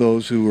with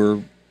those who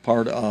are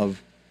part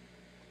of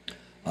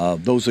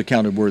those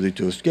accounted worthy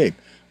to escape.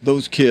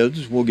 Those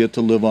kids will get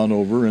to live on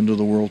over into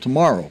the world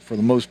tomorrow, for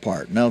the most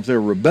part. Now, if they're a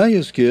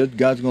rebellious kid,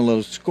 God's going to let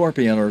a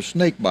scorpion or a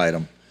snake bite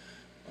them.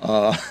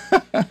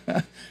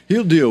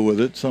 He'll deal with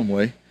it some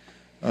way.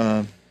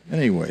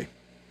 Anyway,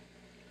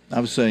 I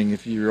was saying,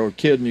 if you're a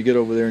kid and you get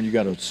over there and you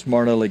got a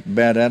smart aleck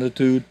bad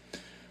attitude,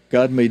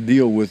 God may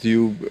deal with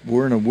you.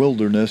 We're in a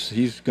wilderness.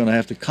 He's going to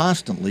have to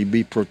constantly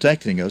be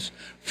protecting us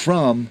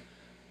from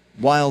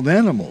wild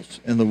animals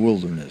in the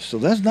wilderness. So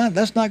that's not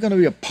going to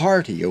be a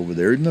party over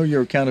there, even though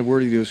you're accounted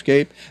worthy to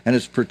escape, and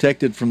it's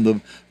protected from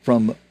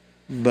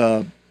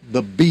the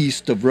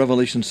beast of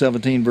Revelation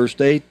 17, verse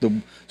 8,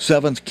 the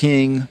seventh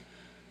king,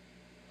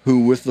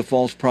 who with the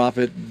false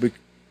prophet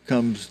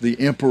becomes the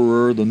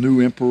emperor, the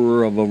new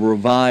emperor of a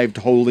revived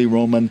Holy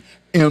Roman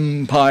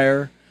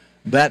Empire.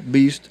 That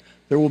beast.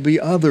 There will be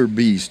other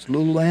beasts,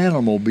 little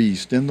animal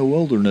beasts in the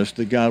wilderness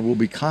that God will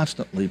be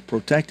constantly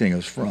protecting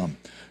us from.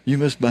 You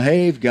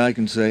misbehave, God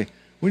can say,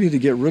 we need to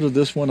get rid of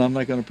this one. I'm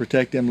not going to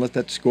protect him. Let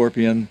that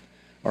scorpion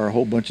or a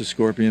whole bunch of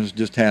scorpions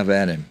just have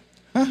at him.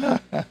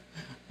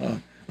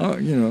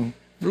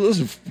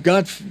 Listen,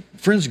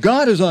 friends,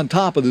 God is on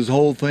top of this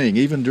whole thing,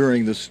 even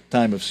during this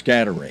time of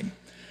scattering.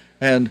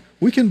 And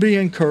we can be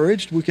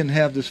encouraged. We can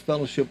have this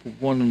fellowship with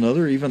one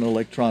another, even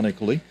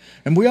electronically.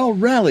 And we all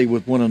rally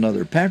with one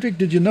another. Patrick,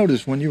 did you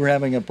notice when you were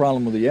having a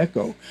problem with the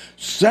echo,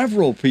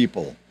 several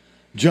people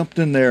jumped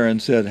in there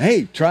and said,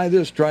 hey, try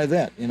this, try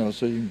that,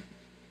 so you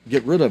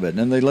get rid of it.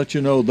 And they let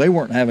you know they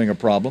weren't having a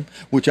problem,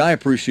 which I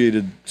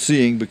appreciated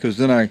seeing, because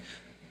then I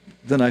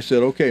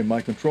said, okay,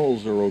 my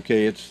controls are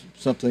okay. It's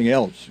something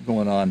else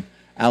going on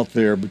out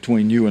there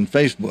between you and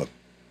Facebook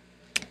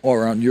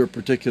or on your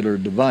particular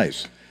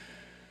device.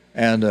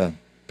 And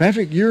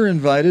Patrick, you're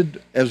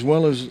invited, as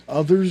well as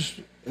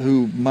others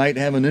who might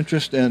have an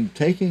interest in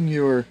taking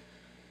your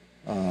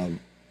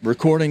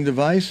recording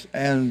device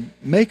and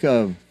make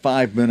a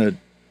 5-minute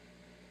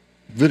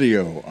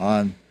video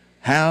on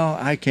how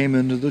I came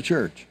into the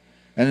church,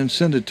 and then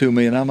send it to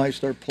me, and I might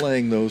start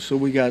playing those. So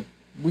we get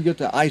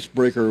the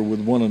icebreaker with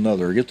one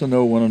another, get to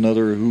know one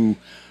another who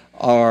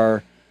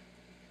are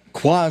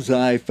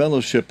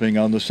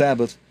quasi-fellowshipping on the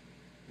Sabbath,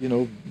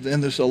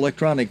 in this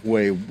electronic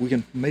way. We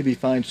can maybe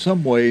find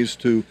some ways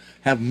to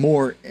have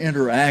more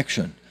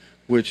interaction,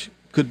 which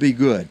could be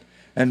good.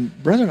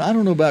 And brethren, I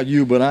don't know about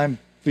you, but I'm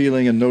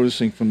feeling and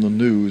noticing from the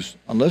news,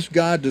 unless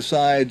God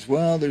decides,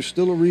 well, there's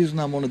still a reason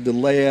I'm going to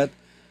delay it,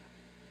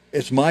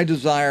 it's my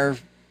desire,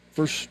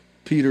 1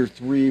 Peter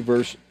 3,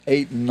 verse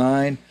 8 and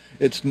 9,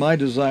 it's my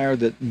desire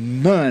that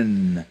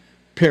none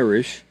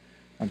perish.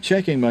 I'm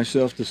checking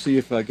myself to see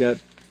if I got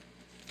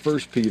 1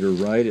 Peter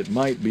right. It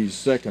might be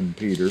 2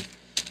 Peter,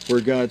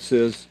 where God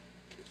says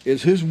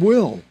it's his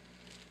will,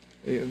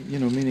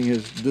 meaning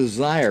his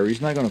desire.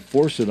 He's not going to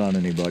force it on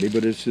anybody,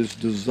 but it's his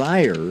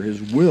desire,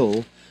 his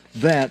will,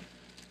 that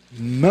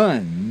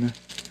none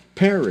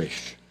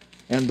perish.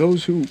 And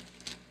those who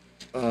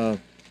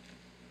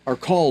are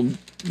called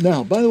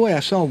now, by the way, I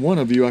saw one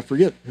of you, I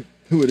forget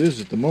who it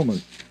is at the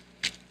moment,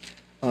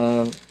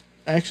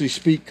 actually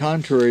speak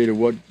contrary to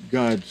what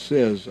God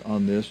says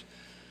on this.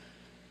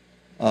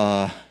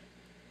 Let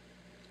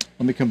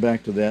me come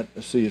back to that.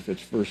 Let's see if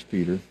it's 1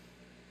 Peter.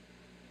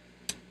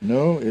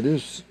 No,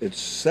 it's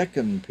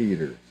 2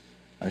 Peter.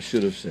 I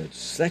should have said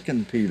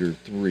 2 Peter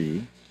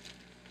 3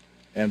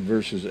 and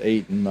verses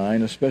 8 and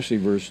 9, especially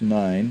verse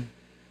 9.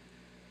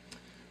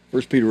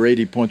 1 Peter 8,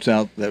 he points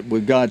out that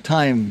with God,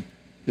 time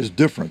is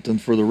different than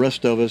for the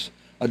rest of us.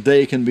 A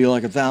day can be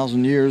like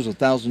 1,000 years,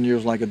 1,000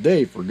 years like a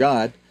day for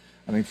God.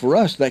 I mean, for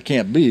us, that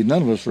can't be.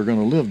 None of us are going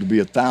to live to be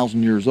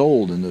 1,000 years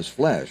old in this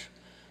flesh.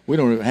 We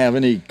don't have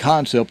any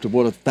concept of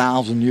what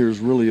 1,000 years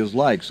really is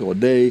like. So a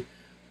day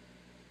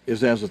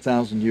is as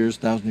 1,000 years,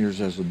 1,000 years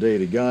as a day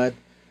to God.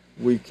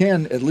 We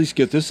can at least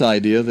get this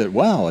idea that,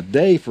 wow, a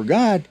day for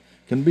God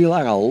can be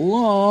like a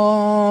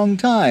long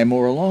time,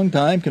 or a long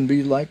time can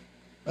be like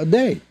a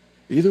day.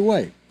 Either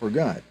way, for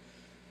God.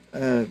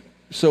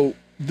 So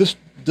this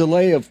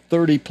delay of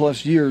 30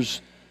 plus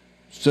years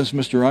since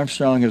Mr.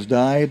 Armstrong has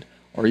died,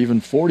 or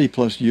even 40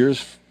 plus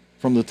years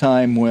from the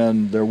time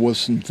when there was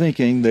some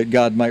thinking that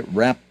God might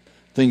wrap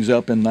things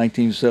up in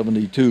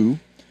 1972,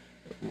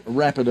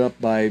 wrap it up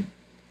by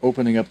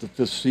opening up the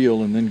fifth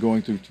seal and then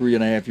going through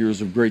 3.5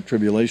 years of great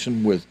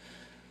tribulation with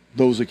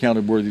those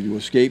accounted worthy to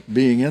escape,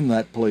 being in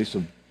that place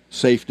of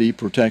safety,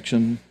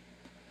 protection,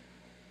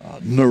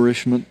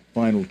 nourishment,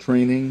 final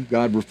training.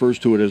 God refers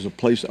to it as a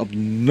place of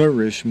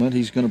nourishment.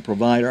 He's going to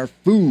provide our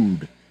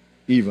food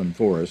even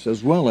for us,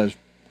 as well as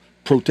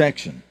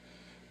protection.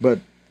 But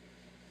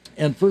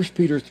in 1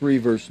 Peter 3,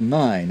 verse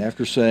 9,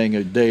 after saying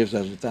a day is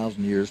as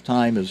 1,000 years,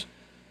 time is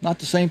not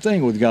the same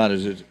thing with God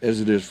as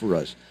it is for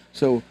us.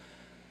 So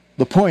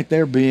the point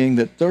there being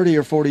that 30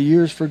 or 40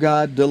 years for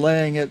God,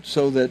 delaying it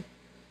so that,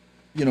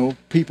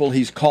 people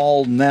he's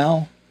called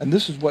now, and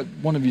this is what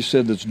one of you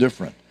said that's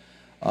different.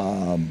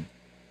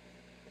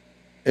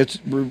 It's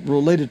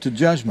related to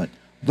judgment.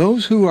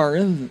 Those who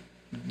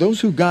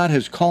God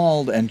has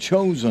called and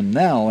chosen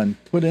now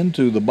and put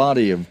into the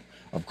body of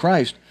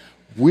Christ,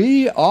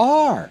 we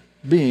are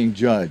being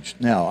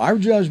judged now. Our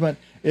judgment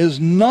is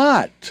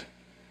not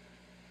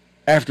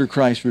after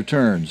Christ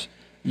returns.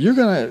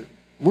 We're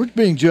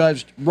being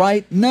judged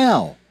right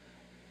now.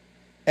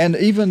 And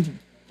even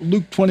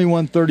Luke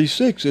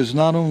 21:36 is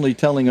not only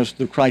telling us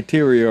the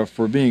criteria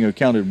for being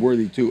accounted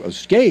worthy to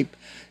escape.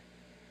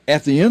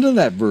 At the end of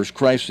that verse,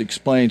 Christ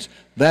explains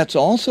that's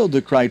also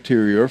the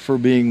criteria for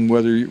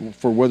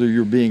whether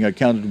you're being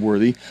accounted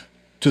worthy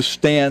to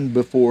stand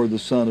before the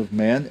Son of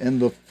Man in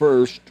the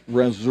first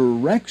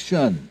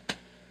resurrection.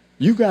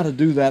 You got to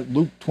do that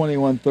Luke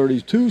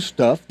 21:32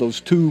 stuff, those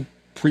two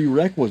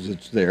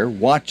prerequisites there,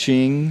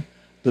 watching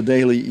the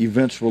daily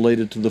events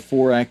related to the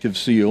 4 active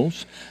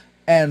seals,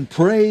 and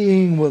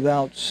praying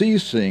without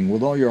ceasing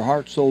with all your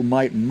heart, soul,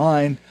 might, and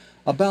mind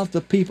about the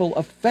people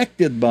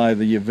affected by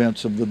the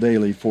events of the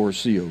daily 4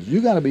 seals.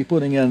 You got to be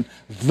putting in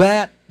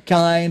that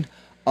kind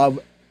of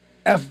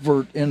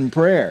effort in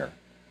prayer,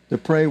 to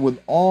pray with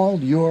all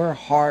your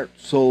heart,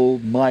 soul,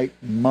 might,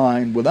 and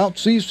mind without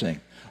ceasing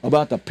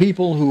about the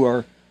people who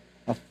are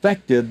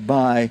affected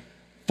by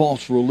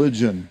false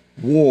religion,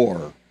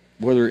 war,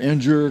 whether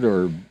injured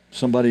or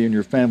somebody in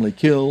your family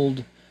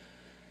killed,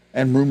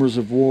 and rumors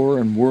of war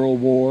and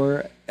world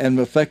war, and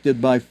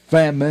affected by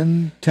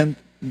famine.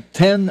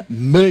 10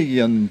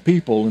 million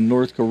people in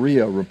North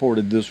Korea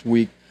reported this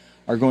week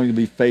are going to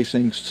be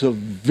facing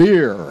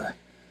severe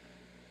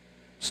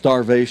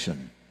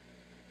starvation,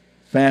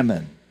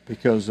 famine,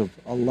 because of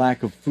a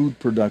lack of food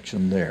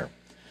production there.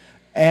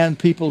 And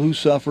people who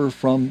suffer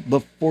from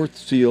the 4th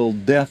seal,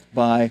 death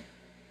by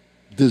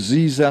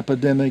disease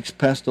epidemics,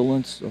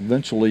 pestilence,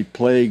 eventually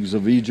plagues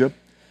of Egypt,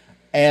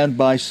 and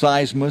by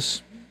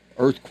seismus,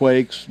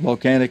 earthquakes,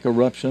 volcanic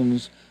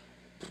eruptions,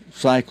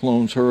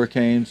 cyclones,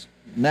 hurricanes,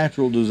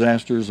 natural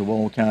disasters of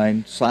all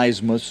kinds,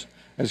 seismus,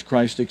 as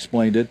Christ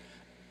explained it,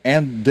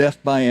 and death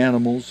by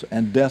animals,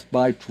 and death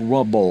by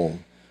trouble,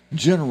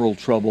 general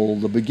trouble,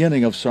 the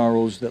beginning of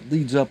sorrows that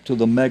leads up to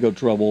the mega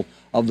trouble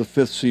of the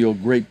 5th seal,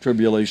 great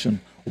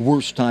tribulation,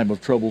 worst time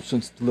of trouble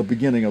since the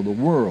beginning of the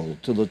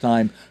world, to the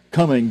time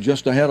coming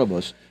just ahead of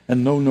us,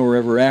 and no nor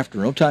ever after.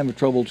 No time of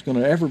trouble is going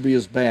to ever be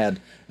as bad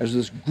as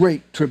this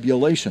great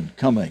tribulation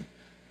coming,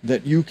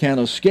 that you can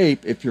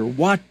escape if you're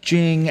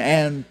watching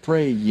and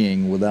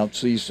praying without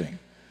ceasing.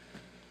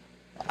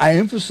 I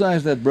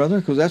emphasize that, brother,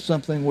 because that's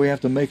something we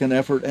have to make an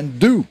effort and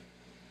do.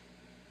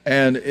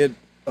 And it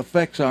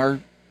affects our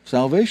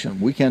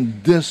salvation. We can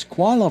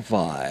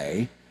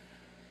disqualify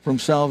from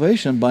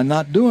salvation by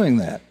not doing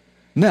that.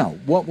 Now,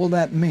 what will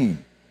that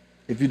mean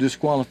if you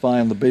disqualify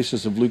on the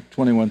basis of Luke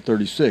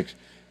 21:36?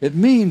 It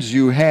means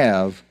you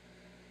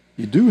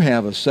do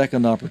have a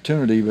second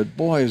opportunity, but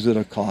boy, is it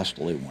a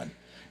costly one.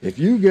 If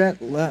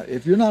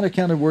you're not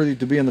accounted worthy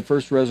to be in the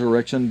first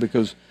resurrection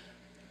because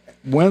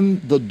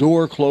when the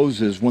door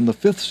closes, when the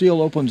fifth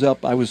seal opens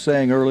up, I was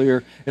saying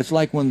earlier, it's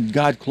like when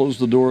God closed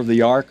the door of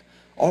the ark.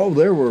 Oh,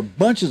 there were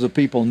bunches of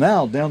people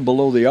now down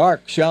below the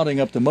ark shouting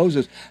up to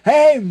Moses,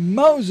 "Hey,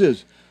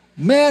 Moses,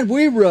 man,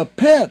 we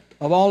repent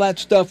of all that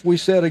stuff we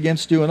said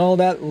against you and all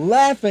that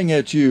laughing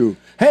at you.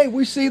 Hey,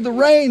 we see the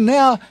rain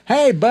now.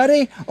 Hey,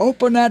 buddy,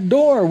 open that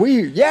door.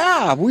 We're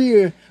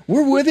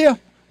with you.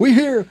 We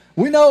hear,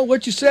 we know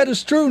what you said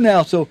is true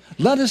now, so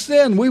let us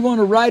in. We want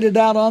to write it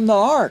out on the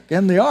ark,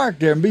 in the ark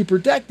there, and be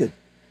protected."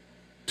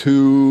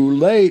 Too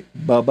late,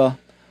 Bubba.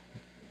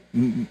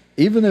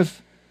 Even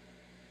if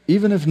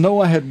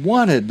Noah had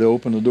wanted to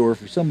open the door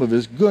for some of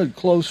his good,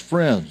 close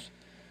friends,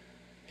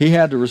 he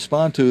had to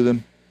respond to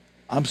them,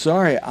 "I'm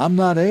sorry, I'm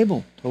not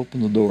able to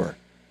open the door.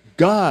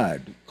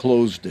 God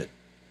closed it,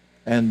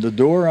 and the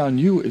door on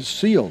you is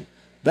sealed."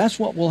 That's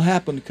what will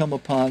happen to come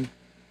upon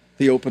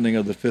the opening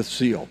of the fifth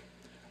seal.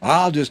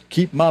 "I'll just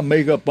keep my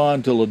makeup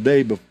on till the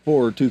day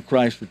before or two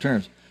Christ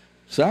returns."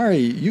 Sorry,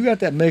 you got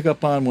that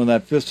makeup on when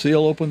that fifth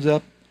seal opens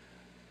up.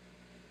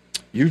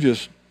 You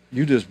just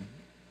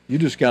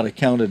got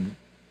accounted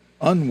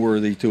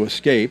unworthy to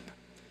escape.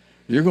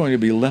 You're going to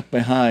be left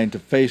behind to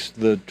face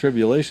the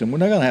tribulation. We're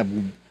not going to have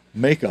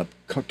makeup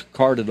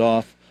carted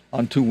off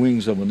on two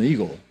wings of an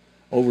eagle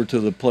over to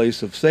the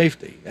place of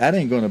safety. That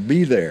ain't going to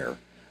be there.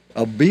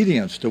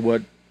 Obedience to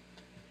what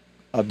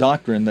a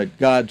doctrine that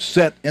God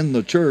set in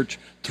the church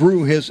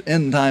through his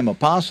end-time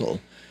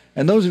apostle.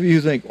 And those of you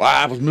who think,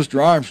 "Wow, that was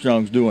Mr.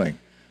 Armstrong's doing,"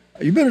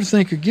 you better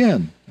think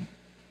again.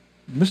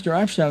 Mr.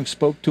 Armstrong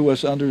spoke to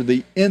us under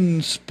the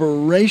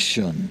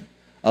inspiration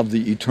of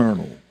the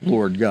eternal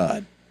Lord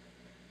God.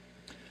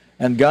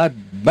 And God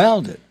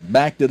bound it,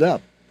 backed it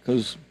up,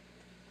 because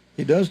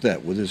he does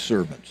that with his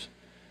servants,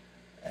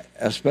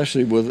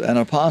 especially with an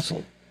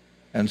apostle.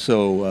 And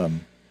so,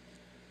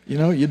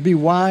 you'd be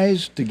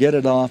wise to get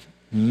it off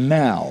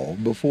now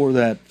before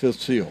that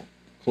fifth seal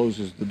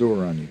closes the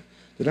door on you.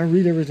 Did I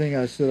read everything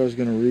I said I was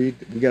going to read?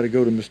 We got to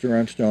go to Mr.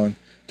 Armstrong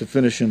to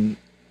finish in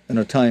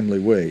a timely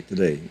way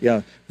today.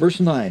 Yeah, verse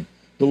 9.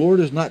 "The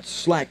Lord is not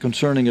slack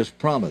concerning his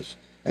promise,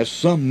 as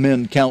some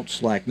men count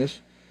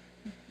slackness,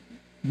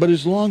 but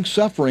his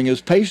long-suffering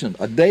is patient.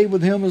 A day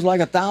with him is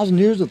like 1,000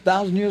 years,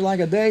 1,000 years like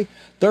a day,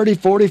 30,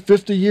 40,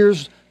 50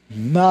 years,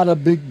 not a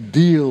big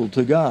deal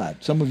to God."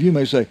 Some of you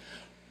may say,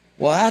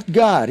 "Well, that's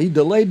God. He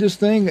delayed this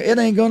thing. It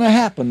ain't going to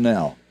happen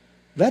now."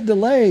 That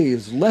delay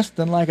is less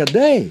than like a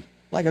day,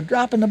 like a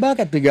drop in the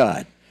bucket to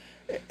God.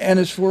 And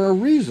it's for a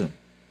reason,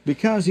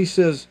 because he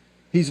says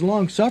he's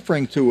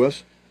long-suffering to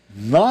us,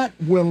 not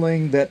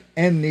willing that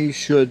any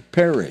should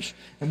perish.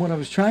 And what I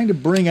was trying to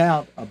bring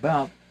out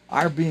about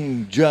our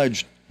being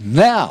judged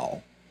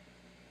now,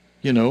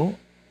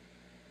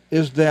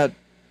 is that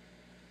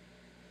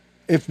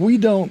if we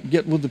don't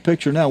get with the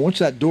picture now, once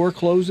that door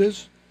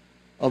closes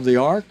of the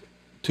ark,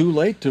 too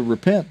late to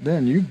repent,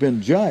 then you've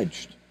been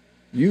judged.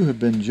 You have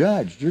been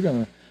judged.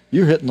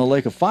 You're hitting the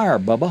lake of fire,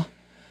 Bubba.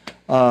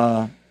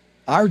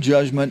 Our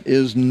judgment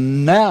is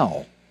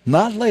now,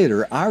 not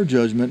later. Our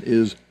judgment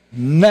is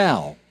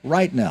now,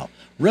 right now.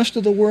 Rest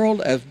of the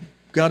world, as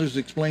God has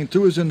explained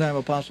through his end-time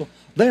apostle,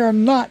 they are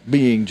not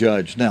being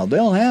judged now.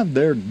 They'll have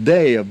their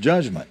day of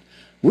judgment.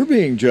 We're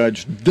being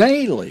judged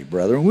daily,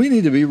 brethren. We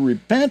need to be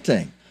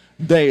repenting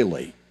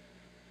daily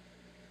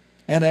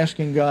and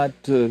asking God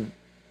to,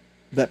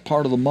 that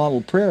part of the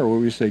model prayer where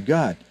we say,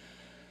 "God,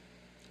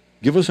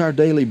 give us our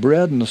daily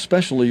bread, and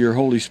especially your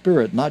Holy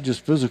Spirit," not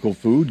just physical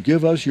food.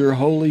 Give us your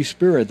Holy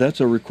Spirit. That's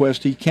a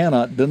request he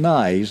cannot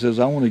deny. He says,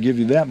 "I want to give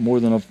you that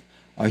more than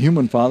a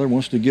human father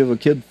wants to give a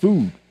kid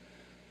food."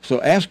 So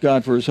ask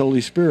God for his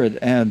Holy Spirit,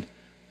 and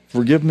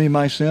forgive me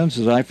my sins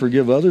as I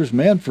forgive others.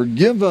 Man,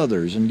 forgive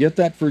others and get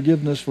that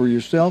forgiveness for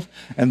yourself.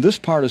 And this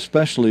part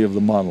especially of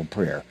the model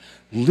prayer.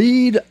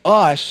 Lead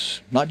us,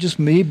 not just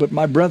me, but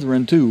my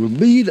brethren too.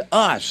 Lead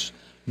us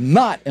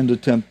not into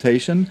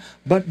temptation,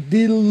 but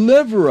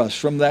deliver us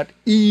from that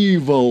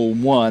evil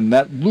one,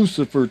 that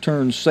Lucifer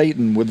turned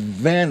Satan with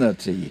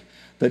vanity,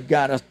 that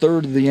got a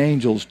third of the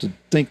angels to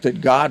think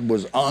that God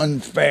was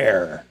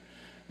unfair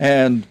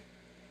and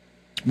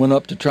went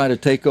up to try to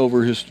take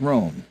over his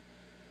throne.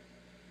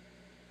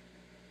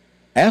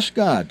 Ask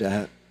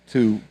God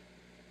to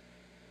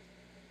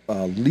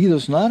lead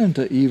us not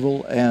into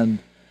evil and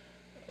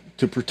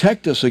to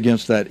protect us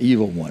against that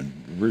evil one.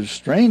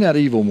 Restrain that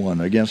evil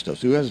one against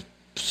us who has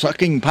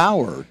sucking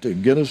power to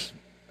get us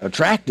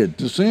attracted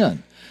to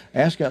sin.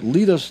 Ask God,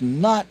 lead us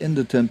not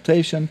into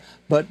temptation,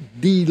 but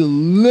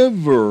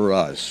deliver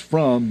us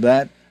from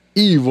that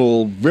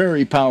evil,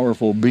 very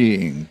powerful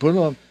being.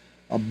 Put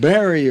a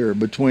barrier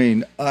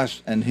between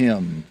us and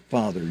him,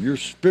 Father, your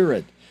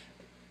Spirit,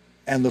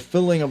 and the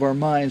filling of our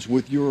minds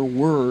with your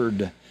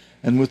word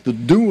and with the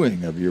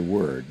doing of your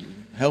word,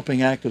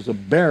 helping act as a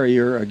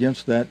barrier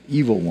against that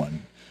evil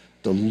one.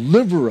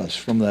 Deliver us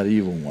from that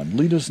evil one.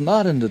 Lead us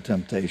not into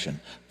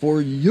temptation.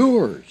 For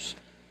yours,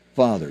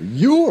 Father,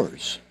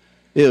 yours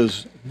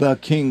is the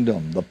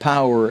kingdom, the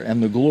power,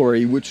 and the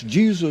glory which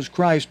Jesus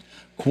Christ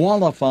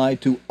qualified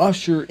to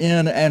usher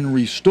in and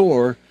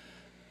restore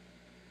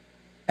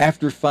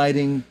after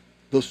fighting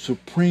the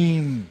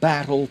supreme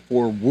battle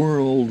for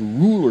world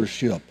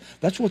rulership.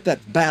 That's what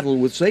that battle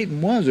with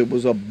Satan was. It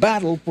was a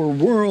battle for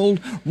world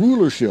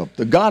rulership.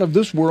 The god of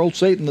this world,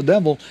 Satan the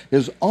devil,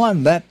 is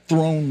on that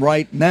throne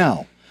right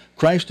now.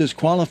 Christ is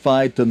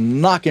qualified to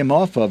knock him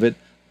off of it,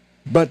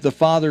 but the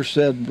Father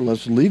said,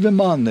 let's leave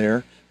him on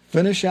there,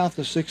 finish out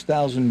the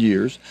 6,000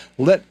 years,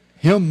 let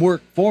him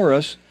work for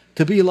us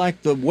to be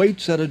like the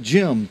weights at a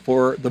gym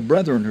for the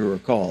brethren who are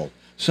called,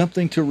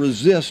 something to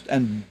resist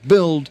and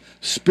build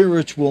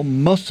spiritual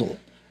muscle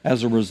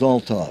as a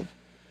result of.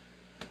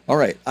 All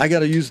right, I got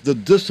to use the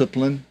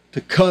discipline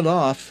to cut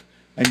off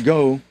and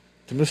go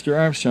to Mr.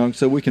 Armstrong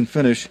so we can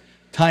finish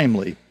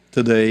timely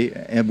today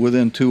and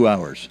within 2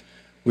 hours.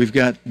 We've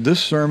got this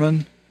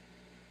sermon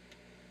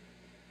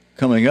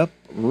coming up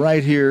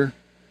right here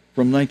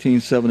from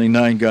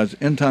 1979. God's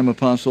end-time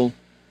apostle,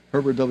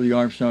 Herbert W.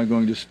 Armstrong,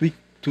 going to speak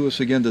to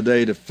us again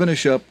today to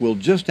finish up. We'll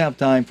just have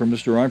time for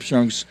Mr.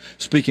 Armstrong's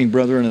speaking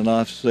brethren, and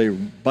I'll say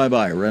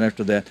bye-bye right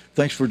after that.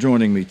 Thanks for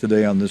joining me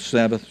today on this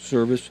Sabbath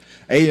service,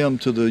 AM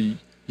to the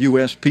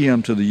U.S.,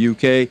 PM to the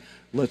U.K.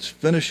 Let's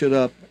finish it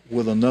up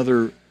with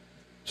another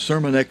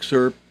sermon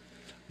excerpt.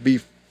 Be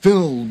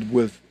filled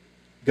with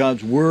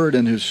God's Word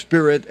and His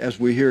Spirit as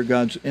we hear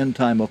God's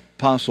end-time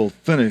apostle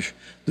finish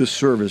this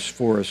service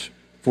for us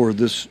for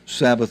this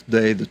Sabbath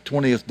day, the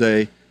 20th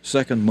day,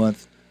 second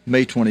month,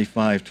 May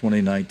 25,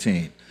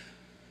 2019.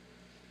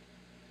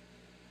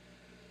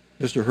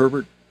 Mr.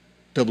 Herbert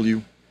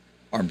W.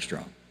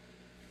 Armstrong.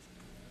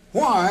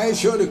 Why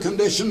should a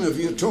condition of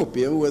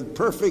utopia with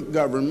perfect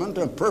government,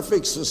 a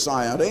perfect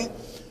society,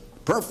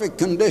 perfect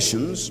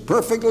conditions,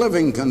 perfect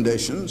living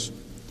conditions,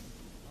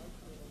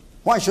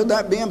 why should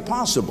that be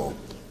impossible?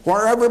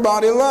 Where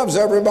everybody loves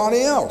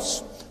everybody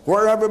else,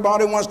 where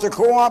everybody wants to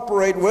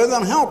cooperate with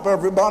and help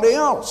everybody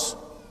else,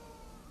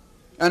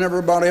 and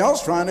everybody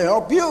else trying to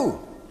help you.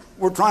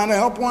 We're trying to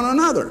help one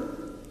another.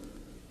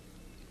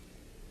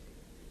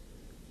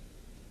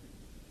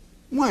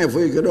 Why, if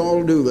we could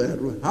all do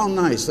that, how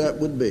nice that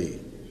would be.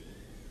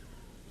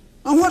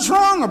 And what's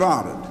wrong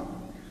about it?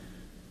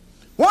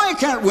 Why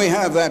can't we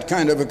have that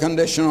kind of a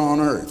condition on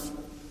earth?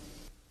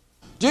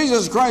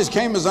 Jesus Christ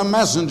came as a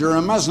messenger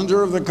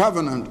of the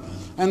covenant,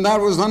 and that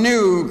was the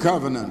new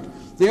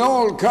covenant. The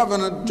old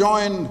covenant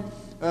joined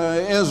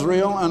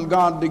Israel and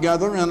God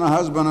together in a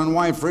husband and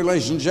wife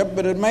relationship,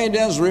 but it made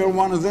Israel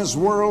one of this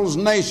world's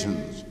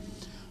nations.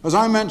 As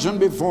I mentioned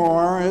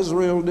before,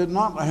 Israel did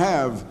not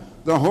have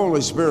the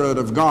Holy Spirit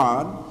of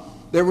God.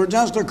 They were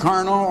just a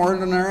carnal,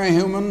 ordinary,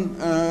 human,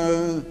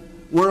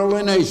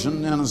 worldly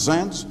nation in a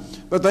sense,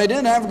 but they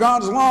did have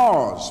God's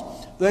laws.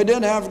 They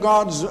did have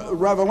God's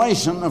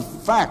revelation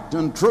of fact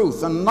and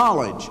truth and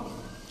knowledge,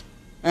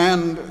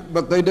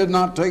 but they did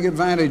not take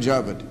advantage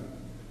of it.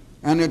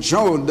 And it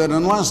showed that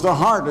unless the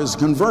heart is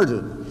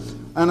converted,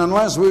 and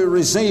unless we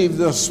receive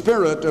the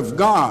Spirit of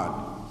God,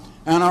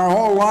 and our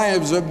whole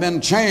lives have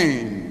been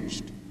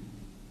changed,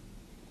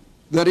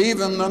 that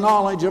even the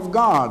knowledge of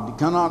God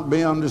cannot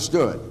be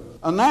understood.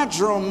 A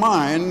natural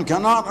mind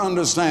cannot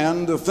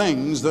understand the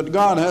things that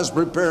God has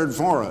prepared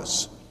for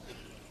us.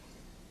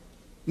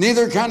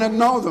 Neither can it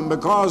know them,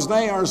 because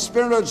they are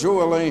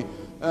spiritually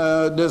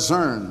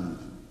discerned.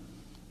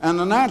 And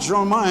the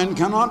natural mind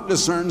cannot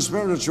discern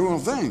spiritual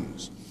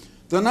things.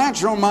 The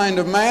natural mind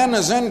of man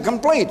is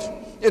incomplete.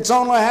 It's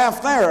only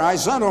half there. I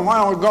said a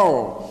while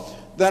ago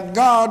that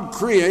God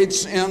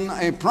creates in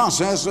a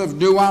process of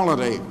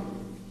duality.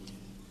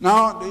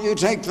 Now, you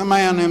take the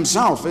man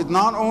himself. It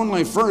not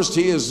only first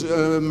he is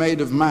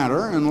made of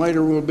matter and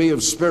later will be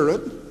of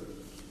spirit,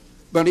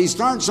 but he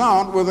starts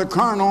out with a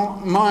carnal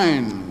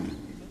mind.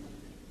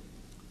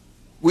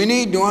 We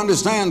need to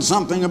understand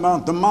something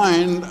about the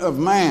mind of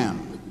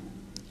man,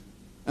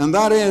 and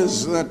that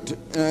is that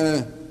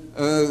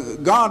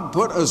God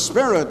put a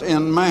spirit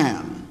in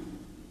man.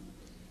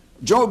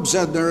 Job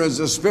said there is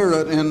a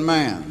spirit in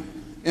man.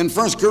 In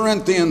 1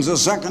 Corinthians, the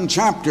 2nd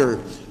chapter,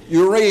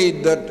 you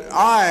read that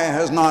eye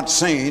has not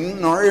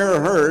seen, nor ear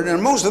heard,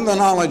 and most of the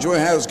knowledge we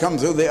have has come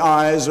through the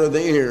eyes or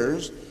the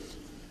ears,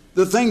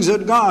 the things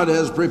that God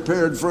has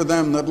prepared for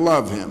them that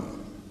love Him.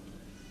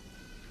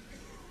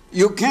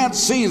 You can't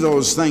see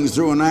those things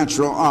through a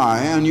natural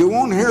eye, and you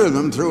won't hear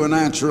them through a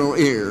natural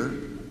ear.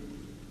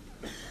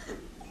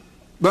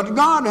 But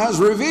God has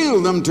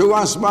revealed them to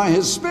us by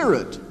His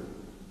Spirit.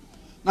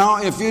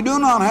 Now, if you do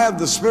not have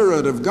the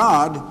Spirit of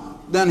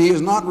God, then He has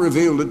not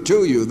revealed it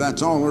to you.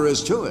 That's all there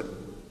is to it.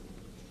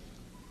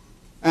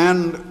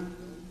 And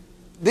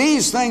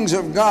these things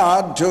of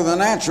God to the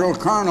natural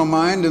carnal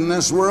mind in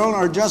this world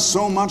are just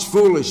so much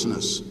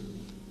foolishness.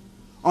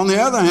 On the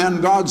other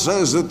hand, God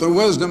says that the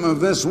wisdom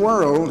of this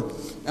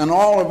world and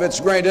all of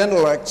its great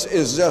intellects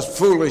is just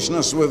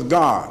foolishness with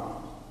God.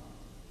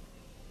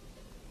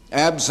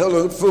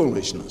 Absolute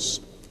foolishness.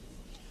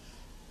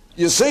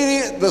 You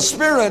see, the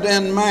spirit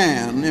in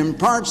man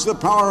imparts the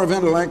power of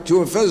intellect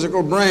to a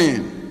physical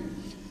brain.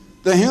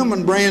 The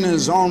human brain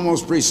is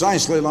almost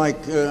precisely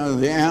like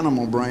the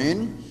animal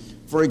brain.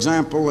 For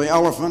example, the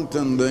elephant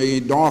and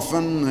the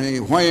dolphin, the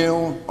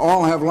whale,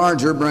 all have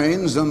larger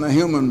brains than the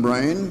human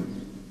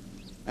brain,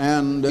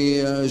 and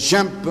the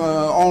chimp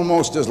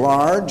almost as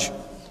large,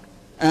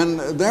 and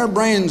their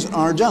brains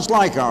are just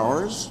like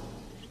ours.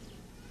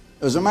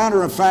 As a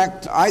matter of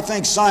fact, I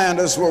think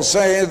scientists will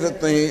say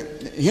that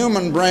the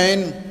human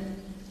brain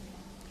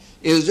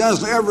is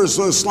just ever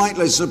so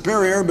slightly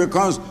superior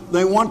because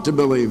they want to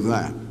believe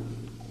that.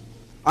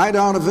 I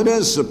doubt if it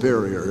is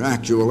superior,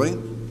 actually,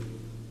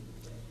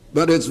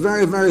 but it's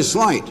very, very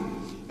slight.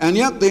 And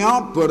yet the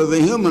output of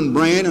the human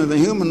brain or the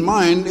human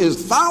mind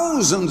is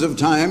thousands of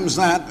times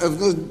that of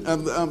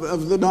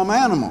the dumb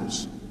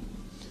animals.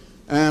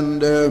 And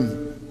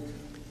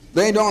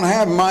they don't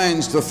have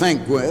minds to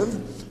think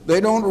with. They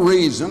don't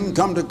reason,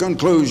 come to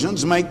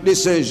conclusions, make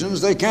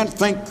decisions. They can't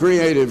think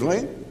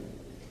creatively.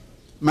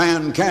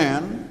 Man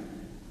can.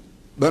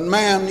 But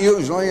man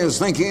usually is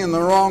thinking in the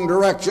wrong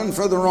direction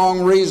for the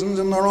wrong reasons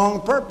and the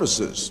wrong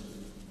purposes.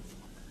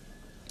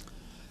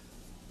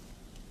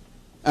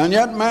 And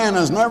yet man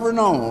has never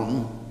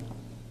known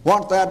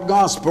what that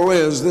gospel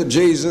is that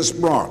Jesus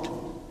brought.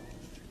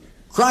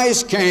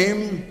 Christ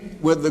came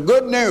with the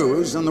good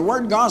news, and the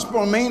word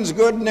gospel means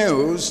good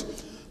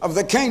news, of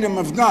the kingdom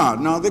of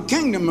God. Now, the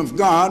kingdom of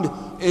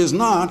God is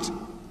not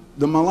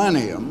the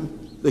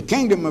millennium. The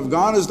kingdom of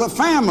God is the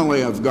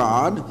family of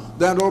God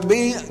that will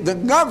be the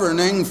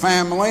governing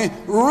family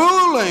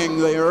ruling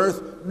the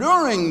earth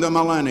during the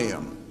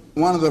millennium.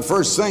 One of the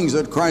first things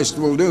that Christ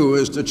will do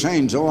is to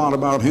change a lot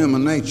about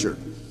human nature.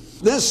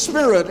 This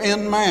spirit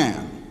in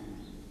man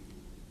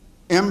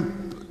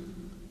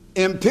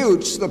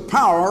imputes the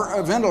power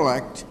of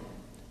intellect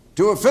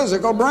to a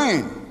physical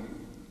brain.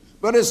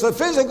 But it's the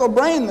physical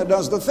brain that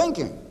does the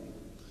thinking.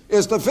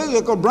 It's the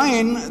physical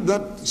brain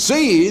that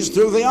sees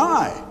through the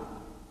eye.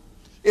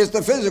 It's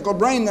the physical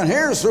brain that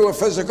hears through a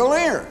physical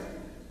ear,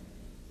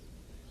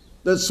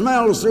 that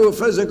smells through a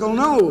physical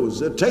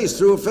nose, that tastes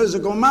through a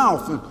physical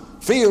mouth, and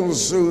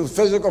feels through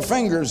physical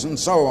fingers, and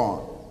so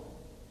on.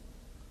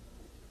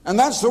 And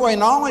that's the way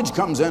knowledge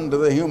comes into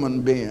the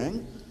human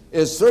being,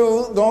 is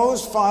through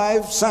those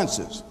five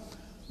senses.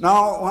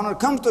 Now, when it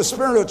comes to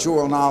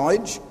spiritual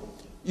knowledge,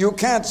 you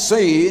can't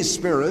see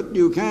spirit,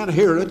 you can't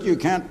hear it, you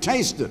can't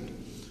taste it,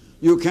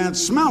 you can't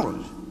smell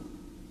it,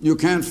 you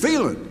can't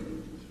feel it.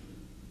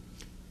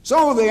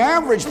 So the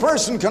average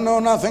person can know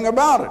nothing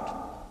about it.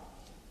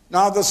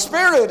 Now the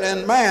spirit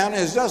in man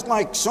is just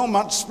like so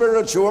much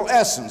spiritual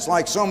essence,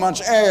 like so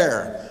much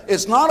air.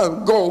 It's not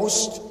a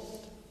ghost,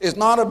 it's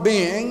not a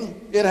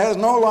being, it has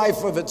no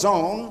life of its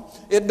own,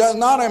 it does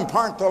not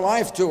impart the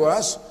life to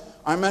us.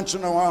 I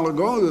mentioned a while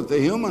ago that the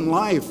human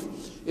life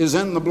is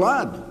in the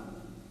blood.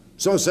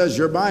 So says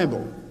your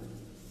Bible.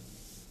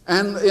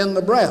 And in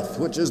the breath,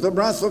 which is the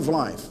breath of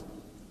life.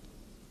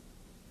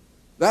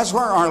 That's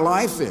where our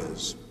life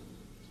is.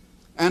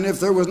 And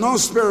if there was no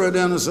spirit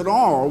in us at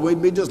all,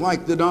 we'd be just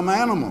like the dumb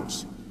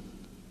animals.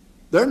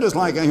 They're just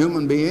like a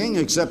human being,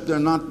 except they're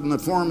not in the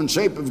form and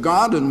shape of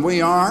God, and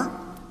we are.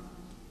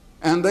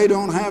 And they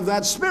don't have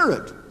that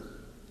spirit.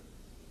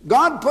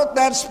 God put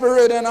that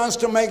spirit in us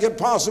to make it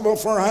possible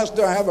for us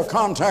to have a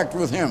contact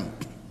with Him.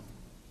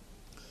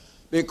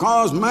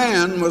 Because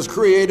man was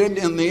created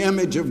in the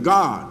image of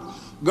God.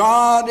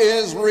 God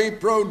is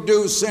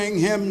reproducing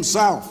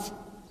Himself.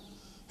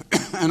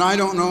 And I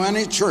don't know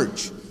any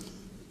church,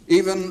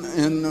 even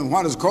in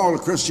what is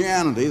called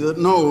Christianity, that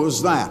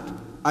knows that.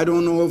 I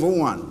don't know of a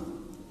one.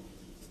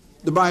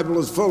 The Bible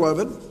is full of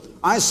it.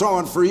 I saw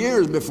it for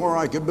years before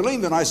I could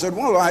believe it. I said,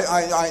 well,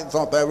 I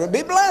thought that would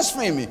be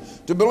blasphemy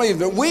to believe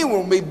that we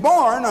will be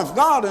born of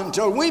God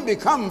until we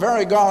become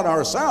very God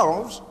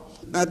ourselves.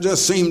 That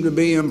just seemed to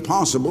be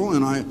impossible,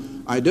 and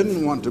I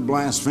didn't want to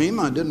blaspheme.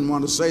 I didn't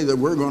want to say that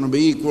we're going to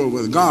be equal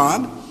with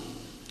God.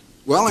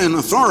 Well, in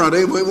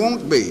authority we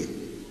won't be,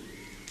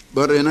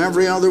 but in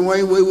every other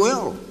way we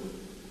will.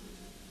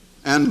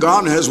 And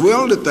God has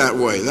willed it that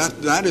way.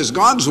 That is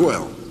God's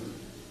will.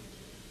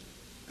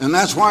 And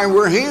that's why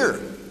we're here.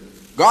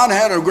 God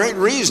had a great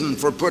reason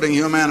for putting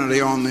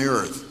humanity on the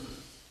earth.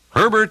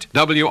 Herbert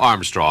W.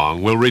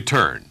 Armstrong will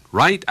return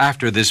right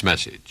after this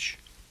message.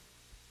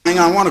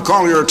 I want to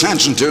call your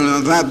attention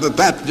to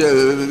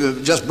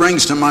that just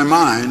brings to my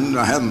mind,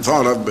 I hadn't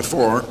thought of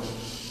before,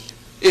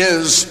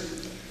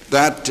 is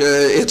that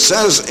it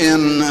says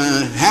in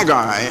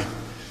Haggai,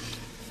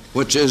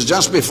 which is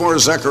just before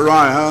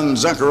Zechariah, and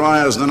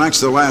Zechariah is the next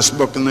to the last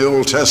book in the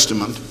Old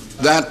Testament,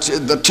 that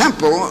the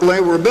temple they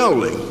were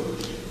building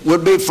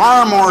would be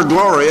far more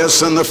glorious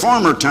than the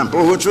former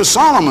temple, which was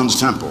Solomon's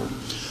temple.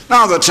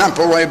 Now, the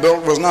temple they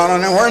built was not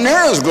anywhere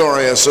near as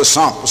glorious as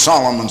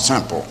Solomon's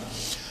temple.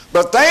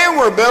 But they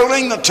were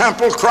building the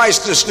temple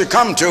Christ is to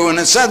come to, and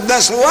it said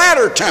this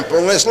latter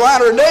temple, this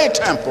latter-day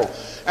temple,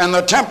 and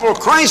the temple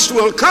Christ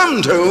will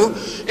come to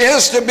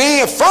is to be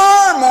a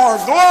far more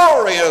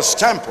glorious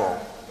temple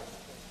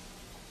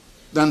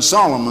than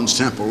Solomon's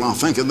temple. Now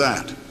think of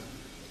that.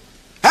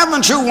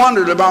 Haven't you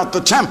wondered about the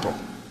temple?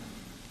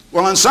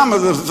 Well, in some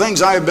of the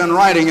things I've been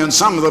writing and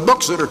some of the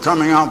books that are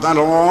coming out,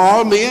 that'll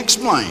all be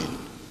explained.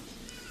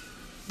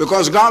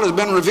 because God has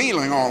been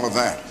revealing all of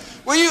that.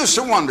 We used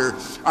to wonder,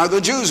 are the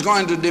Jews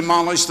going to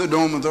demolish the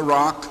Dome of the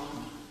Rock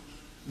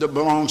that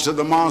belongs to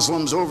the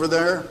Muslims over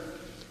there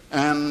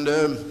and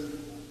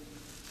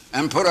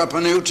put up a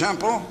new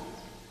temple?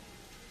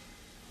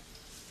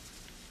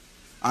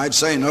 I'd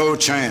say no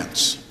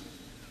chance.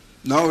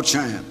 No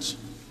chance.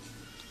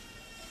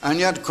 And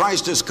yet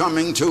Christ is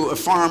coming to a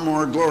far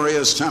more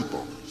glorious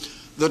temple.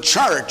 The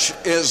church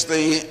is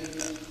the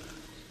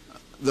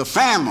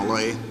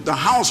family, the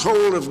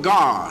household of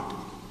God,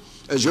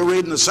 as you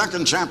read in the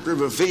 2nd chapter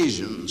of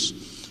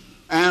Ephesians,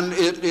 and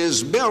it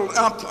is built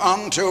up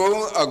unto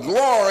a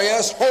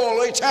glorious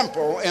holy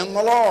temple in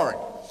the Lord.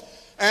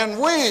 And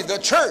we, the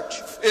church,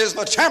 is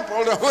the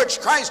temple to which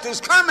Christ is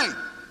coming.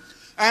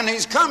 And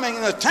he's coming,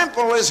 the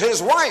temple is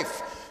his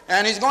wife,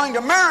 and he's going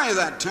to marry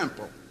that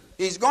temple.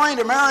 He's going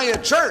to marry a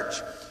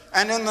church.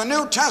 And in the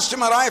New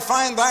Testament, I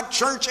find that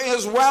church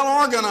is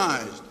well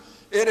organized.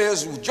 It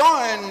is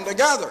joined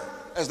together.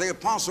 As the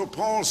Apostle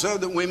Paul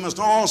said, that we must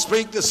all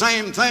speak the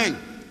same thing.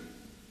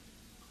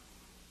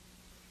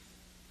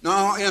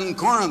 Now, in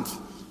Corinth,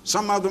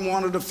 some of them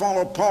wanted to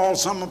follow Paul,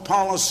 some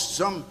Apollos,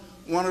 some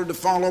wanted to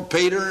follow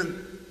Peter,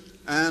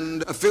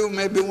 and a few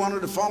maybe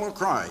wanted to follow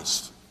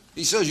Christ.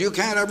 He says, you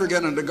can't ever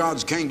get into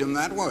God's kingdom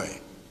that way.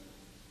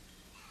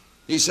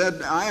 He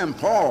said, I am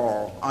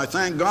Paul. I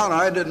thank God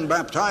I didn't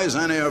baptize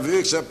any of you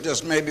except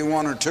just maybe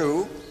one or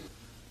two.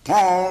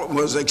 Paul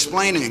was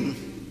explaining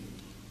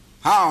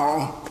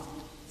how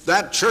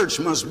that church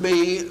must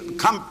be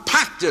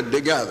compacted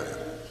together.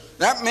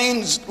 That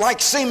means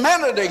like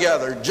cemented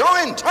together,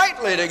 joined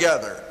tightly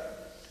together,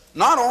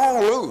 not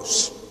all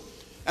loose.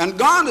 And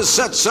God has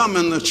set some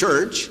in the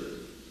church,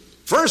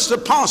 first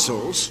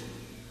apostles,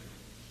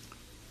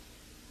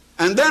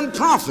 and then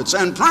prophets,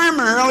 and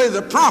primarily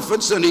the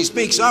prophets that he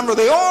speaks of are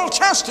the Old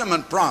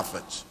Testament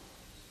prophets.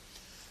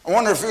 I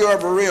wonder if you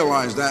ever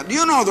realized that. Do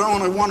you know there are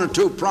only 1 or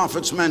 2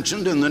 prophets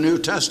mentioned in the New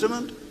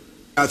Testament?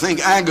 I think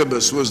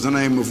Agabus was the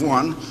name of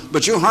one,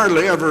 but you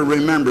hardly ever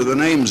remember the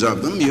names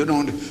of them. You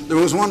don't. There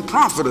was one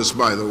prophetess,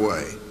 by the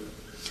way.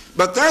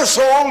 But their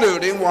sole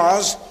duty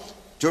was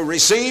to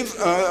receive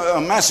a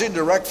message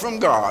direct from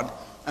God,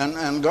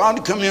 and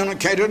God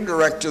communicated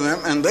direct to them,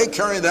 and they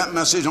carried that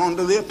message on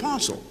to the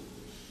apostle.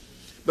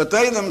 But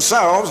they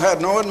themselves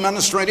had no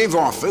administrative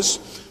office.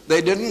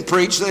 They didn't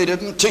preach, they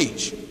didn't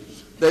teach.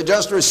 They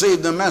just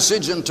received the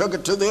message and took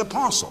it to the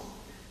apostle.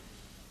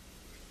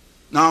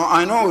 Now,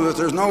 I know that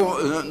there's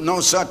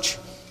no such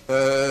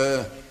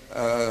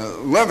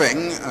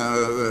living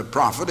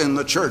prophet in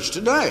the church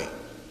today,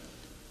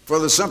 for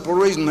the simple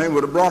reason they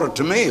would have brought it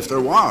to me if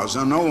there was,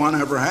 and no one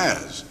ever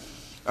has.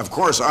 Of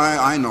course,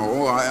 I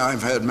know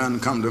I've had men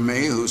come to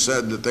me who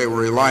said that they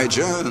were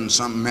Elijah, and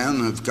some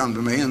men have come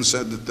to me and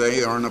said that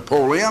they are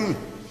Napoleon,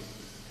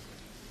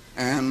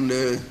 and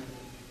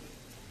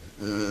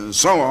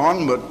so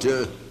on, but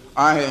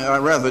I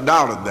rather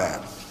doubted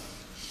that.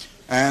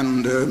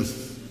 And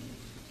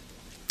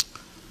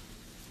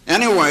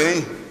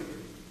anyway,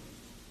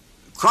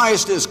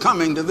 Christ is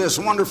coming to this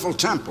wonderful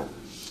temple,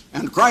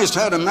 and Christ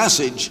had a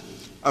message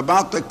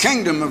about the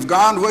kingdom of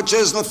God, which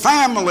is the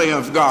family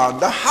of God,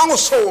 the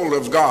household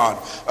of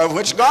God, of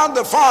which God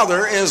the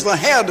Father is the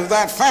head of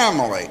that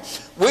family.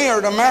 We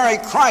are to marry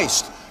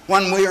Christ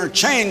when we are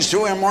changed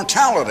to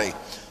immortality.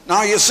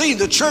 Now you see,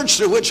 the church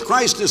to which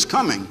Christ is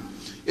coming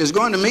is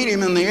going to meet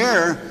him in the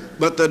air,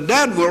 but the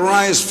dead will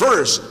rise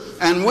first,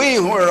 and we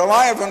who are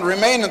alive and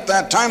remain at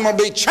that time will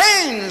be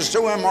changed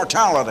to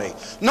immortality.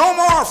 No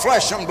more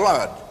flesh and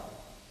blood.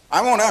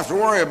 I won't have to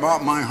worry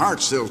about my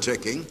heart still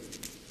ticking,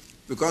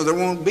 because there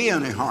won't be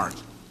any heart.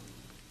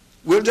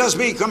 We'll just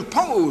be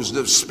composed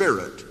of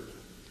spirit.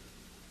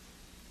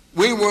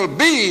 We will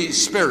be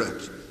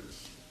spirit.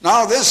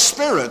 Now this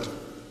spirit,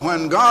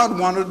 when God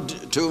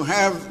wanted to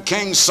have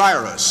King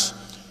Cyrus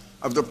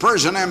of the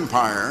Persian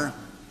Empire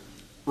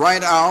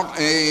write out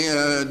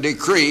a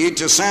decree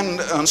to send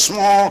a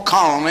small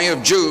colony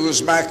of Jews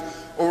back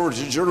over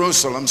to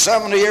Jerusalem,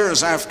 70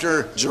 years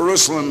after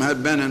Jerusalem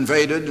had been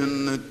invaded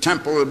and the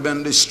temple had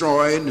been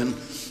destroyed and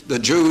the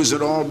Jews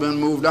had all been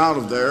moved out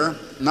of there.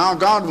 Now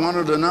God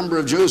wanted a number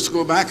of Jews to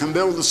go back and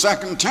build the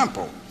second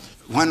temple.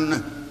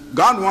 When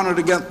God wanted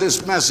to get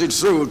this message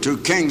through to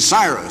King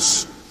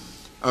Cyrus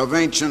of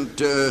ancient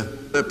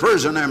the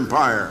Persian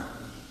Empire,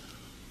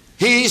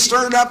 he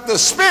stirred up the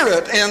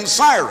spirit in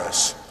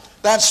Cyrus.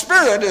 That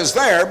spirit is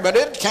there, but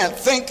it can't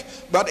think,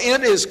 but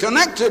it is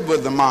connected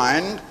with the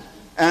mind,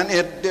 and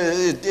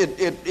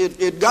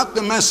it got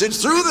the message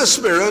through the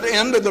spirit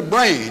into the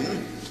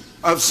brain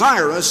of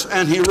Cyrus,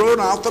 and he wrote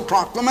out the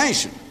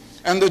proclamation.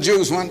 And the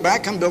Jews went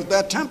back and built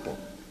that temple.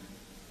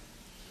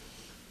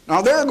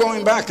 Now their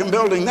going back and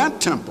building that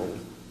temple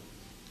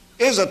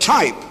is a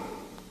type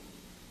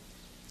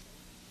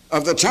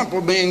of the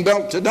temple being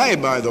built today,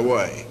 by the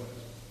way.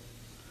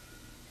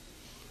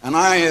 And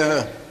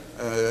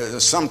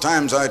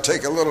sometimes I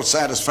take a little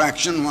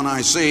satisfaction when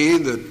I see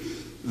that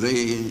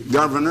the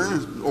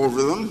governor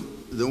over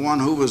them, the one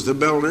who was the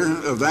builder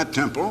of that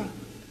temple,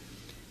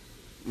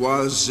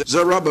 was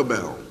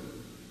Zerubbabel.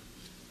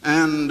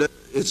 And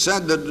it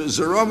said that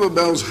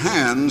Zerubbabel's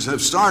hands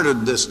have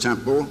started this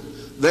temple.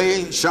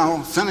 They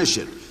shall finish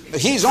it.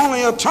 He's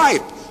only a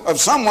type of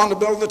someone to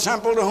build the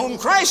temple to whom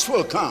Christ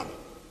will come.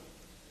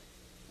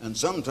 And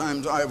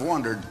sometimes I've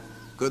wondered,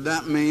 could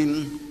that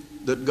mean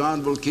that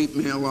God will keep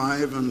me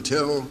alive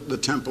until the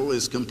temple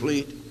is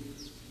complete?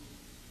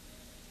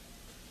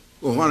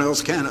 Well, what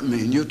else can it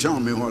mean? You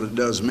tell me what it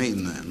does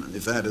mean then,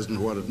 if that isn't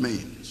what it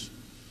means.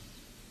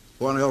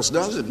 What else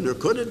does it, or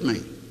could it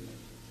mean?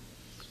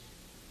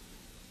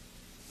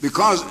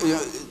 Because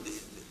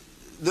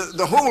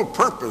the whole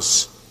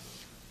purpose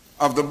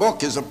of the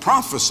book is a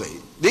prophecy.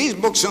 These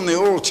books in the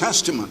Old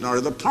Testament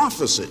are the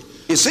prophecy.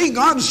 You see,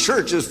 God's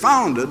church is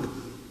founded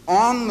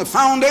on the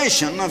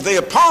foundation of the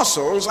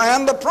apostles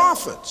and the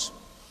prophets.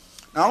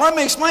 Now let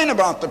me explain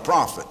about the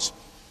prophets.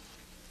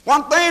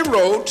 What they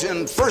wrote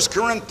in 1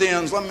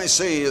 Corinthians, let me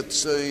see,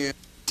 it's the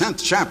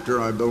 10th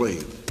chapter, I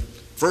believe,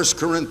 1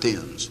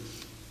 Corinthians,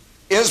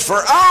 is for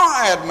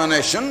our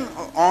admonition,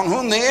 on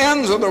whom the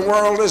ends of the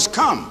world is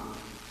come.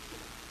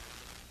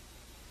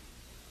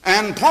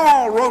 And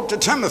Paul wrote to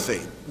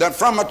Timothy that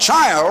from a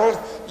child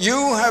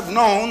you have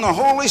known the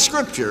Holy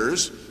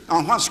Scriptures.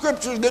 Now, what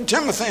Scriptures did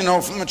Timothy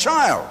know from a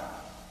child?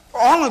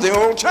 All of the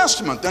Old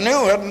Testament. The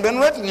New hadn't been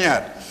written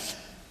yet.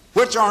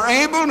 Which are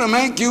able to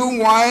make you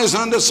wise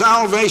unto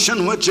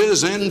salvation which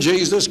is in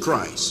Jesus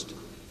Christ.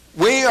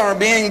 We are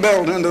being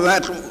built into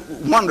that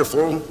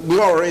wonderful,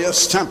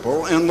 glorious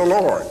temple in the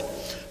Lord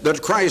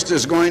that Christ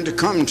is going to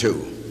come to.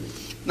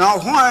 Now,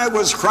 why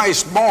was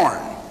Christ born?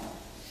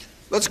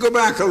 Let's go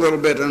back a little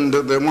bit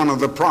into one of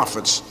the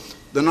prophets,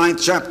 the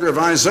 9th chapter of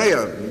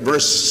Isaiah,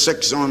 verse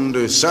 6 on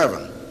to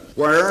 7,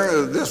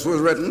 where this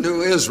was written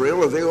to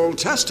Israel of the Old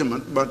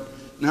Testament, but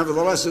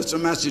nevertheless it's a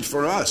message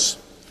for us,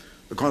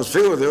 because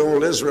few of the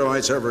old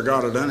Israelites ever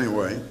got it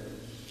anyway.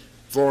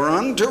 For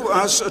unto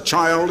us a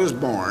child is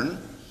born,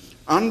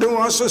 unto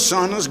us a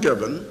son is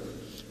given,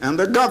 and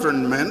the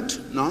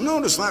government, now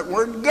notice that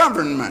word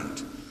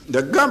government,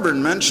 the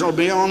government shall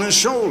be on his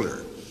shoulder.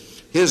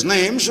 His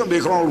name shall be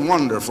called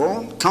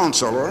Wonderful,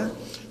 Counselor,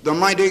 the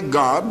Mighty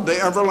God,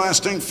 the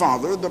Everlasting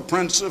Father, the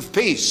Prince of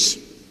Peace.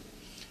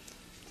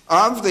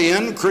 Of the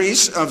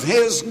increase of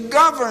his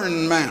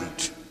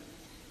government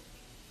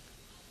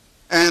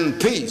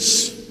and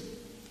peace,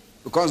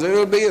 because there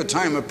will be a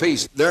time of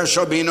peace, there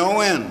shall be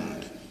no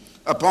end,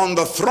 upon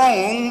the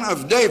throne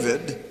of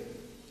David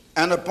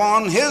and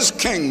upon his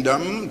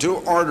kingdom, to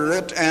order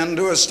it and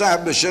to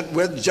establish it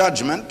with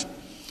judgment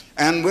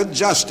and with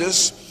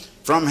justice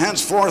from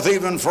henceforth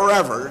even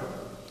forever.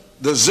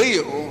 The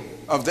zeal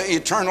of the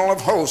Eternal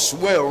of hosts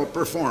will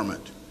perform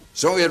it.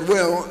 So it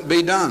will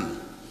be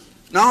done.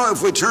 Now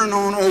if we turn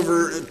on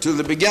over to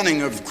the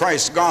beginning of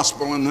Christ's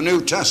gospel in the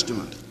New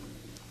Testament,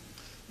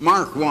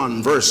 Mark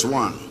 1 verse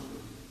 1.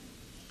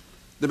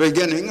 The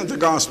beginning of the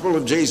gospel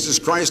of Jesus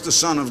Christ, the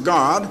Son of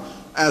God,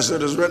 as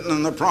it is written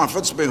in the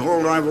prophets,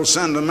 Behold, I will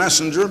send a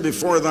messenger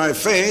before thy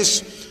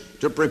face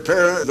to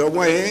prepare the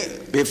way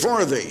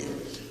before thee.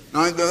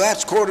 Now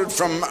that's quoted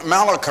from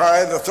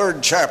Malachi, the 3rd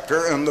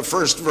chapter and the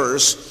 1st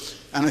verse.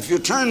 And if you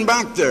turn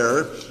back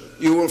there,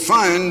 you will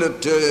find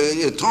that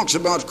it talks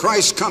about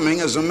Christ coming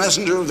as a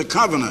messenger of the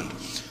covenant.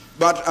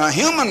 But a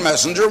human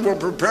messenger will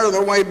prepare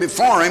the way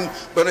before him.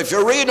 But if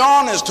you read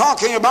on, it's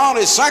talking about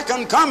his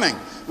second coming.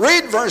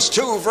 Read verse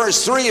 2,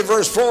 verse 3,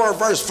 verse 4,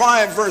 verse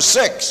 5, verse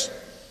 6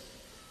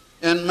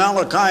 in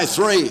Malachi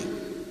 3.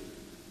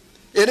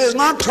 It is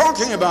not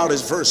talking about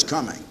his first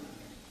coming.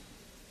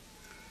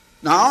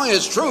 Now,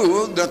 it's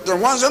true that there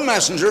was a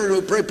messenger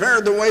who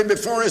prepared the way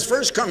before his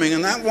first coming,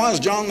 and that was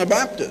John the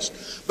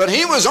Baptist. But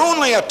he was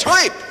only a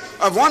type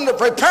of one to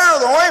prepare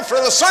the way for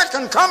the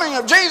second coming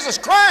of Jesus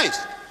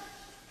Christ.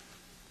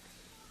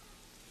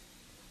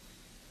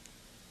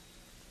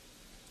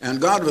 And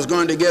God was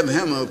going to give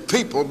him a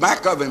people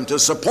back of him to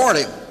support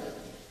him.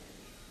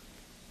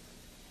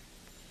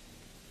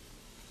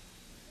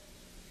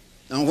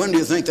 Now, when do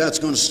you think that's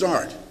going to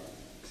start?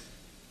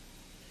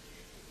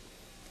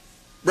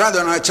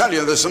 Brethren, I tell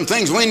you, there's some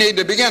things we need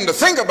to begin to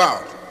think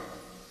about.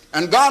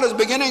 And God is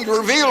beginning to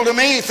reveal to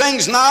me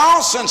things now,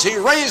 since he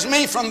raised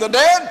me from the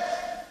dead,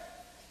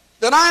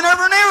 that I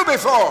never knew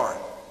before.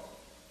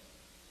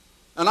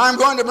 And I'm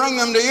going to bring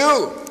them to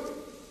you.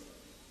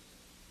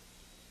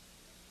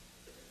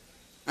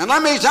 And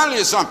let me tell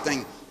you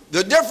something.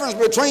 The difference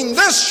between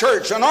this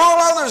church and all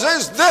others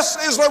is this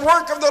is the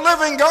work of the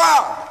living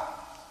God.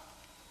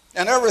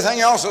 And everything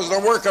else is the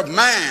work of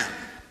man.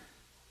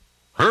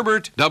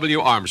 Herbert W.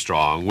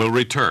 Armstrong will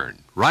return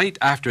right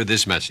after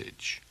this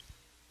message.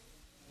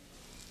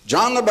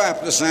 John the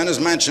Baptist then is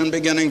mentioned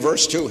beginning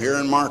verse 2 here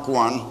in Mark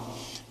 1.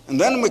 And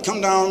then we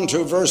come down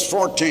to verse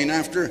 14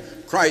 after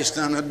Christ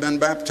then had been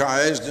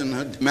baptized and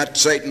had met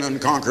Satan and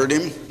conquered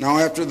him. Now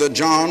after that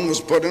John was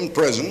put in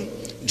prison,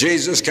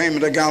 Jesus came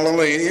into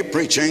Galilee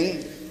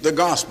preaching the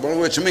gospel,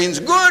 which means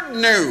good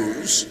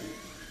news,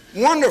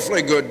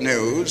 wonderfully good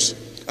news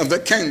of the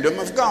kingdom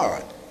of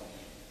God.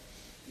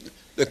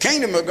 The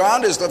kingdom of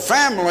God is the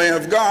family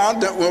of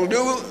God that will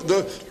do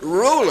the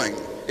ruling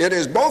It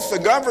is both the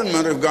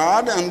government of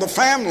God and the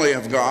family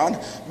of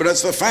God, but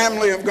it's the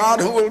family of God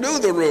who will do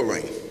the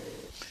ruling.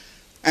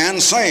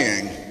 And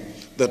saying,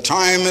 the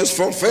time is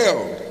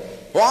fulfilled.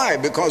 Why?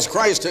 Because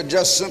Christ had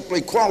just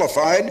simply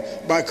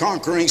qualified by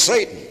conquering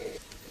Satan.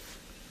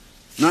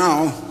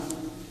 Now,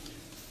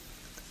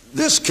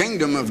 this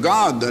kingdom of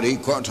God that he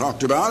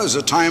talked about is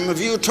a time of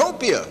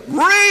utopia,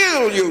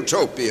 real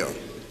utopia.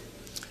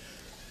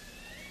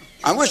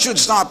 I wish you'd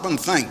stop and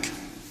think.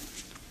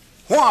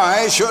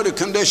 Why should a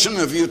condition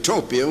of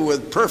utopia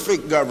with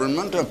perfect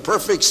government, a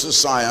perfect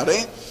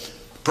society,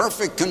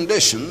 perfect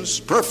conditions,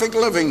 perfect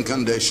living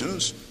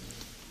conditions,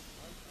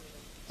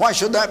 why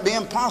should that be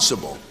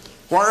impossible?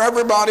 Where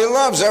everybody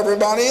loves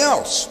everybody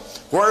else,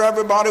 where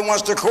everybody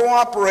wants to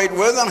cooperate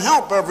with and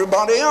help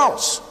everybody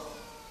else,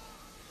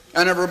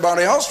 and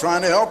everybody else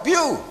trying to help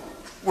you.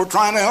 We're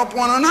trying to help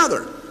one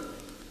another.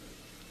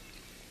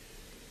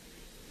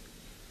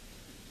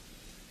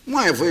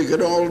 Why, if we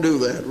could all do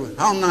that,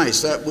 how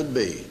nice that would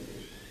be.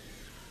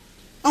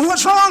 And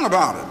what's wrong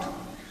about it?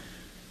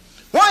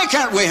 Why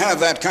can't we have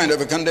that kind of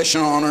a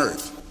condition on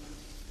earth?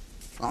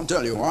 I'll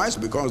tell you why. It's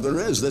because there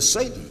is this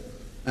Satan.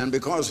 And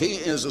because he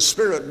is a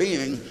spirit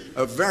being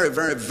of very,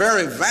 very,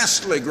 very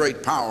vastly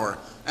great power.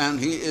 And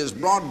he is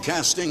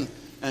broadcasting,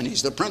 and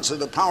he's the prince of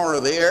the power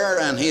of the air,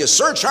 and he is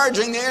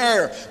surcharging the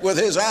air with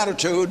his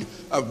attitude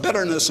of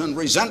bitterness and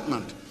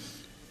resentment,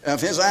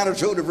 of his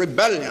attitude of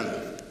rebellion,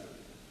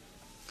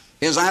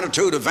 his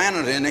attitude of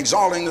vanity and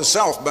exalting the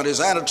self, but his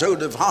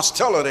attitude of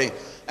hostility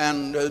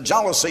and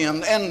jealousy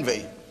and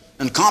envy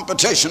and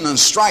competition and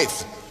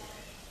strife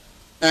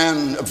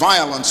and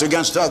violence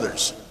against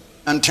others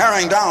and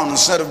tearing down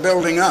instead of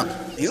building up.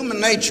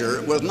 Human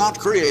nature was not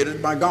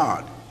created by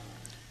God.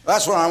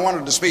 That's what I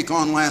wanted to speak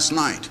on last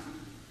night.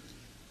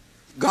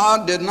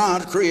 God did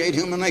not create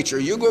human nature.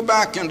 You go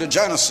back into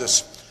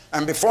Genesis,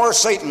 and before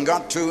Satan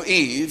got to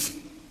Eve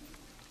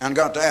and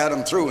got to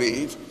Adam through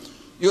Eve,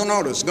 you'll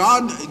notice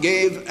God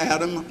gave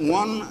Adam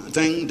one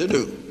thing to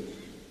do.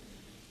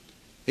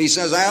 He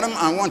says, Adam,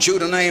 I want you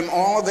to name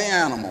all the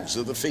animals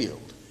of the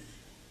field.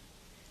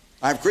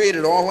 I've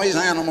created all these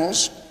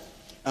animals,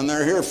 and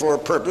they're here for a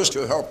purpose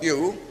to help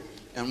you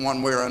in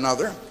one way or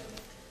another.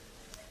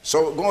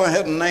 So go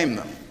ahead and name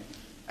them.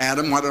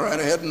 Adam went right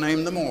ahead and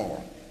named them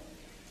all.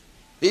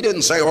 He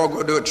didn't say, oh,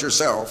 go do it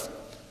yourself.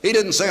 He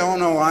didn't say, oh,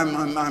 no,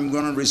 I'm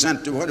going to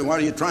resent you. What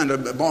are you trying to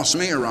boss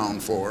me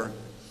around for?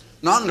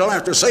 Not until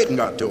after Satan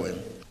got to him.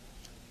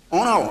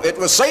 Oh, no, it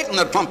was Satan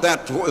that pumped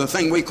that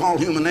thing we call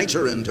human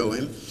nature into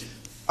him.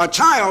 A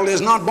child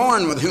is not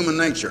born with human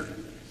nature.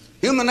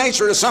 Human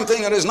nature is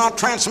something that is not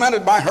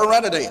transmitted by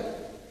heredity.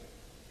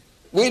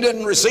 We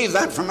didn't receive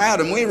that from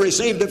Adam. We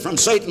received it from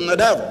Satan the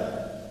devil.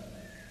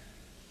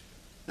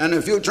 And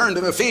if you turn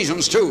to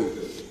Ephesians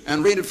 2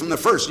 and read it from the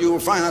first, you will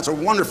find that's a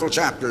wonderful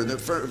chapter.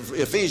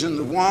 Ephesians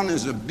 1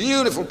 is a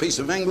beautiful piece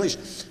of English,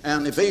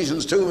 and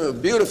Ephesians 2 a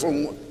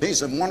beautiful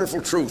piece of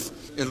wonderful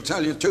truth. It'll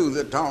tell you, too,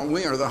 that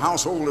we are the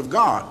household of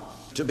God,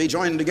 to be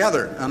joined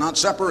together and not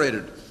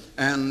separated,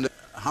 and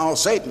how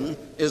Satan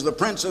is the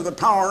prince of the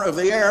power of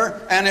the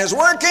air and is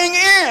working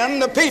in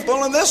the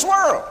people in this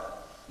world.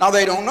 Now,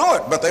 they don't know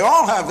it, but they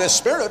all have this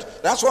spirit.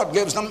 That's what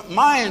gives them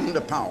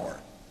mind power.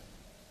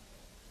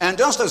 And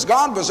just as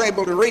God was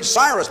able to reach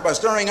Cyrus by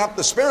stirring up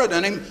the spirit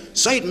in him,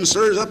 Satan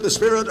stirs up the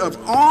spirit of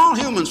all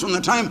humans from the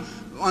time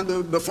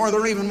before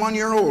they're even 1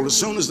 year old. As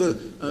soon as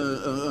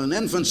an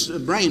infant's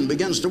brain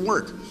begins to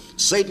work,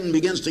 Satan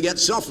begins to get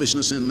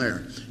selfishness in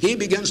there. He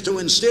begins to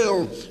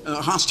instill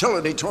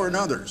hostility toward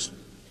others.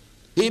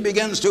 He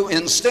begins to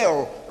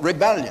instill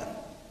rebellion.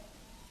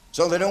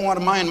 So they don't want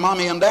to mind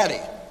mommy and daddy.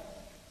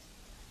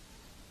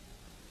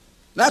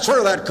 That's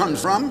where that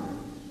comes from.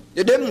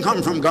 It didn't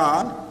come from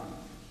God.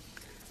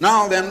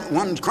 Now then,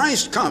 when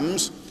Christ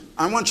comes,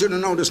 I want you to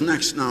notice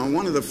next now,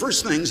 one of the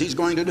first things he's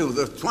going to do,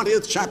 the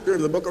 20th chapter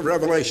of the book of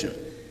Revelation,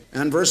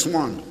 and verse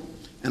 1.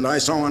 And I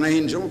saw an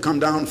angel come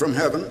down from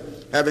heaven,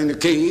 having the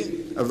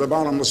key of the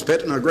bottomless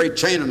pit and a great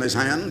chain in his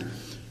hand,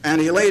 and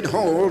he laid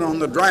hold on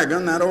the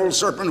dragon, that old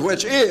serpent,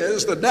 which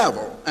is the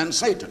devil and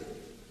Satan,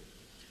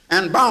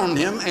 and bound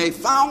him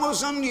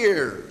 1,000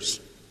 years,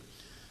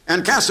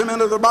 and cast him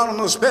into the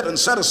bottomless pit, and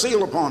set a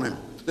seal upon him,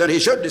 that he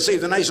should deceive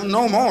the nation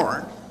no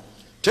more,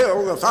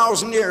 till the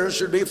 1,000 years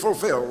should be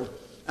fulfilled,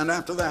 and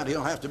after that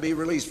he'll have to be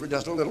released for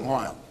just a little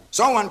while.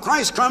 So when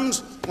Christ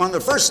comes, one of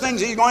the first things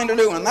he's going to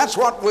do, and that's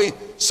what we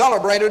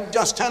celebrated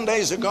just 10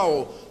 days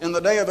ago in the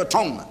Day of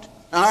Atonement,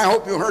 and I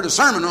hope you heard a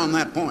sermon on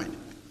that point.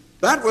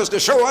 That was to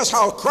show us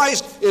how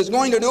Christ is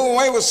going to do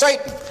away with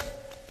Satan,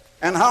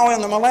 and how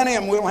in the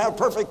millennium we'll have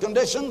perfect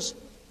conditions,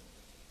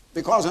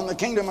 because in the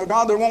kingdom of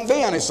God there won't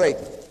be any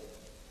Satan.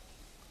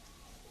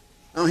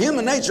 Now,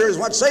 human nature is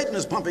what Satan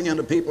is pumping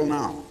into people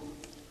now.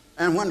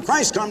 And when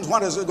Christ comes,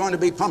 what is it going to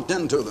be pumped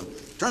into them?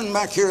 Turn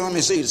back here, let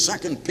me see,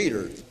 2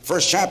 Peter,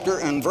 first chapter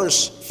and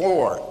verse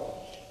 4.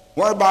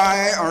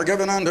 Whereby are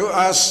given unto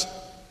us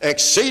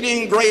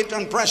exceeding great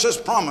and precious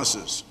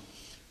promises,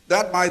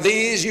 that by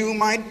these you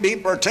might be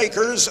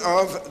partakers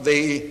of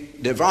the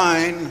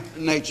divine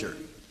nature.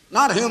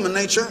 Not human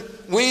nature.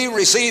 we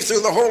receive through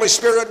the Holy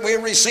Spirit, we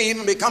receive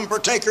and become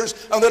partakers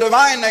of the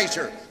divine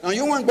nature. Now,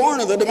 you weren't born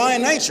of the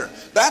divine nature.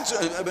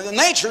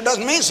 Nature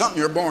doesn't mean something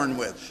you're born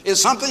with.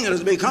 It's something that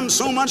has become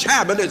so much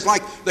habit, it's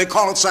like they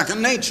call it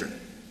second nature.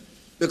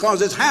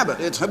 Because it's habit,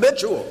 it's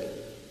habitual.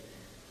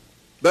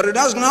 But it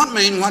does not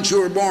mean what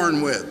you were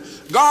born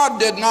with. God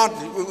did not.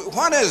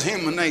 What is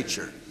human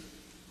nature?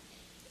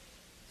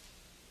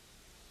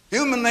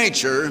 Human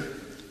nature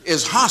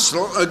is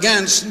hostile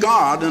against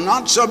God and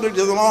not subject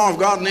to the law of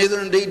God, neither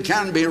indeed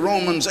can be.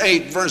 Romans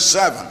 8, verse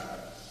 7.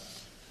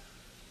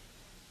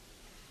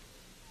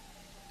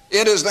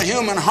 It is the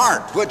human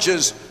heart which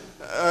is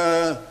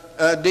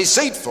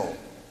deceitful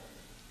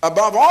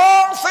above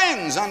all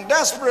things and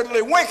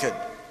desperately wicked.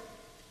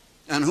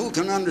 And who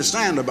can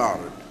understand about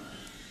it?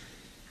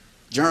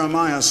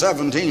 Jeremiah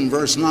 17,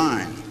 verse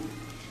 9.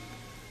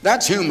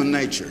 That's human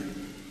nature.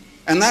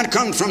 And that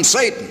comes from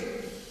Satan.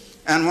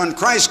 And when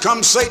Christ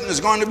comes, Satan is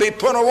going to be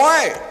put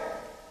away.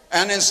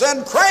 And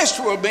instead,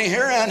 Christ will be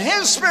here, and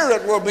his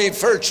Spirit will be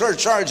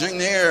surcharging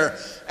the air,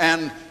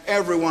 and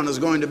everyone is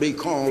going to be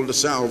called to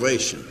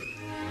salvation.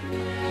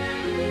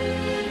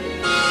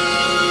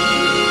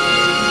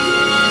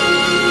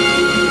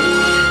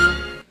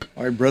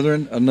 All right,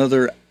 brethren,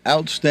 another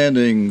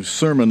outstanding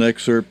sermon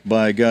excerpt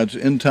by God's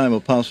end-time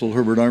apostle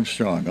Herbert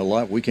Armstrong. A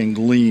lot we can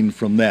glean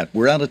from that.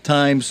 We're out of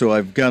time, so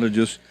I've got to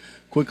just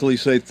quickly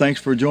say thanks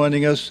for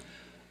joining us.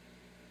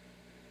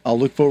 I'll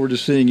look forward to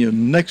seeing you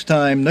next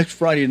time, next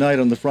Friday night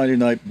on the Friday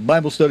night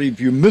Bible study. If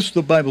you missed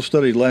the Bible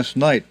study last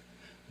night,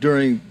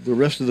 during the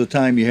rest of the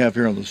time you have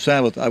here on the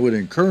Sabbath, I would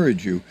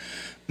encourage you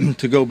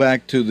to go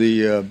back to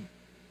the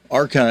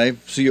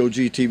archive,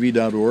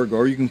 cogtv.org,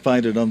 or you can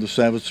find it on the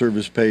Sabbath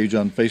Service page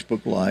on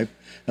Facebook Live,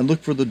 and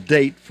look for the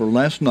date for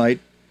last night.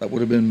 That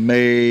would have been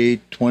May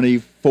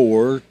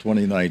 24,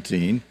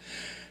 2019.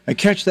 And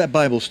catch that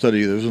Bible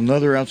study. There's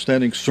another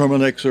outstanding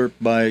sermon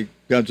excerpt by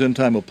God's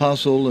end-time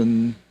apostle,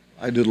 and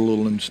I did a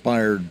little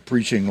inspired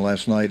preaching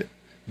last night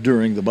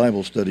during the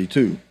Bible study,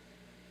 too.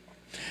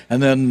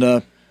 And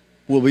then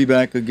we'll be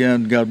back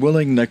again, God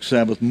willing, next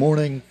Sabbath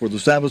morning for the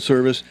Sabbath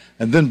service.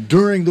 And then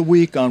during the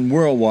week on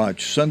World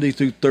Watch, Sunday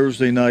through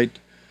Thursday night,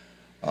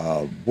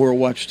 World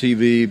Watch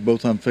TV,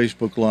 both on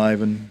Facebook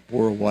Live and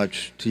World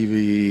Watch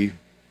TV.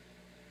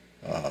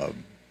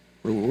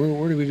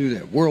 Where do we do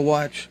that?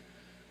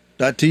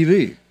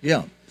 WorldWatch.tv.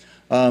 Yeah.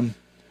 All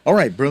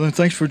right, brethren,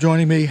 thanks for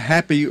joining me.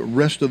 Happy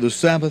rest of the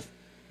Sabbath.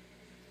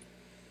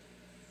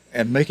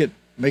 And make it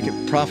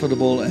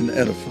profitable and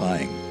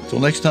edifying.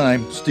 Till next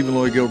time, Stephen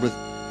Lloyd Gilbreath,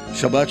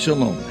 Shabbat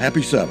Shalom.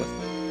 Happy Sabbath.